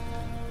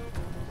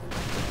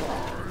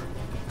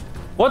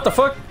 What the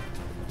fuck?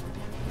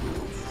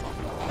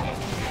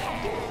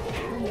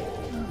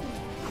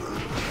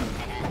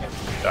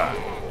 Die,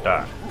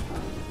 die.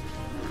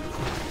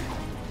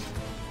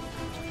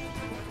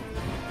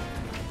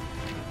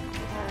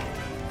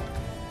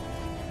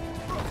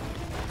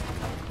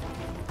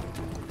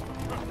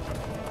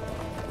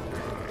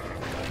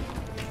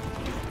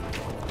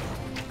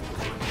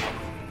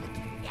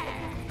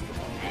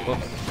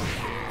 Whoops.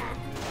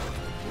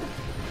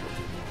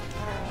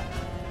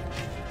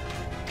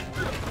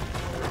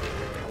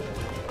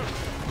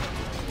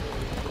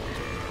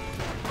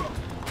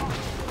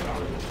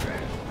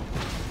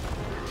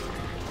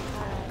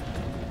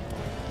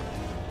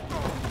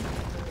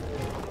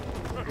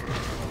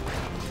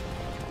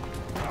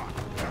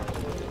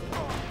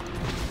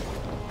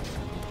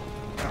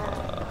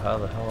 How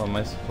the hell am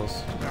I supposed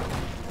to?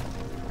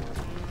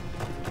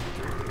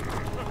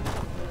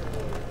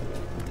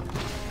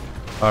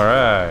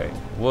 Alright.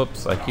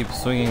 Whoops, I keep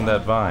swinging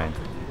that vine.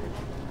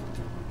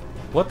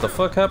 What the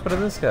fuck happened to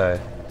this guy?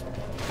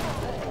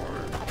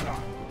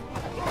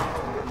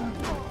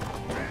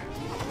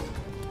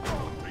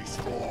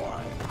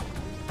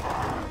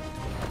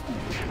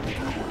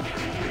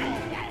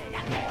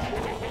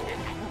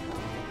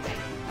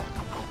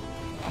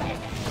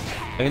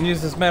 I can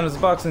use this man as a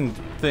boxing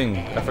thing.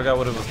 I forgot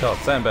what it was called.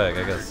 Sandbag,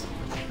 I guess.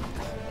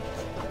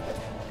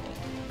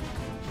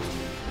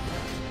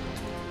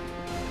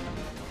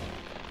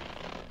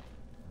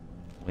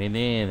 We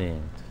did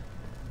it.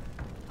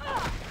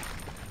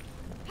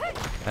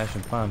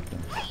 Smashing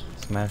pumpkins.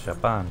 Smash a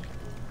pumpkin.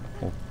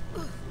 Oh.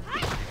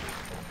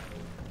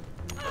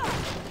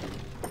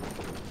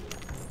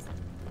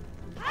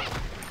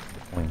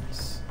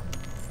 Coins.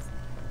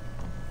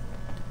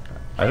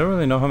 I don't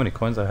really know how many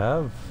coins I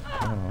have.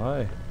 I don't know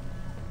why.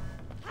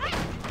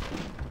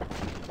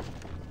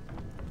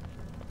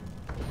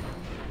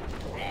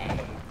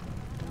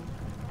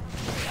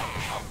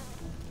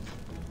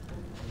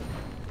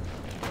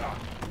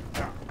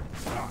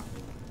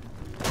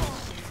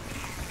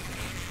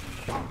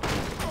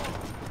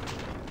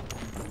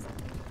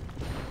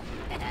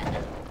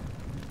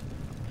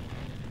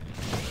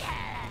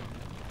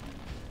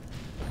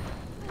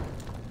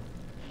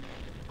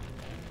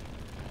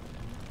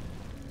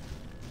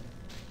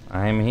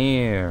 I'm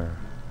here.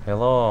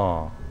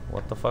 Hello.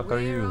 What the fuck are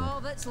you? We're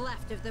all that's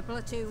left of the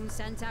platoon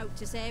sent out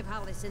to save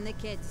Alice and the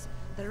kids.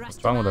 The rest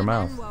What's wrong of with her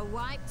our mouth? men were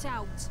wiped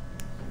out.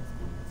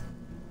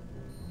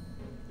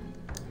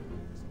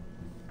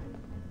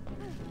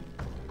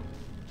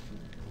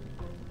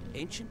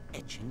 Ancient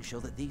etchings show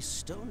that these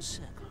stone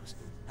circles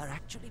are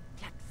actually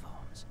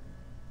platforms.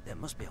 There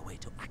must be a way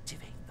to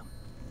activate them.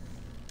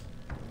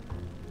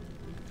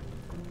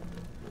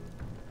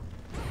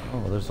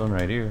 Oh, there's one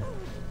right here.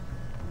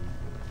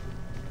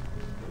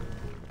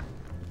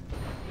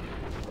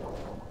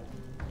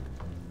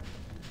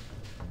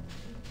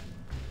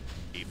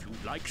 If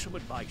you'd like some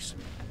advice,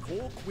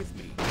 talk with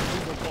me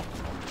through the bottom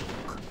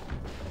book.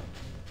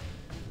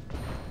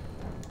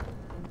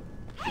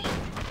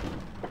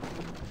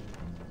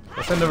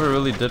 Guess I never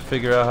really did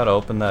figure out how to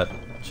open that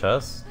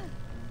chest,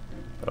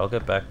 but I'll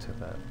get back to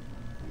that.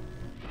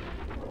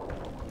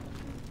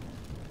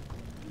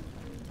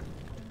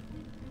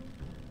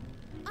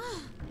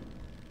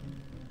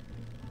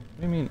 What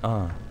do you mean,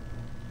 Oh,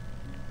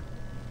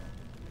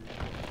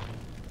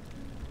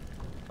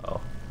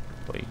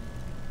 wait.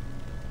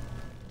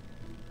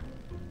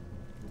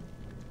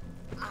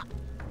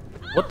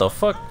 What the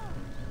fuck?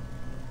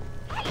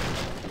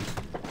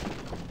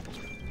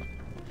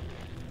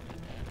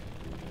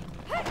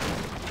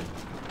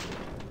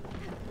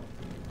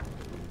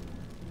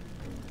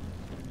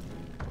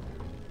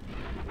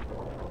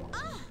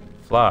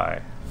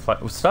 Fly. Fly.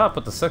 Stop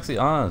with the sexy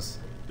ahs.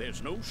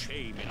 There's no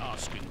shame in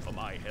asking for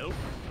my help.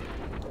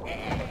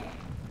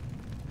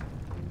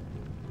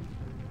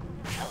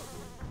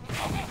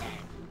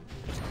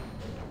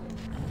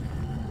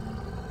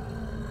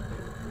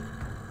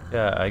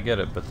 Yeah, I get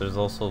it, but there's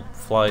also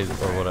flies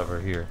or whatever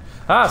here.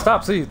 Ah,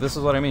 stop! See, this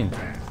is what I mean.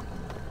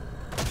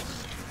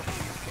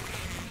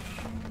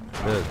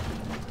 Good.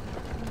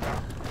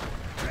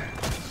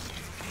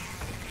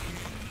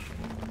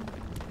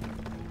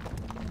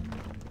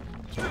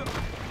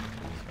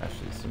 Smash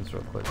these things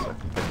real quick so I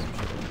can pick some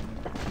shit up.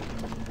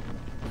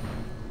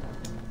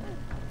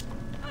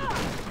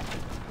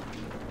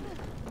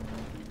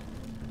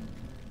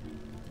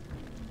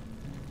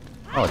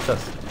 Oh, a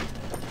chest.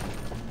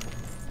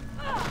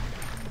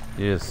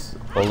 Yes,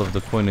 all of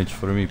the coinage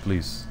for me,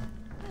 please.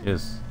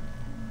 Yes.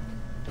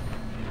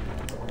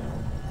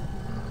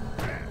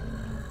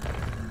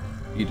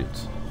 Eat it.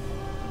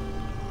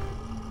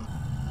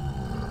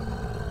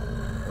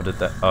 What did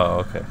that? Oh,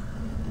 okay.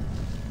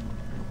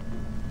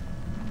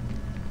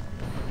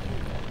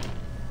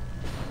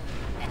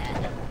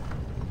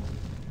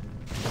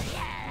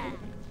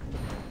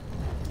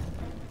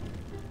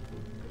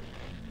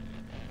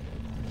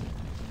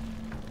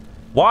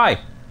 Why?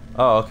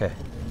 Oh, okay.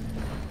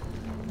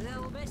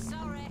 They'll be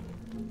sorry.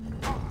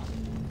 I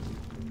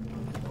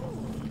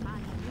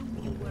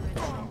knew you were a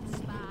dead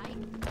spy.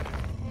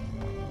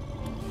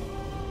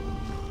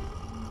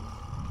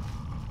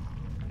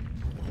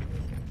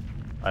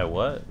 I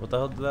what? What the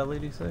hell did that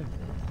lady say?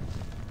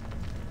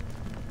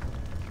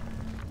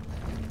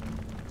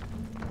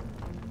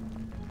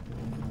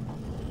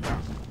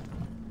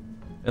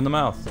 In the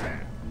mouth.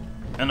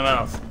 In the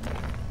mouth.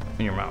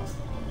 In your mouth.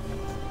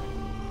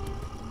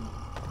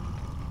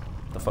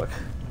 The fuck?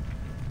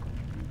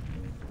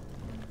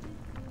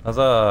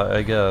 Huzzah,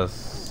 I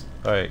guess.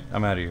 Alright,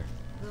 I'm out of here.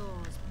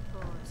 Those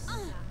poor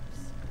saps.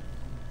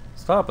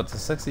 Stop, it's a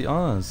sexy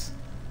Oz.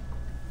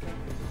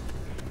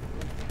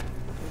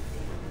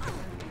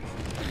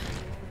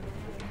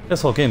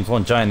 This whole game's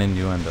one giant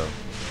innuendo.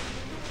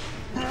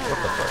 What the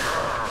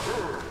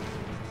fuck?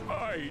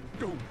 I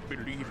don't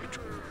believe it.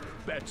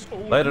 That's all.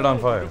 Light it on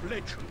fire. Of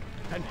legend,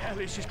 and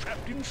Alice is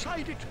trapped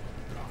inside it.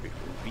 It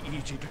will be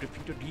easy to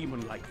defeat a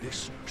demon like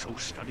this, so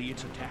study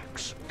its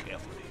attacks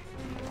carefully.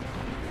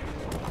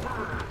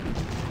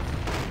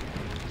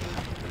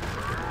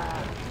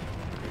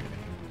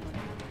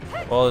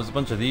 Well, there's a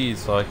bunch of these,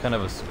 so I kind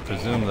of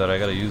presume that I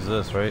gotta use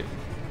this, right?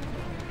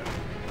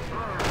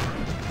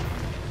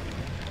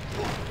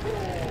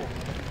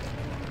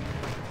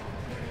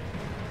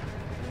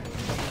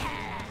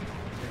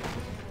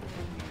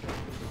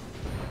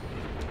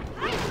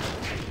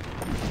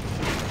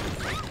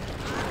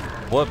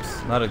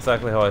 Whoops, not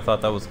exactly how I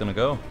thought that was gonna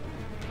go.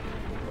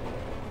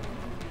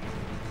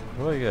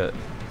 What do I get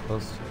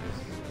close to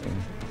this thing?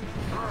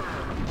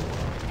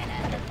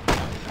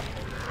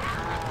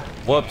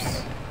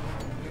 Whoops.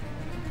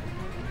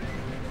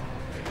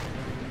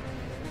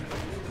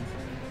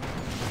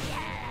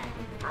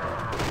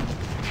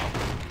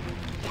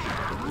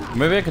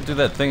 Maybe I could do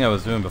that thing I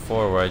was doing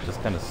before where I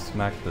just kind of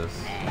smack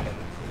this.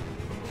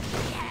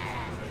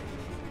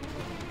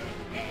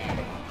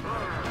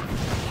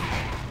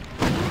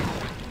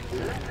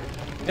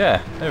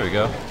 Yeah, there we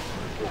go.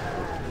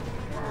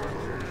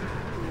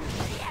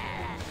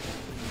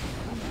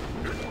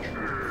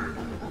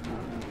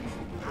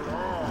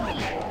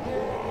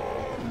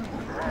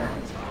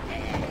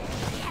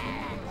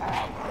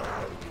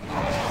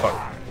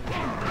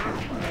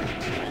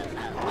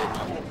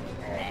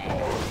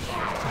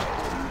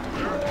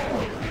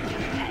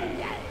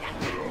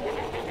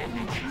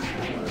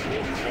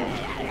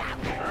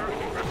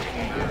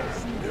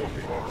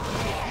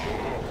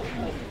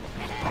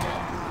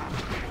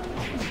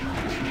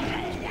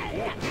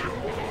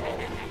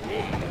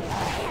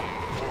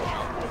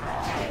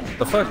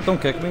 The fuck?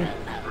 Don't kick me.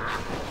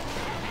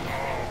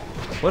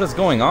 What is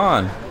going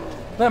on?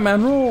 That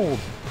man rolled.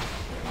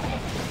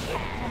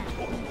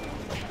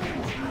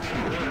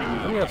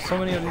 Why do we have so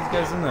many of these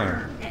guys in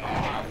there?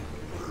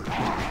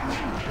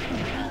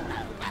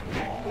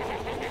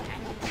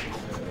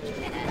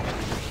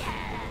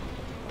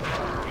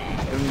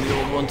 Give me the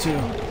old one too.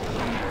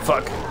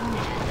 Fuck.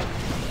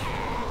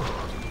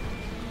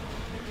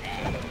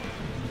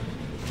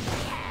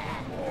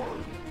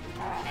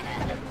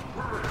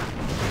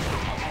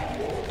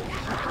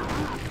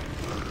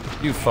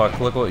 You fuck,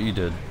 look what you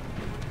did.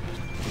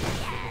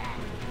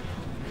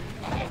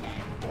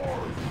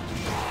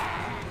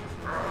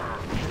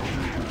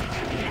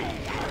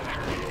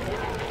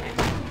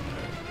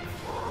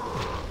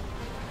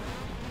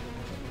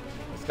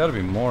 There's gotta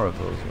be more of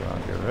those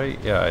around here, right?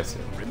 Yeah, I see.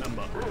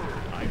 Remember,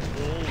 I'm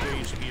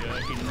always here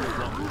in the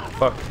wrong.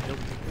 Fuck.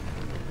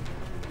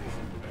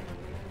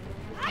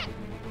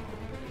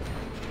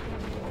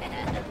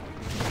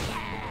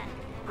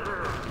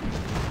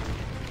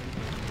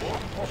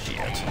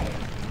 Shit.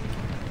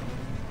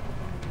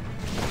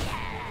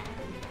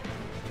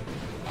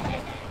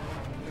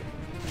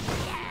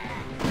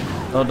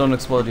 Oh, don't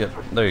explode yet.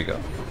 There you go.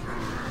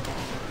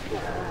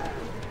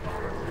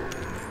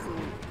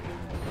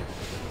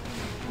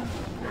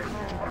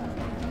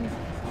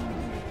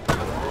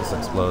 Just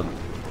explode.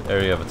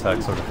 Area of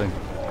attack sort of thing.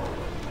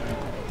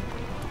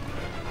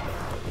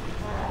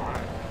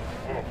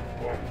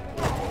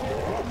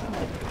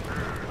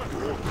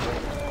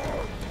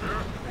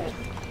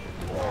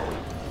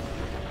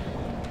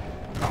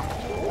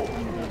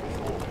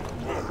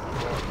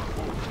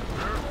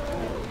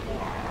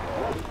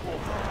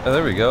 Oh,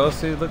 there we go.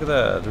 See, look at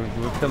that.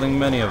 We're killing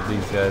many of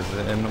these guys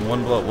in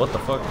one blow. What the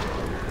fuck?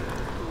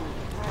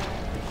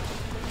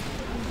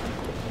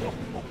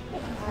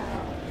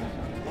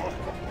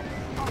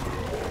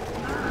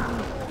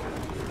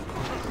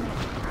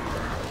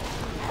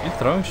 You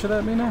throwing shit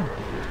at me now?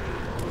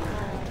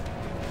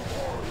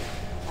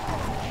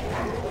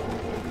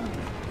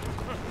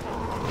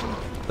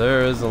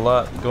 There is a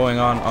lot going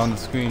on the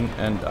screen,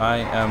 and I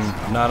am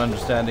not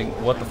understanding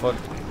what the fuck.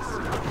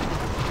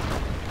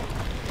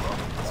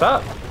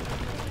 Stop!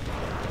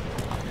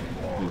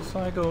 You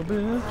psycho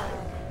bitch.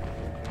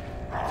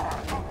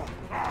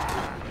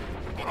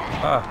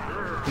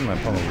 Ah, give me my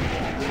pummel.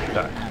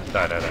 Die,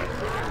 die, die, die.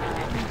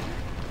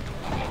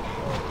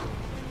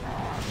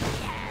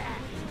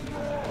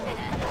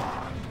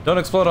 Don't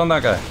explode on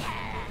that guy.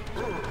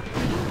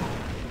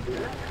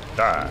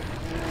 Die.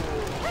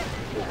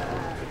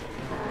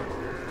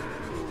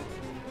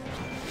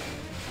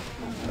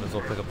 Might as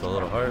well pick up the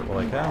little heart while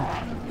I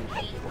can.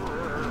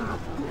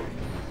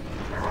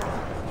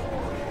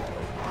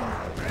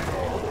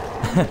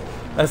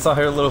 I saw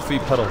her little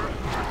feet pedal.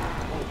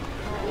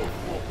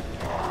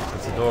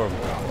 It's adorable.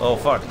 Oh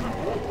fuck.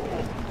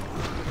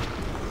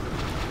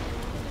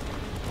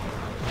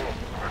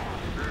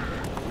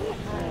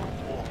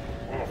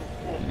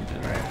 Need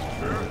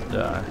to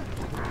die.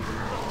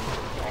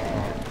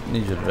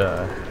 Need you to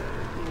die.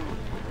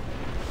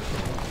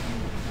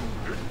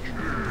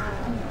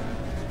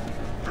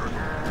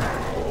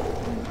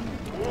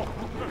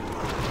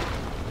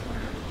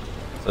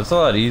 So it's a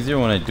lot easier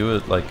when I do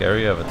it like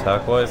area of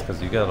attack wise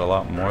because you got a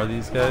lot more of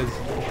these guys.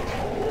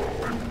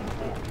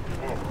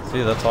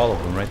 See, that's all of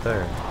them right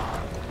there.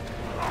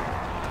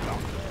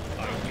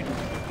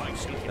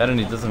 And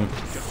he doesn't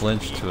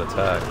flinch to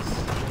attacks.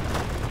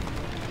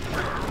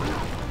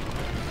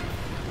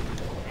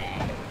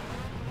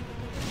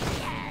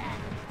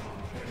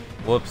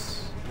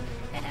 Whoops.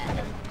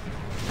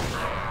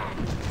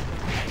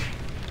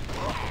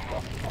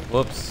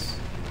 Whoops.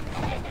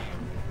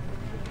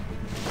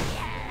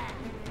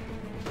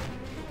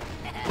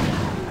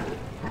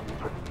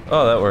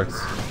 Oh, that works.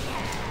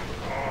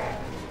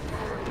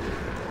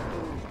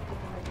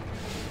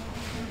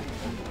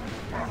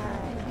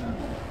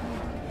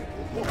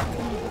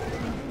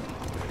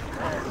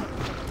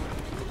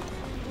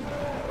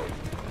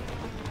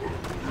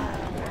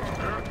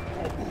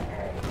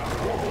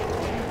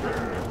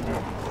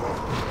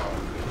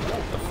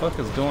 What the fuck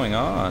is going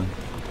on?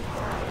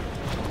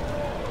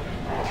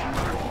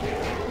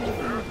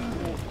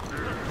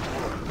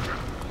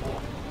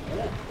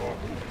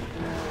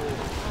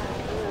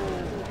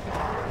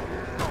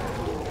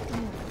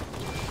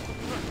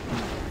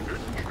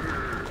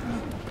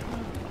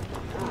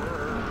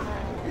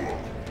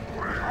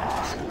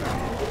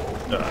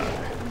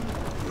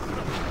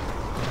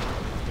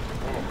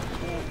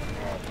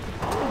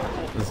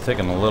 This is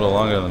taking a little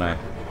longer than I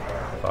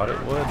thought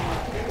it would.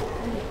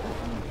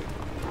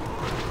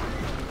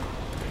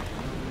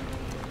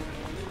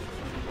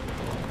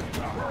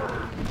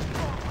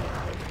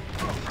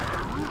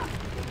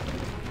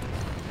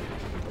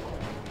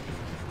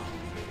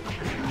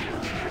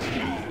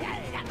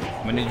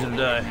 I need you to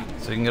die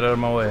so you can get out of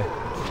my way.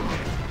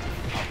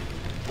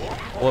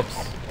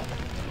 Whoops.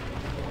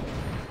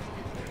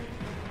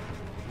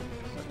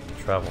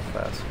 Travel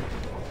faster.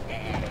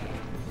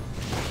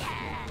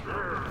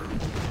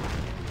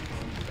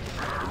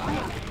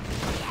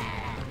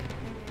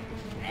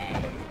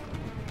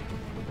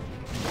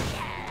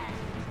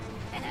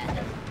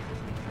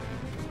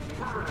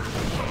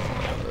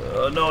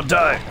 No,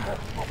 die!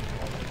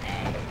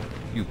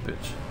 You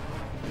bitch.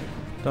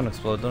 Don't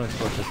explode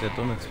just yet,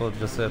 don't explode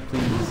just yet,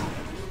 please.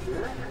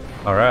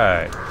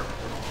 Alright.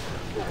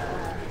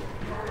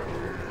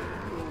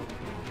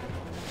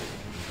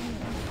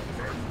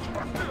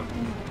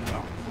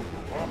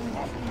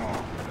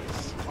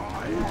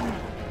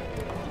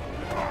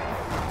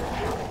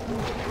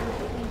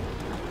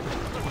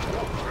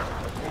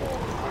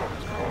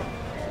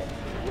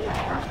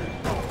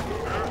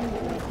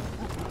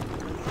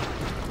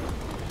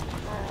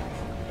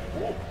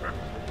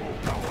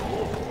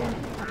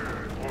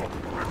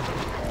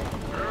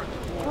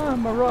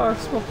 My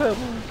rocks, my pebbles.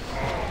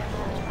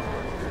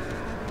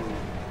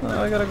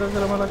 I gotta go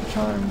get my lucky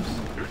charms.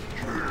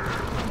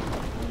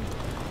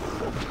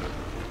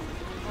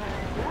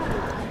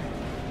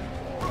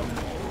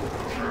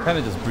 Kind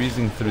of just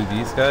breezing through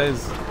these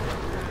guys.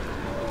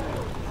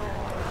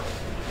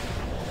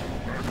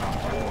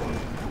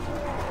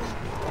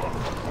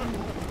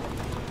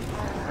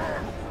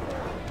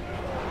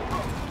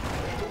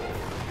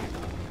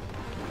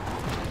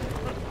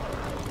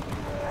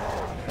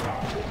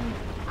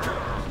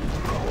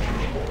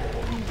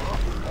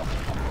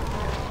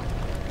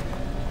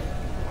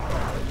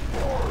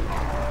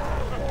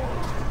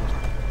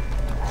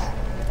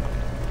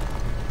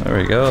 There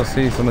we go.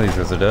 See, some of these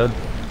guys are dead.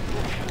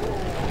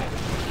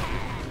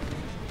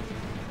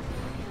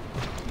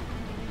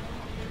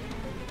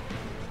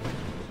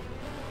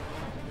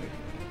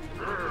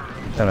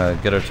 Trying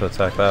to get her to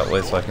attack that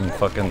way so I can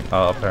fucking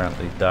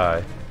apparently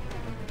die.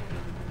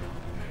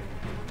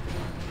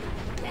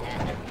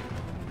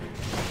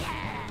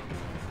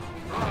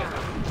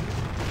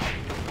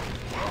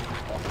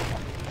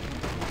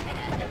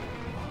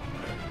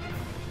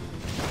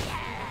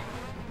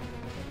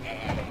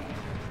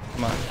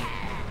 Come on.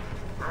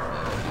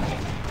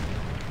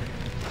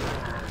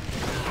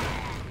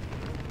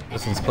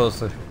 This one's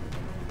closer.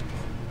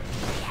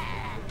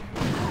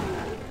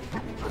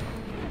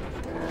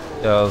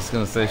 Yeah, I was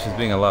gonna say she's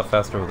being a lot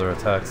faster with her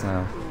attacks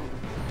now.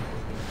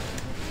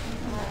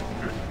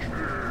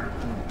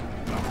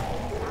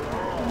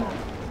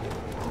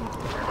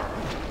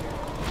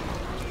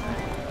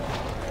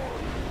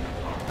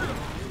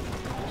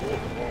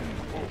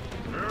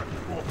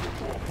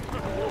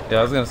 Yeah,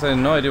 I was gonna say,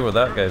 no idea where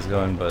that guy's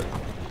going, but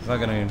he's not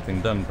getting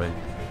anything done by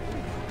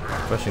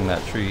crushing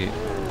that tree.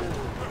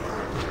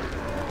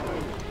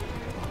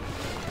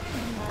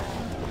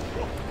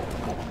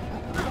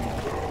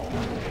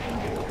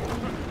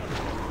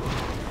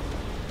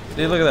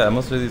 See, look at that.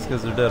 Most of these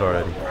guys are dead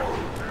already.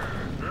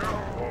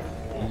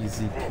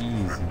 Easy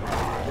peasy.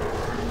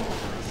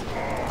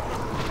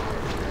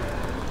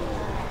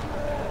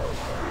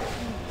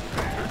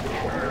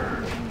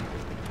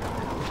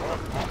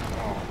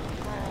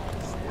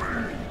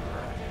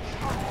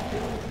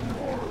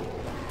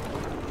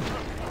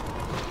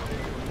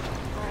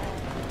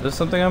 There's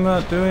something I'm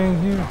not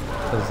doing here?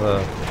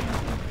 Because,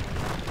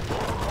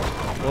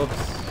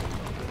 whoops.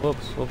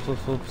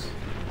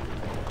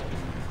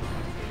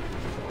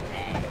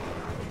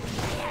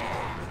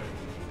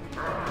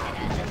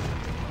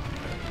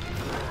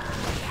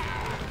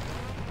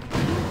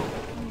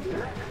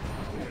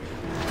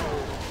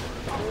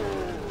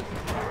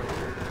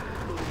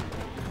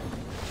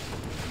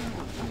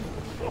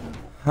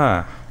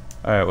 Huh.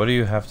 Alright, what do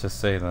you have to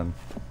say then?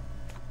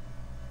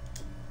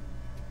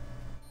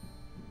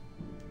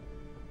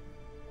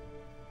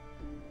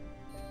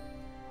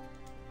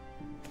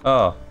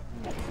 Oh.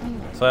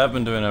 So I have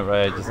been doing it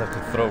right, I just have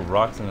to throw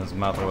rocks in his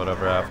mouth or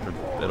whatever after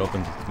it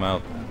opens its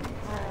mouth.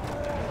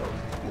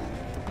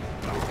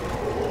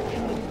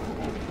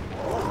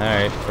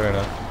 Alright, fair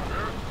enough.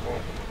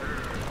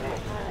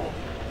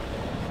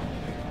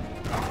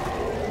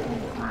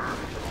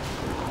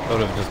 I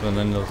would have just been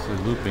endlessly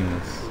looping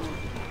this.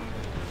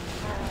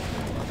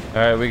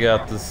 Alright, we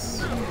got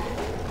this.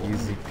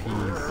 Easy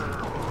peas.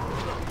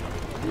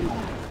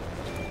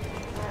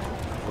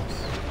 Oops.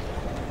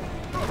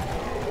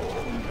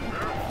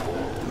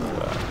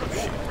 Oh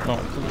shit. No,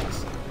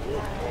 please.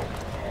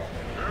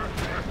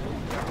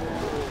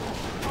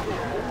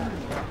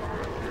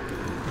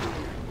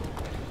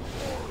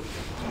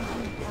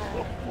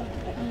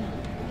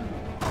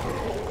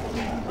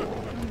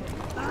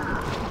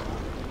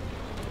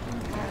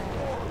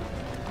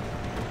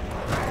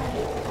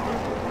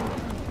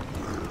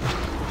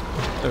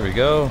 There we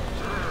go.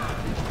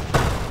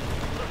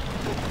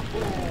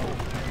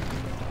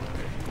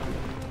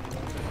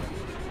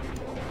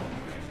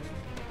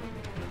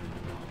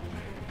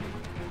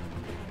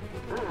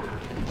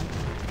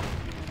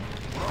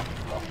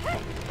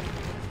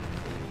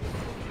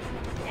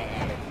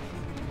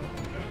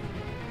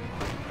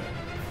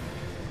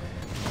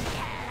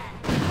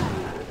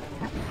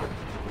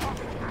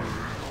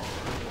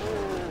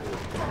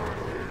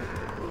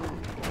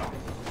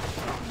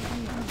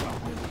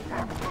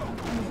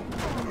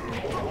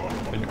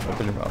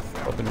 Open your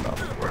mouth, open your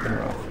mouth, open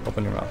your mouth,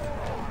 open your mouth.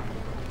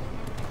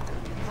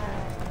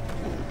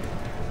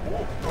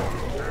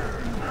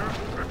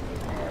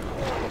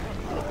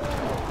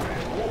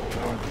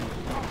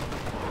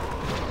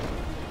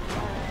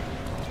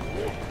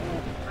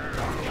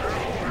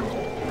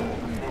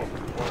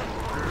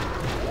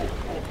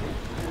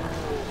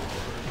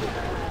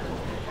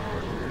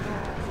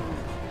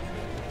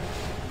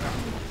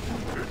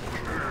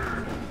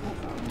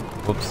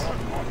 Whoops.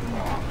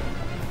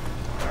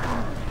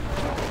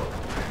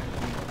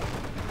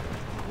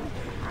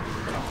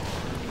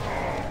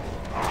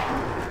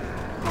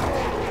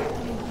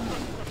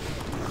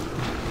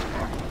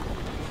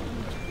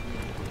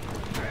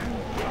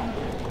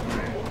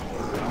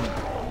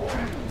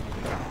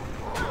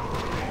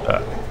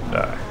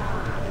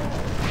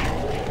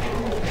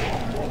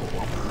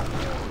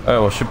 Alright,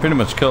 well, she pretty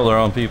much killed her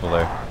own people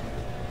there.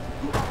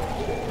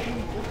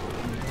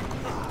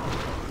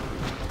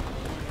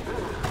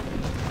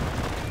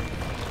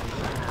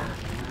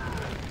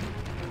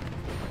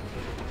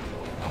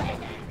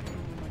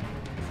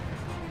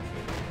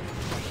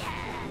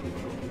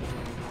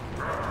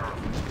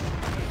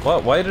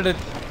 What? Why did it...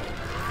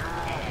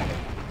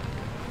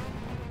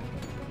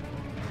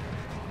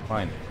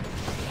 Fine.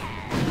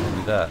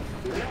 Do that.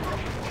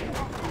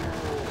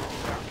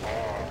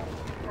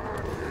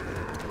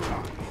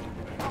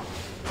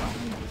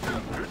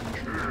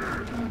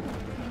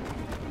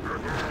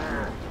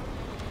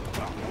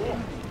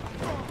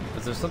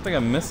 Is there something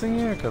I'm missing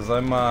here? Because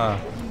I'm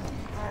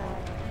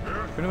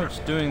pretty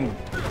much doing...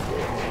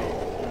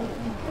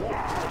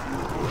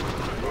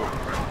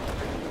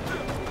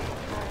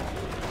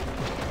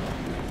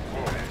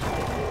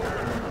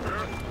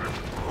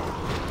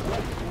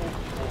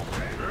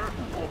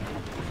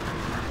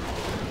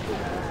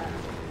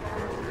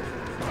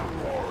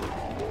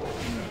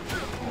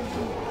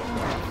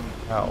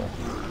 Ow.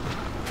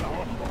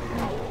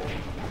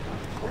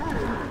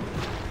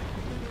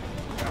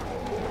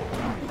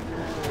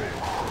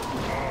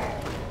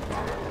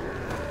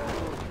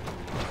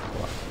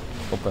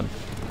 Open.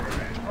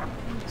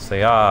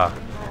 Say ah.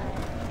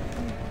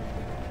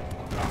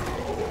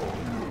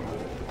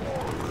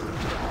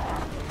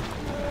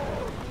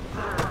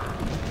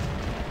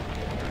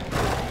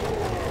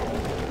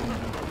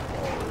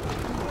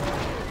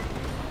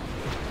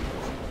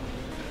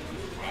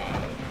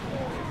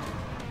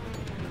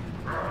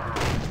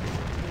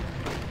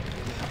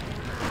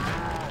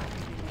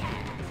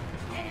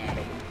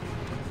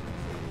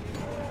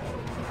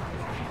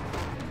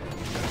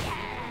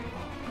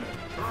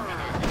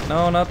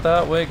 No, not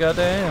that way,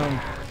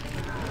 goddamn.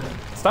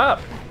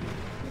 Stop!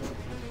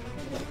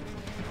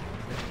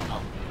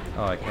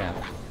 Oh, I can't.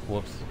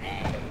 Whoops.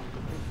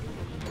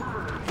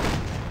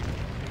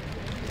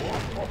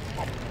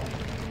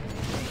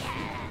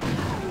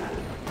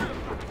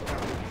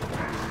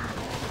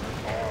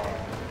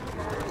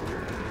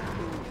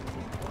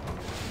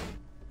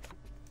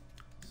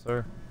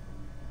 Sir.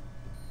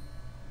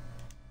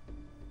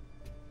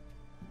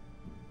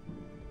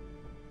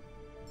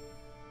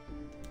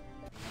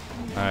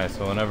 Alright,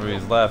 so whenever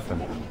he's laughing.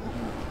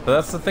 But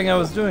that's the thing I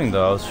was doing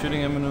though, I was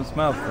shooting him in his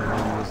mouth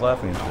and he was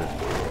laughing and shit.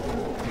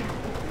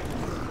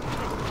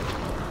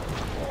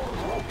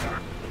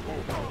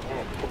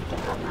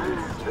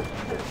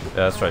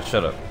 Yeah, that's right,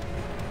 shut up.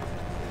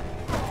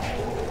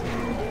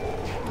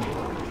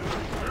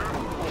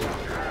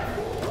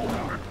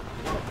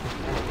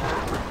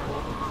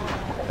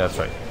 That's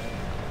right.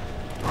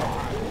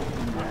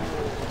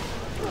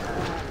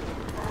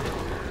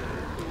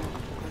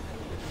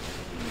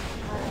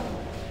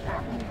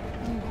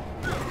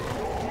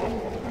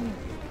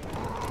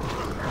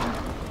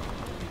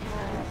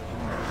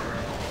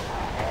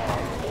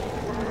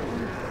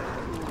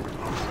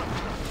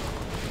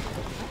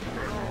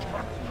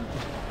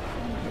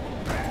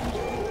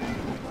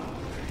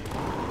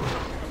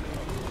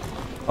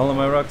 All of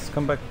my rocks,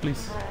 come back,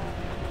 please.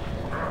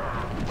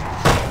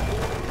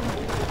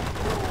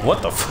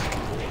 What the fuck?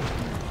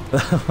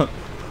 That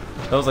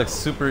was like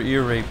super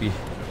ear rapey.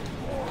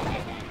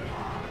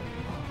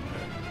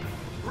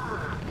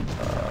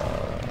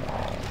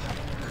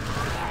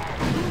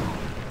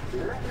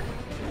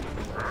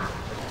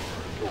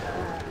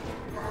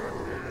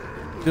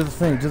 Do the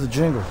thing, do the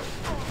jingle.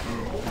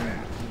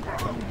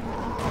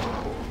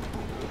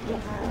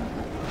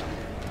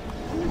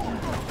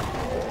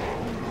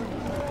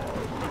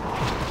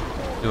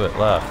 Do it,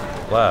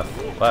 laugh,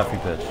 laugh, laugh, you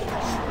bitch.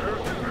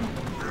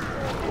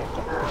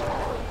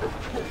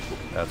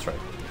 That's right.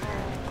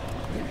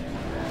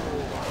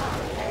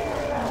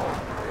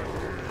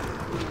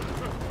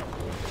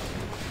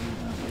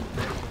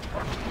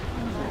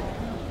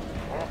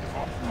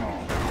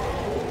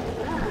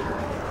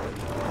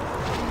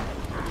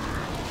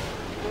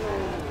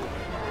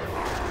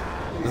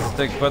 This is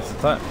take quite some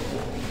time.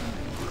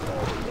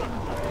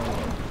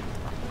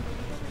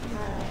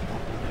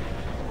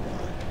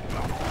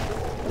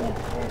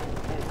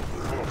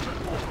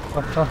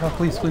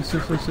 Please, please,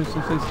 please, please, please,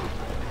 please, please.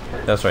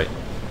 That's right.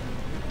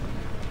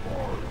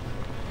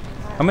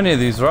 How many of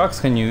these rocks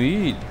can you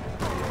eat?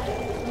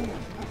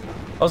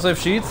 Also, if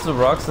she eats the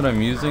rocks that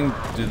I'm using,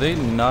 do they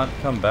not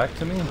come back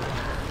to me?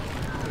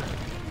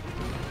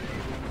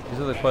 These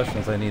are the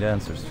questions I need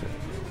answers to.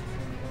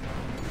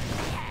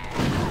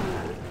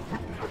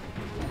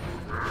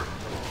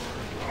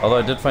 Although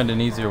I did find an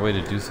easier way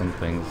to do some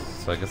things,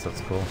 so I guess that's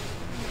cool.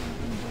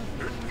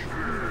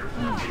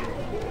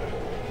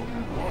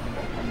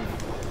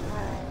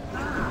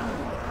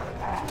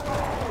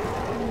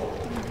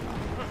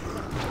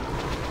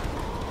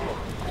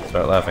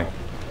 Start laughing.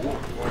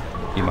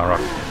 Eat my rock.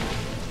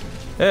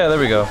 Yeah, there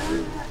we go.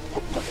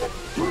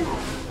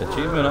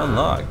 Achievement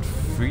unlocked.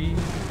 Free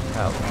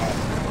house.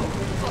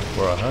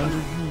 For 100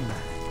 years.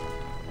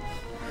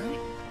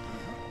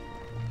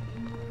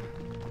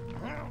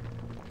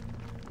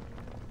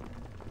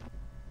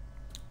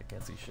 I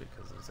can't see shit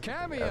because there's a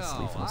Kameo,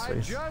 leaf in his I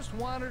face. just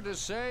wanted to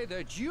say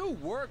that you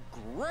were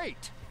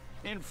great.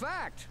 In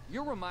fact,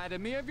 you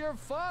reminded me of your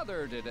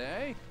father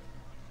today.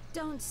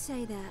 Don't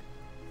say that.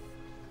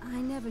 I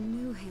never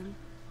knew him,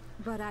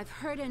 but I've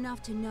heard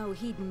enough to know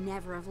he'd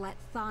never have let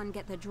Thon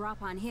get the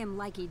drop on him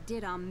like he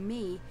did on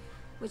me,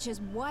 which is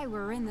why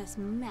we're in this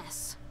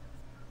mess.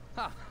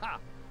 Ha ha!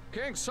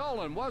 King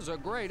Solon was a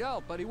great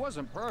elf, but he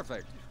wasn't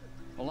perfect.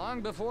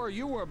 Long before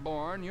you were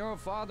born, your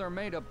father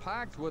made a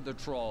pact with the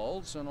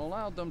trolls and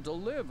allowed them to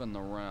live in the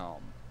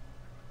realm.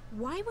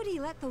 Why would he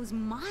let those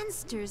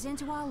monsters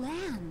into our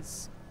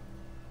lands?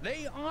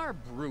 They are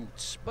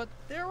brutes, but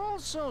they're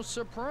also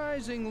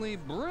surprisingly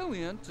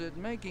brilliant at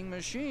making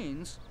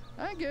machines.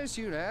 I guess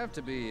you'd have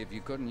to be if you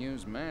couldn't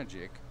use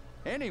magic.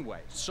 Anyway,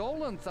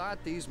 Solon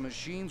thought these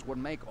machines would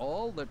make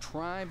all the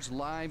tribe's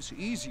lives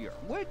easier,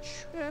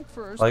 which, at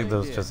first, Like they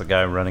there's did. just a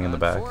guy running in the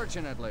back.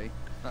 Unfortunately,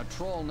 a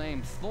troll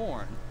named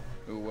Thorn,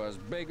 who was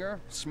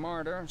bigger,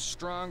 smarter,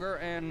 stronger,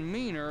 and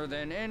meaner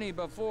than any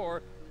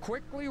before,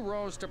 quickly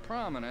rose to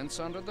prominence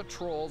under the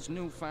trolls'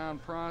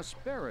 newfound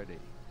prosperity.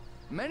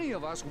 Many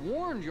of us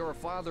warned your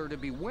father to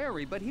be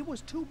wary, but he was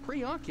too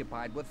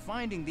preoccupied with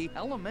finding the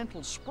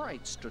elemental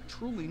sprites to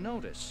truly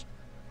notice,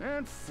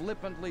 and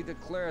flippantly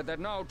declared that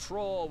no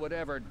troll would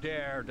ever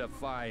dare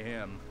defy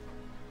him.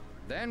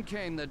 Then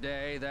came the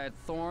day that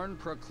Thorn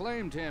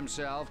proclaimed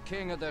himself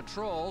king of the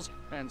trolls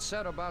and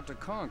set about to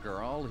conquer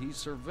all he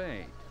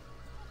surveyed.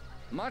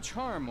 Much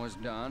harm was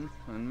done,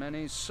 and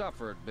many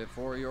suffered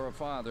before your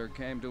father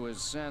came to his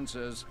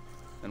senses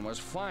and was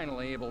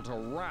finally able to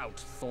rout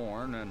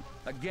Thorn and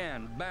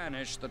again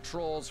banish the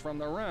trolls from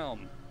the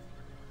realm.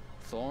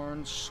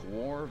 Thorn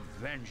swore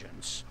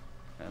vengeance,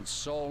 and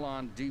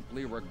Solon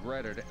deeply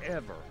regretted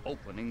ever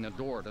opening the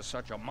door to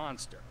such a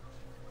monster.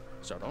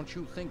 So don't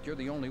you think you're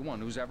the only one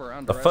who's ever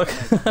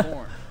underestimated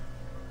Thorn.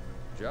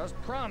 Just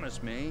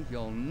promise me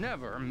you'll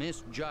never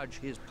misjudge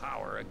his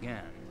power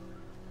again.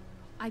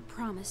 I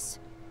promise.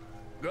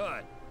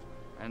 Good.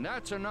 And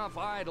that's enough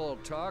idle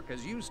talk,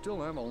 as you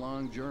still have a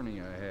long journey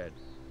ahead.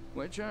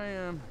 Which I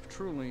am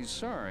truly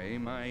sorry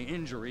my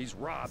injuries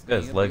robbed me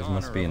of the legs honor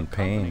must be of in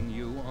pain. accompanying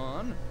you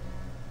on.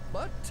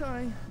 But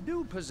I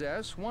do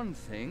possess one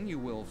thing you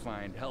will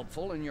find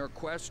helpful in your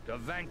quest to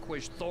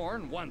vanquish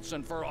Thorn once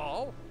and for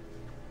all.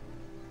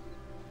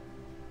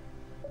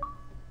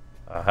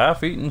 A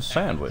half-eaten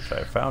sandwich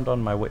I found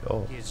on my way.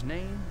 Oh. His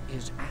name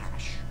is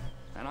Ash,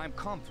 and I'm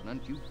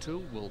confident you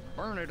two will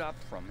burn it up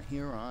from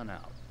here on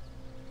out.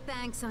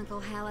 Thanks, Uncle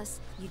Hallis.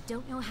 You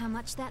don't know how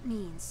much that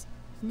means.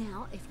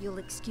 Now, if you'll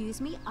excuse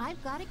me,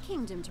 I've got a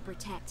kingdom to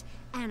protect,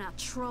 and a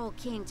troll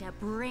king to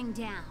bring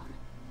down.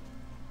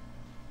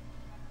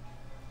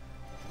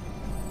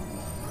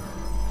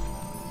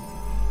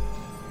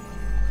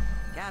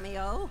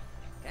 Kameo,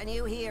 can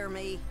you hear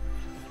me?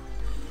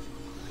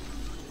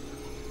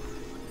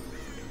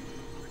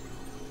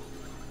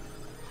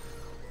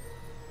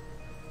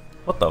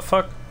 What the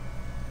fuck?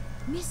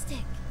 Mystic,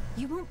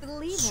 you won't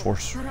believe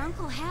Sorcery. it, but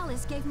Uncle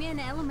Hallis gave me an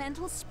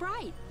elemental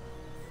sprite.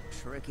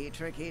 Tricky,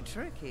 tricky,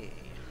 tricky.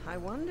 I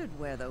wondered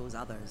where those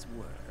others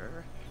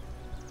were.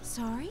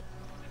 Sorry?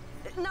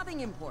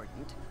 Nothing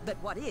important, but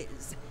what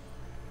is?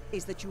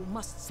 is that you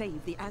must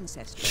save the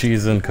ancestors.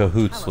 She's in before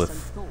cahoots Callus with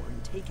and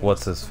Thorn take any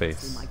what's his steps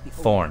face? they might be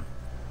Thorn.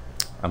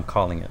 I'm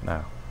calling it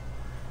now.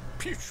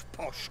 Pish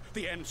posh!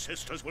 The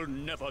ancestors will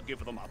never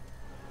give them up.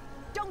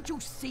 Don't you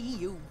see,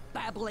 you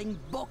babbling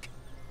book?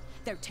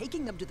 They're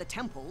taking them to the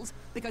temples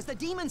because the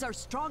demons are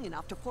strong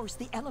enough to force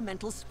the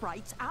elemental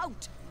sprites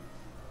out.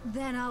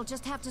 Then I'll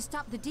just have to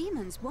stop the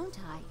demons, won't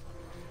I?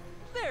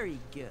 Very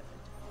good.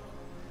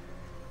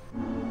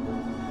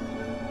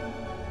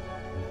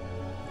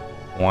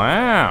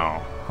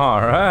 Wow.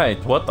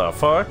 Alright. What the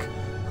fuck?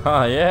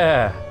 Oh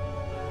yeah.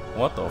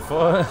 What the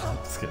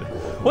fuck? Just kidding.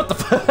 What the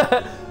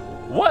fuck?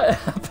 What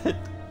happened?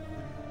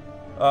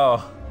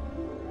 Oh.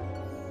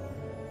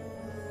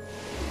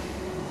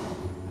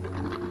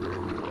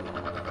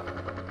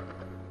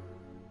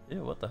 Yeah,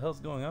 what the hell's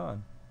going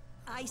on?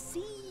 I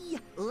see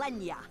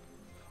Lenya,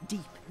 deep,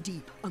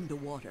 deep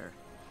underwater,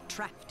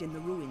 trapped in the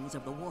ruins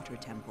of the Water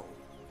Temple,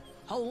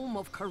 home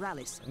of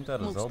Keralis, Isn't that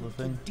a most Zelda wicked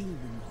thing?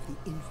 demon of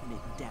the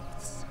infinite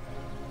depths.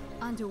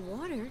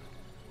 Underwater?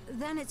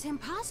 Then it's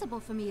impossible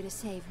for me to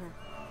save her.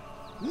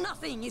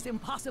 Nothing is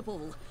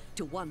impossible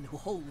to one who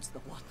holds the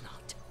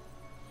whatnot.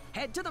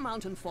 Head to the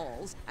mountain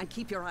falls and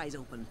keep your eyes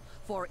open,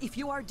 for if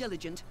you are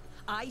diligent,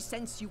 I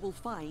sense you will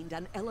find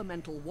an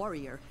elemental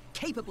warrior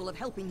capable of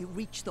helping you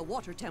reach the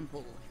Water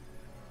Temple.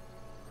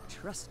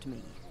 Trust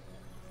me,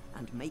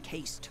 and make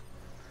haste.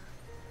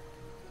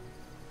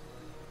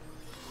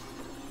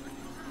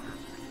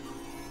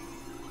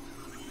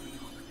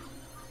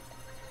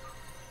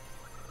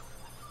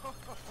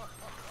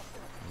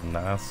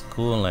 That's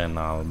cool and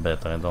all,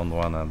 but I don't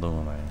wanna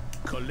do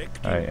that.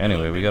 Collecting Alright,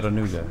 anyway, we got a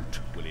new guy. fruit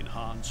will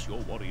enhance your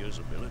warrior's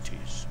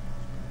abilities.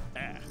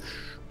 Ash.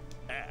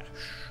 Ash.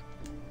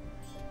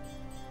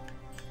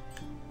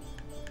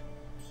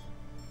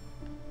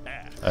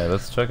 Ash. Alright,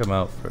 let's check him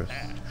out first.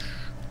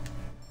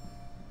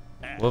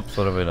 Whoops,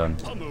 what have I done?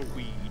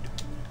 Pummelweed.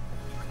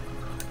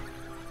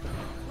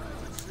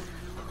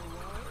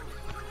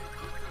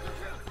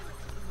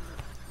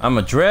 I'm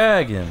a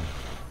dragon!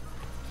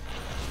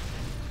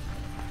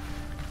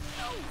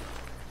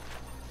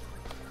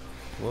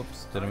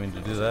 Whoops, didn't mean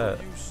to do that.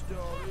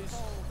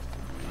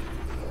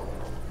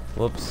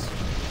 Whoops.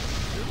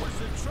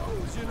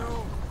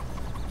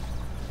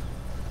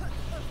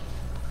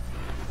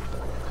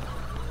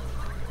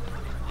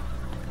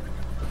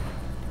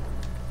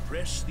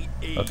 Press the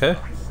A Okay.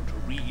 button to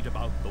read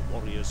about the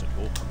warriors at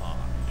your command.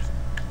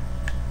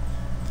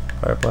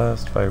 Fire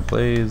blast, fire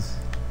blaze.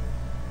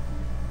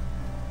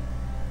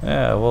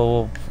 Yeah,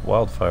 well,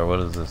 wildfire, what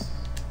is this?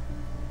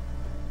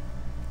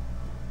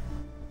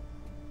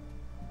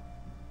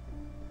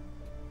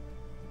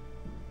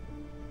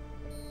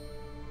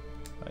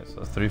 Alright,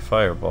 so 3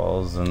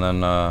 fireballs, and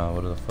then,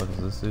 what the fuck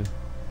does this do?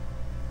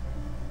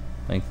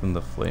 Lengthen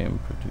the flame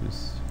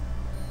produced.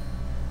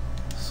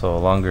 So,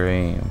 longer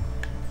aim.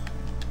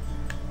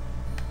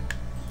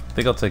 I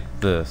think I'll take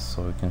this,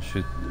 so we can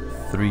shoot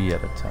 3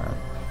 at a time.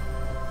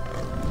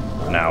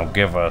 Now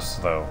give us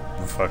the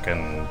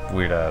fucking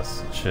weird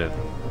ass shit.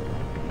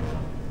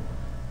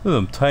 Look at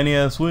them tiny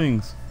ass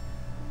wings.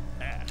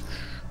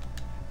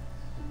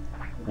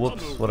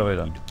 Whoops, what have I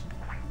done?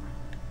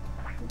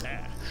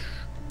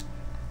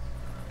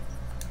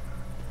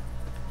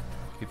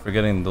 Keep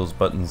forgetting those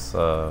buttons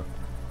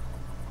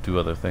do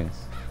other things.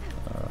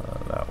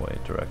 That way,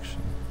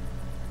 direction.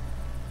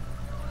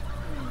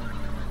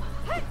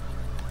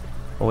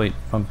 Oh wait,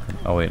 pumpkin.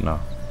 Oh wait, no.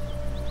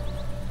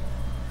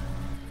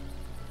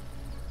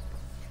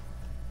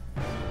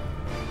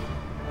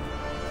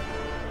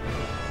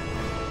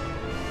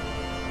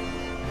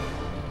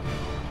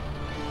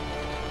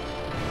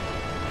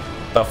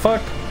 The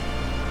fuck?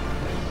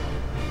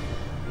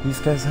 These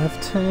guys have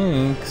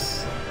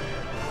tanks.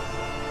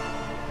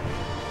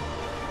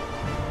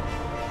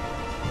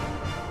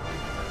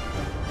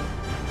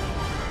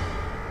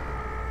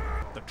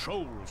 The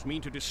trolls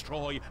mean to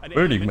destroy an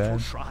Burning elemental Man.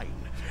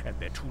 shrine, and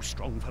they're too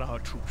strong for our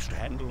troops to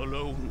handle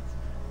alone.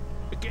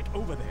 Get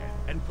over there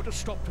and put a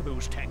stop to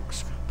those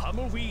tanks.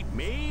 Pummelweed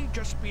may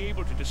just be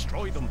able to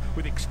destroy them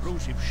with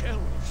explosive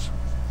shells.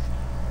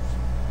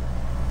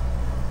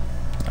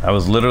 I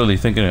was literally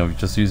thinking of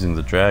just using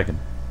the dragon.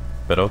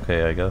 But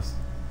okay, I guess.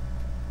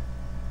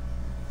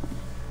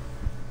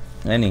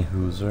 Any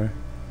hooser.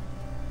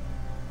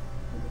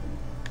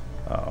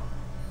 Oh.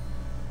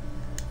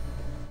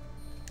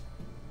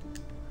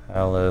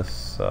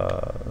 Alice, 5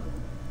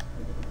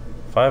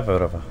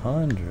 out of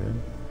 100.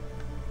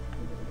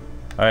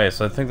 Alright,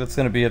 so I think that's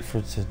gonna be it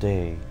for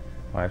today.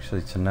 Well,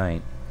 actually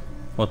tonight.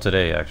 Well,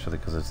 today actually,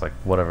 because it's like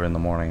whatever in the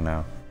morning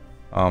now.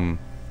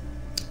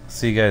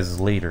 See you guys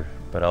later,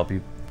 but I'll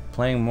be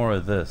playing more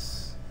of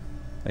this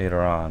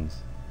later on.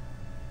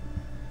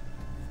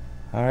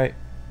 Alright,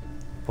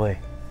 boy.